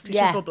double bluffed, he's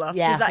triple bluffed.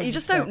 Yeah, he's that. You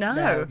just don't know.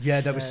 No.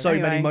 Yeah, there were so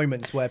many Anyway.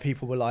 moments where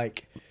people were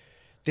like,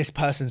 this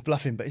person's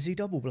bluffing, but is he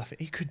double bluffing?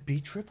 He could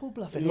be triple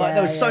bluffing. Like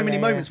there were so many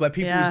moments where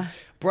people's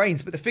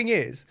brains. But the thing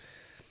is,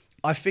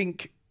 I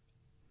think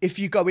if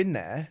you go in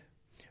there,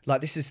 like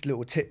this is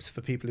little tips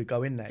for people who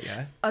go in there,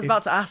 yeah? I was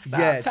about to ask that.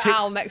 Yeah, For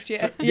Al next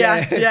year.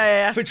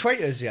 Yeah. For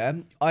traitors, yeah,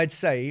 I'd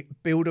say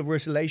build a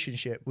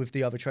relationship with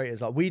the other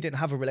traitors. Like we didn't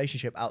have a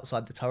relationship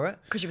outside the turret.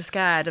 Because you were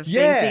scared of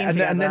being seen and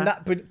together.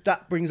 then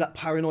that brings up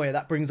paranoia,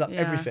 that brings up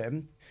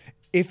everything.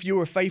 If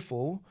you're a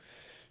faithful,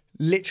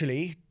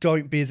 literally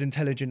don't be as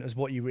intelligent as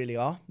what you really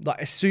are. Like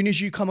as soon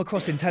as you come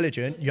across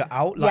intelligent, you're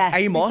out. Like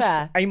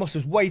Amos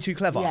was way too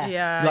clever.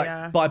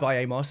 Bye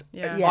Amos.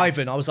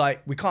 Ivan, I was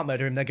like, we can't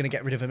murder him, they're gonna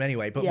get rid of him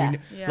anyway. But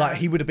like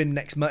he would have been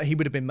he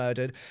would have been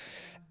murdered.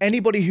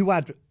 Anybody who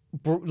had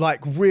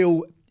like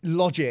real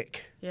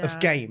logic of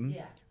game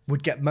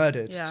would get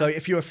murdered. So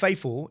if you're a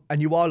faithful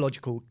and you are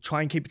logical,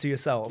 try and keep it to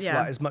yourself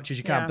like as much as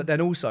you can. But then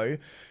also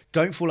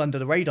don't fall under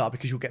the radar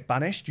because you'll get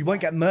banished. You won't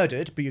get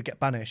murdered, but you'll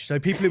get banished. So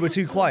people who were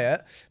too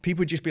quiet,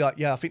 people would just be like,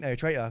 yeah, I think they're a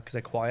traitor because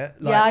they're quiet.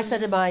 Like, I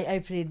said in my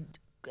opening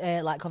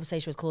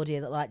conversation with Claudia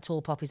that like tall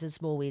poppies and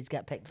small weeds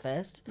get picked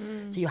first.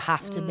 So you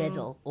have to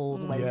middle all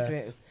the way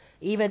through.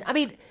 Even, I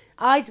mean,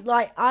 I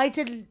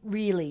didn't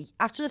really,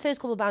 after the first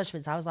couple of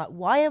banishments, I was like,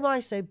 why am I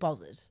so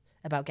bothered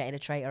about getting a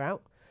traitor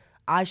out?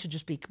 I should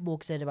just be more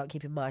concerned about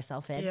keeping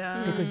myself in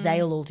because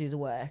they'll all do the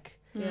work.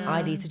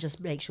 I need to just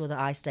make sure that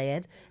I stay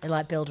in and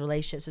like build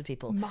relationships with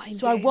people.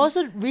 I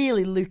wasn't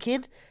really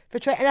looking for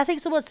traitor. And I think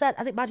someone said,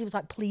 I think Maddie was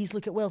like, please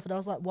look at Wilf. And I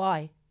was like,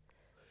 why?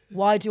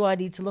 Why do I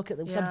need to look at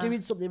them? Because I'm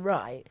doing something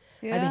right.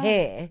 I'm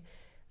here.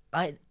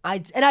 I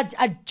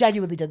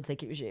genuinely didn't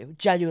think it was you.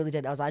 Genuinely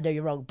didn't. I was like, I know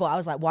you're wrong. But I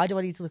was like, why do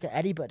I need to look at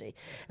anybody?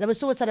 And then when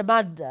someone said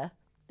Amanda,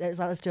 it was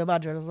like, let's do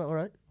Amanda. And I was like, all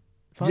right.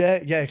 Fine.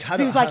 Yeah. So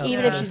it was like,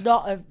 even if she's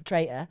not a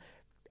traitor,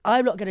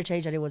 I'm not going to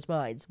change anyone's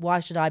minds. Why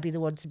should I be the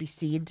one to be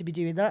seen to be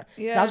doing that?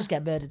 Because I'll just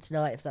get murdered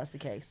tonight if that's the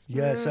case.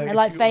 Yeah. So and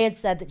like Faye had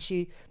said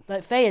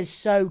that Faye is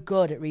so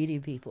good at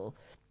reading people.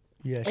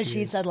 Yeah, and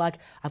she said like,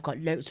 I've got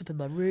notes up in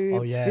my room.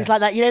 Oh yeah. It was like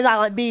that, you know that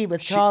like meme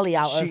with Charlie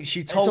out of.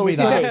 She told me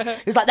that.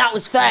 It was like that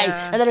was Faye,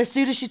 and then as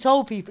soon as she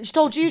told people, she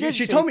told you, didn't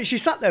she? She told me. She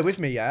sat there with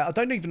me. Yeah, I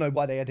don't even know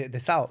why they edited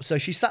this out. So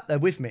she sat there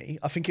with me.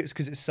 I think it was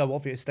because it's so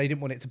obvious. They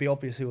didn't want it to be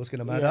obvious who was going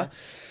to murder. Yeah.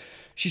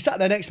 She sat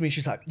there next to me.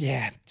 She's like,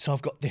 yeah, so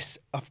I've got this.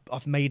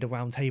 I've made a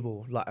round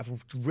table. Like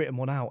I've written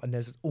one out, and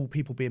there's all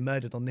people being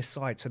murdered on this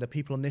side. So the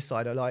people on this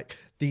side are like,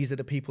 these are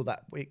the people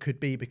that it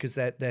could be because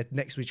they're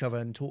next to each other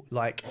and talk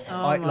like, we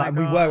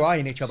were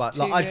eyeing each other.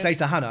 Like I'd say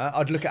to Hannah,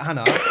 I'd look at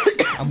Hannah,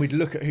 and we'd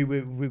look at who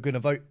we were going to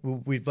vote.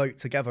 We'd vote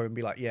together and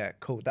be like, yeah,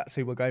 cool, that's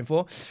who we're going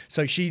for.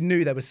 So she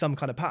knew there was some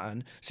kind of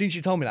pattern. As soon as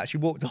she told me that, she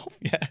walked off.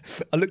 Yeah,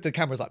 I looked at the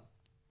camera, I was like.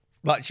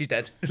 Right, she's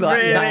dead. Like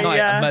really? That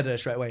night, I murdered her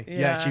straight away.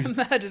 Yeah, she was...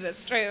 murdered her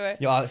straight away.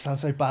 Yeah, it sounds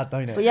so bad,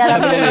 don't it? But yeah,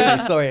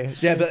 that's sorry.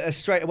 Yeah, but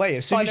straight away,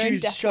 as soon as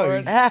you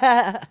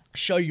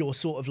show your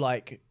sort of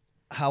like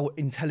how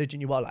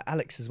intelligent you are, like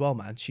Alex as well,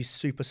 man. She's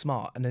super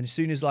smart, and then as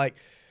soon as like,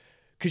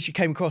 because she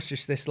came across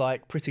just this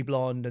like pretty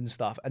blonde and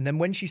stuff, and then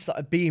when she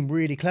started being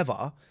really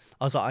clever,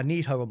 I was like,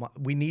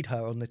 we need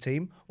her on the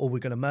team, or we're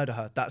gonna murder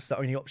her. That's the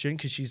only option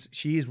because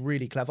she is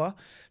really clever.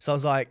 So I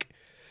was like.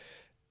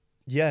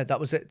 Yeah, that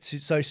was it.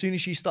 So as soon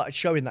as she started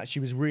showing that she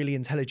was really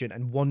intelligent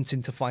and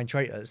wanting to find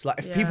traitors, like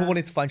if people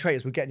wanted to find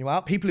traitors, we're getting you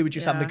out. People who were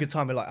just having a good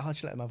time were like,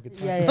 just let them have a good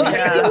time.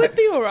 Maybe you would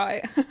be all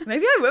right.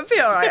 Maybe I would be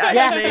all right,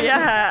 actually.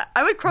 Yeah.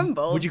 I would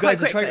crumble. Would you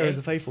guys a traitor as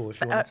a faithful if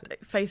you wanted?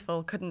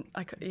 Faithful,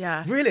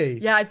 yeah. Really?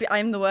 Yeah,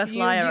 I'm the worst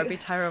liar. I'd be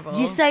terrible.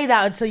 You say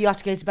that until you have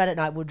to go to bed at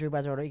night wondering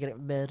whether or not you're going to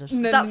get murdered.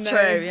 No, That's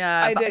true,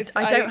 yeah.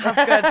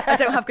 I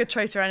don't have good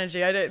traitor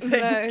energy, I don't think.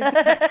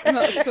 No,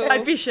 not at all.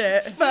 I'd be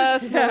shit.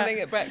 First morning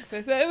at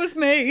breakfast. It was just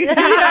me.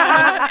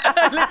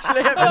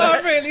 Literally. Oh,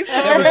 I'm really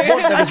sorry.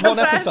 There was one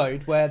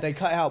episode where they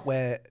cut out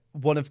where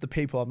one of the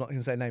people, I'm not going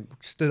to say name,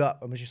 stood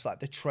up and was just like,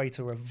 the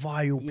traitor are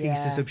vile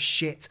pieces of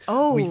shit.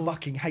 Oh. We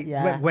fucking hate.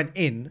 Went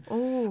in.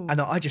 Oh.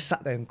 And I just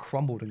sat there and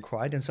crumbled and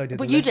cried, and so did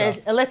But Alyssa. you did,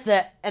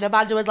 Alyssa, and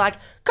Amanda was like,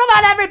 come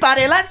on,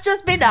 everybody, let's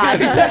just be nice.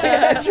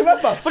 Do you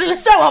remember? But it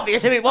was so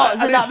obvious who it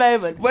was in that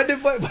moment. When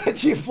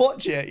you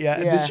watch it,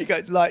 and then she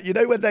goes, like, you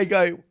know when they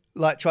go,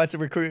 like, try to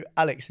recruit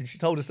Alex, and she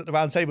told us at the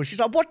round table, she's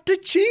like, what the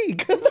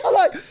cheek? And I'm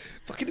like,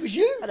 fucking, it was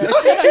you.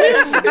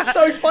 It's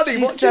so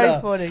funny watching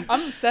her. Funny.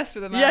 I'm obsessed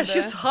with Amanda. Yeah,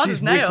 she's hard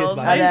as wicked, nails.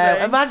 man. I know.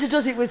 Amazing. Amanda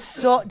does it with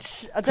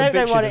such... I don't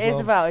know what it Conviction as is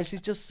well. about it.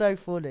 She's just so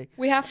funny.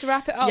 We have to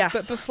wrap it up, Yes.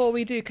 but before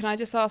we do, can I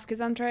just ask,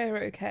 is Andrea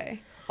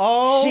okay?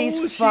 Oh,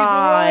 She's fine.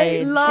 alright.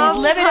 She's Loved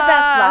living her her.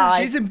 best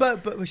life. She's in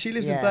But she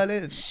lives in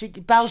Berlin.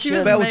 Belgium. She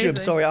was Belgium, amazing.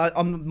 sorry.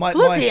 I'm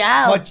Bloody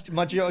hell.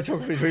 My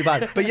geography is really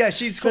bad. But yeah,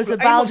 she's Goes to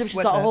Amos Belgium. She's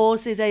went got there.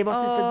 horses. Amos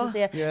is good to see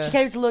her. Yeah. She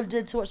came to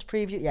London to watch the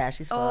preview. Yeah,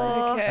 she's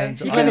fine. Okay. And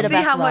She's You living can her see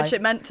best how much life.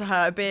 it meant to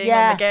her being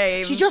Yeah, on the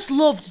game. she just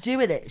loved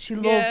doing it. She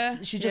loved. Yeah.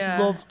 She just Yeah.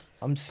 loved.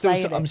 I'm still.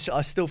 playing it.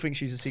 I still think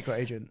she's a secret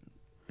agent.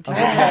 She I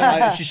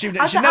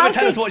never think-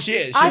 tell us what she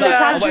is. She's I think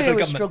like, I'll wait for Andrea the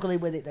was government. struggling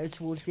with it though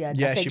towards the end.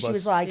 Yeah, I think she she was.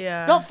 was like,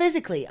 Yeah. not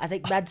physically. I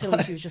think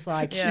mentally she was just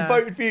like, She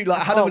voted for you.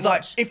 Like Hannah was like,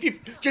 watch. if you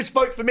just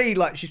vote for me,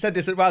 like she said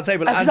this at the round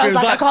table. Because I was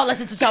like, I can't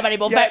listen to Tom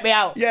anymore. Vote me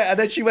out. Yeah, and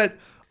then she went,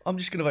 I'm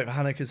just going to vote for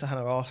Hannah because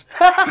Hannah asked.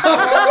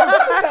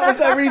 That was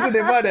her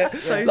reasoning, wasn't it?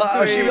 So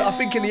She, sweet. I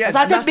think in the end.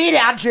 I and didn't that's- mean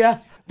it,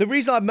 Andrea. The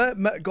reason I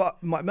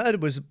got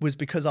murdered was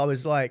because I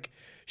was like,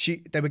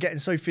 they were getting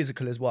so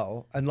physical as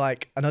well, and I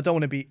don't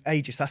want to be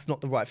ageist, that's not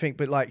the right thing,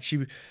 but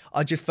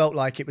I just felt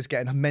like it was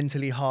getting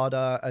mentally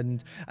harder,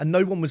 and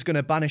no one was going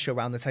to banish her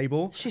around the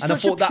table, She's and I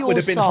such a thought that pure would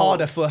have been soul.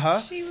 harder for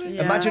her. She was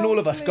Imagine all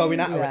of us going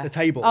at her at the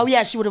table. Oh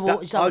yeah, she would have.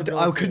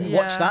 I couldn't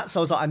watch Yeah. that, so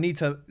I was like, I need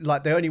to,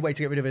 the only way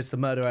to get rid of it is to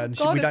murder her, and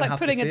God, we it's don't like have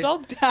putting to see a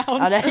dog down.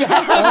 I know,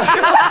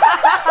 yeah.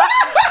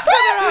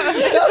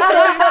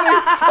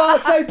 I'll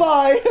say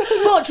bye.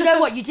 But do you know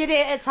what? You did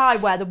it at a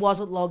time where there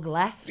wasn't long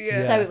left.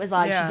 Yeah. So it was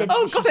like Yeah. she did.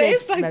 Oh she God, did it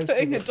is like most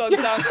putting a of it. dog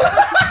down.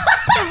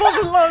 It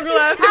wasn't long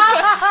left.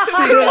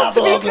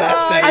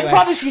 I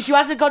promise you, she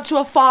hasn't gone to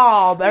a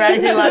farm or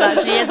anything like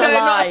that. She is No, not a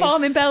alive.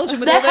 farm in Belgium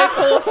with all those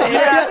horses.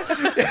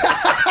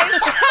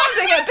 It's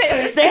sounding a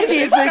bit This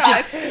is suspicious.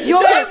 the.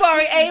 You're Don't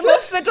worry,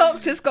 Amos the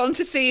doctor's gone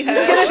to see her.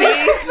 She's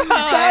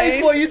That is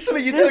fine. what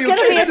something you tell There's your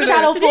going to be kids, a isn't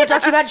Channel it? 4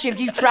 documentary of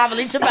you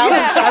travelling to Belgium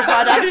to try and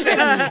find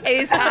out.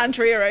 Is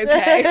Andrea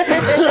okay?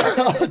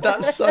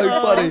 That's so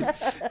funny.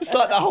 It's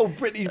like that whole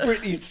Britney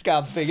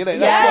scam thing, isn't it?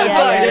 That's Yeah, what it's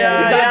yeah, like.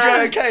 yeah, Is yeah.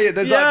 Andrea okay? And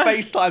there's Yeah. like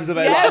FaceTimes of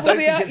it. Yeah, like, I we'll don't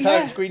be think out- it's her.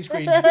 yeah. It's green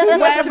screen. Wear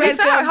To be red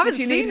fair, I gloves haven't if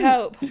you need seen-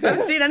 help. I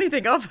haven't seen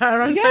anything of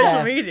her on Yeah.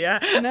 social media.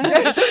 No. Yeah,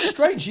 it's so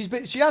strange. She has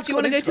Do you got want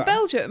to an go to Instagram.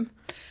 Belgium?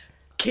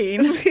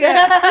 Keen. There's a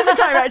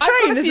direct I've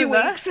train, got a few isn't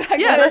there? weeks. Yeah,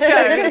 let's go.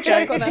 Let's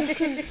go. Go on then.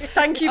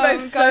 Thank you both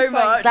guys, so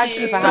much. thank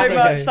you for so having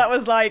much. me. That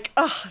was like,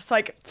 it's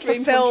like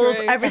Dream come fulfilled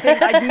true. everything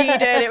I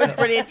needed. It was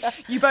brilliant.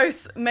 You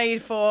both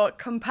made for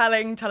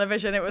compelling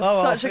television. It was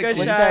such a thank good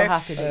you. show. We're so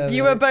happy that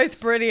You were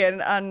both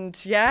brilliant, and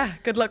yeah,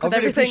 good luck I with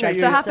really everything appreciate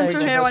you that happens so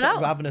from much here on for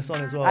out. having us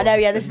on as well. I know,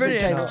 yeah, this has been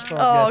Brilliant. so much fun.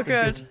 Oh, it's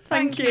been good. good.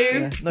 Thank you.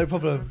 Yeah, no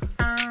problem.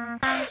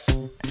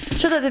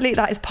 Should I Delete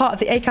That is part of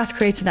the Acast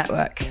Creator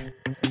Network.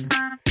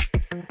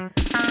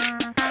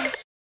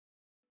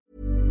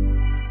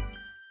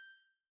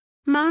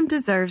 Mom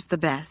deserves the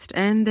best,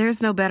 and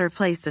there's no better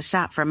place to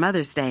shop for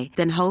Mother's Day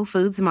than Whole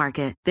Foods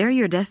Market. They're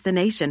your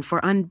destination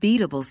for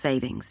unbeatable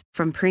savings,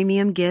 from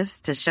premium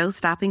gifts to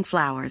show-stopping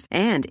flowers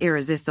and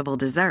irresistible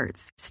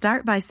desserts.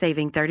 Start by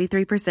saving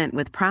 33%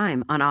 with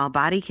Prime on all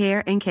body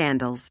care and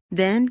candles.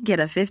 Then get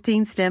a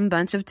 15-stem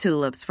bunch of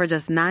tulips for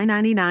just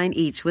 $9.99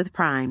 each with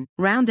Prime.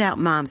 Round out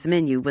Mom's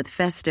menu with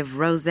festive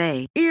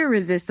rosé,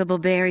 irresistible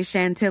berry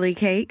chantilly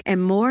cake,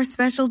 and more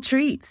special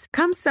treats.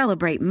 Come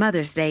celebrate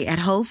Mother's Day at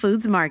Whole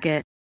Foods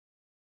Market.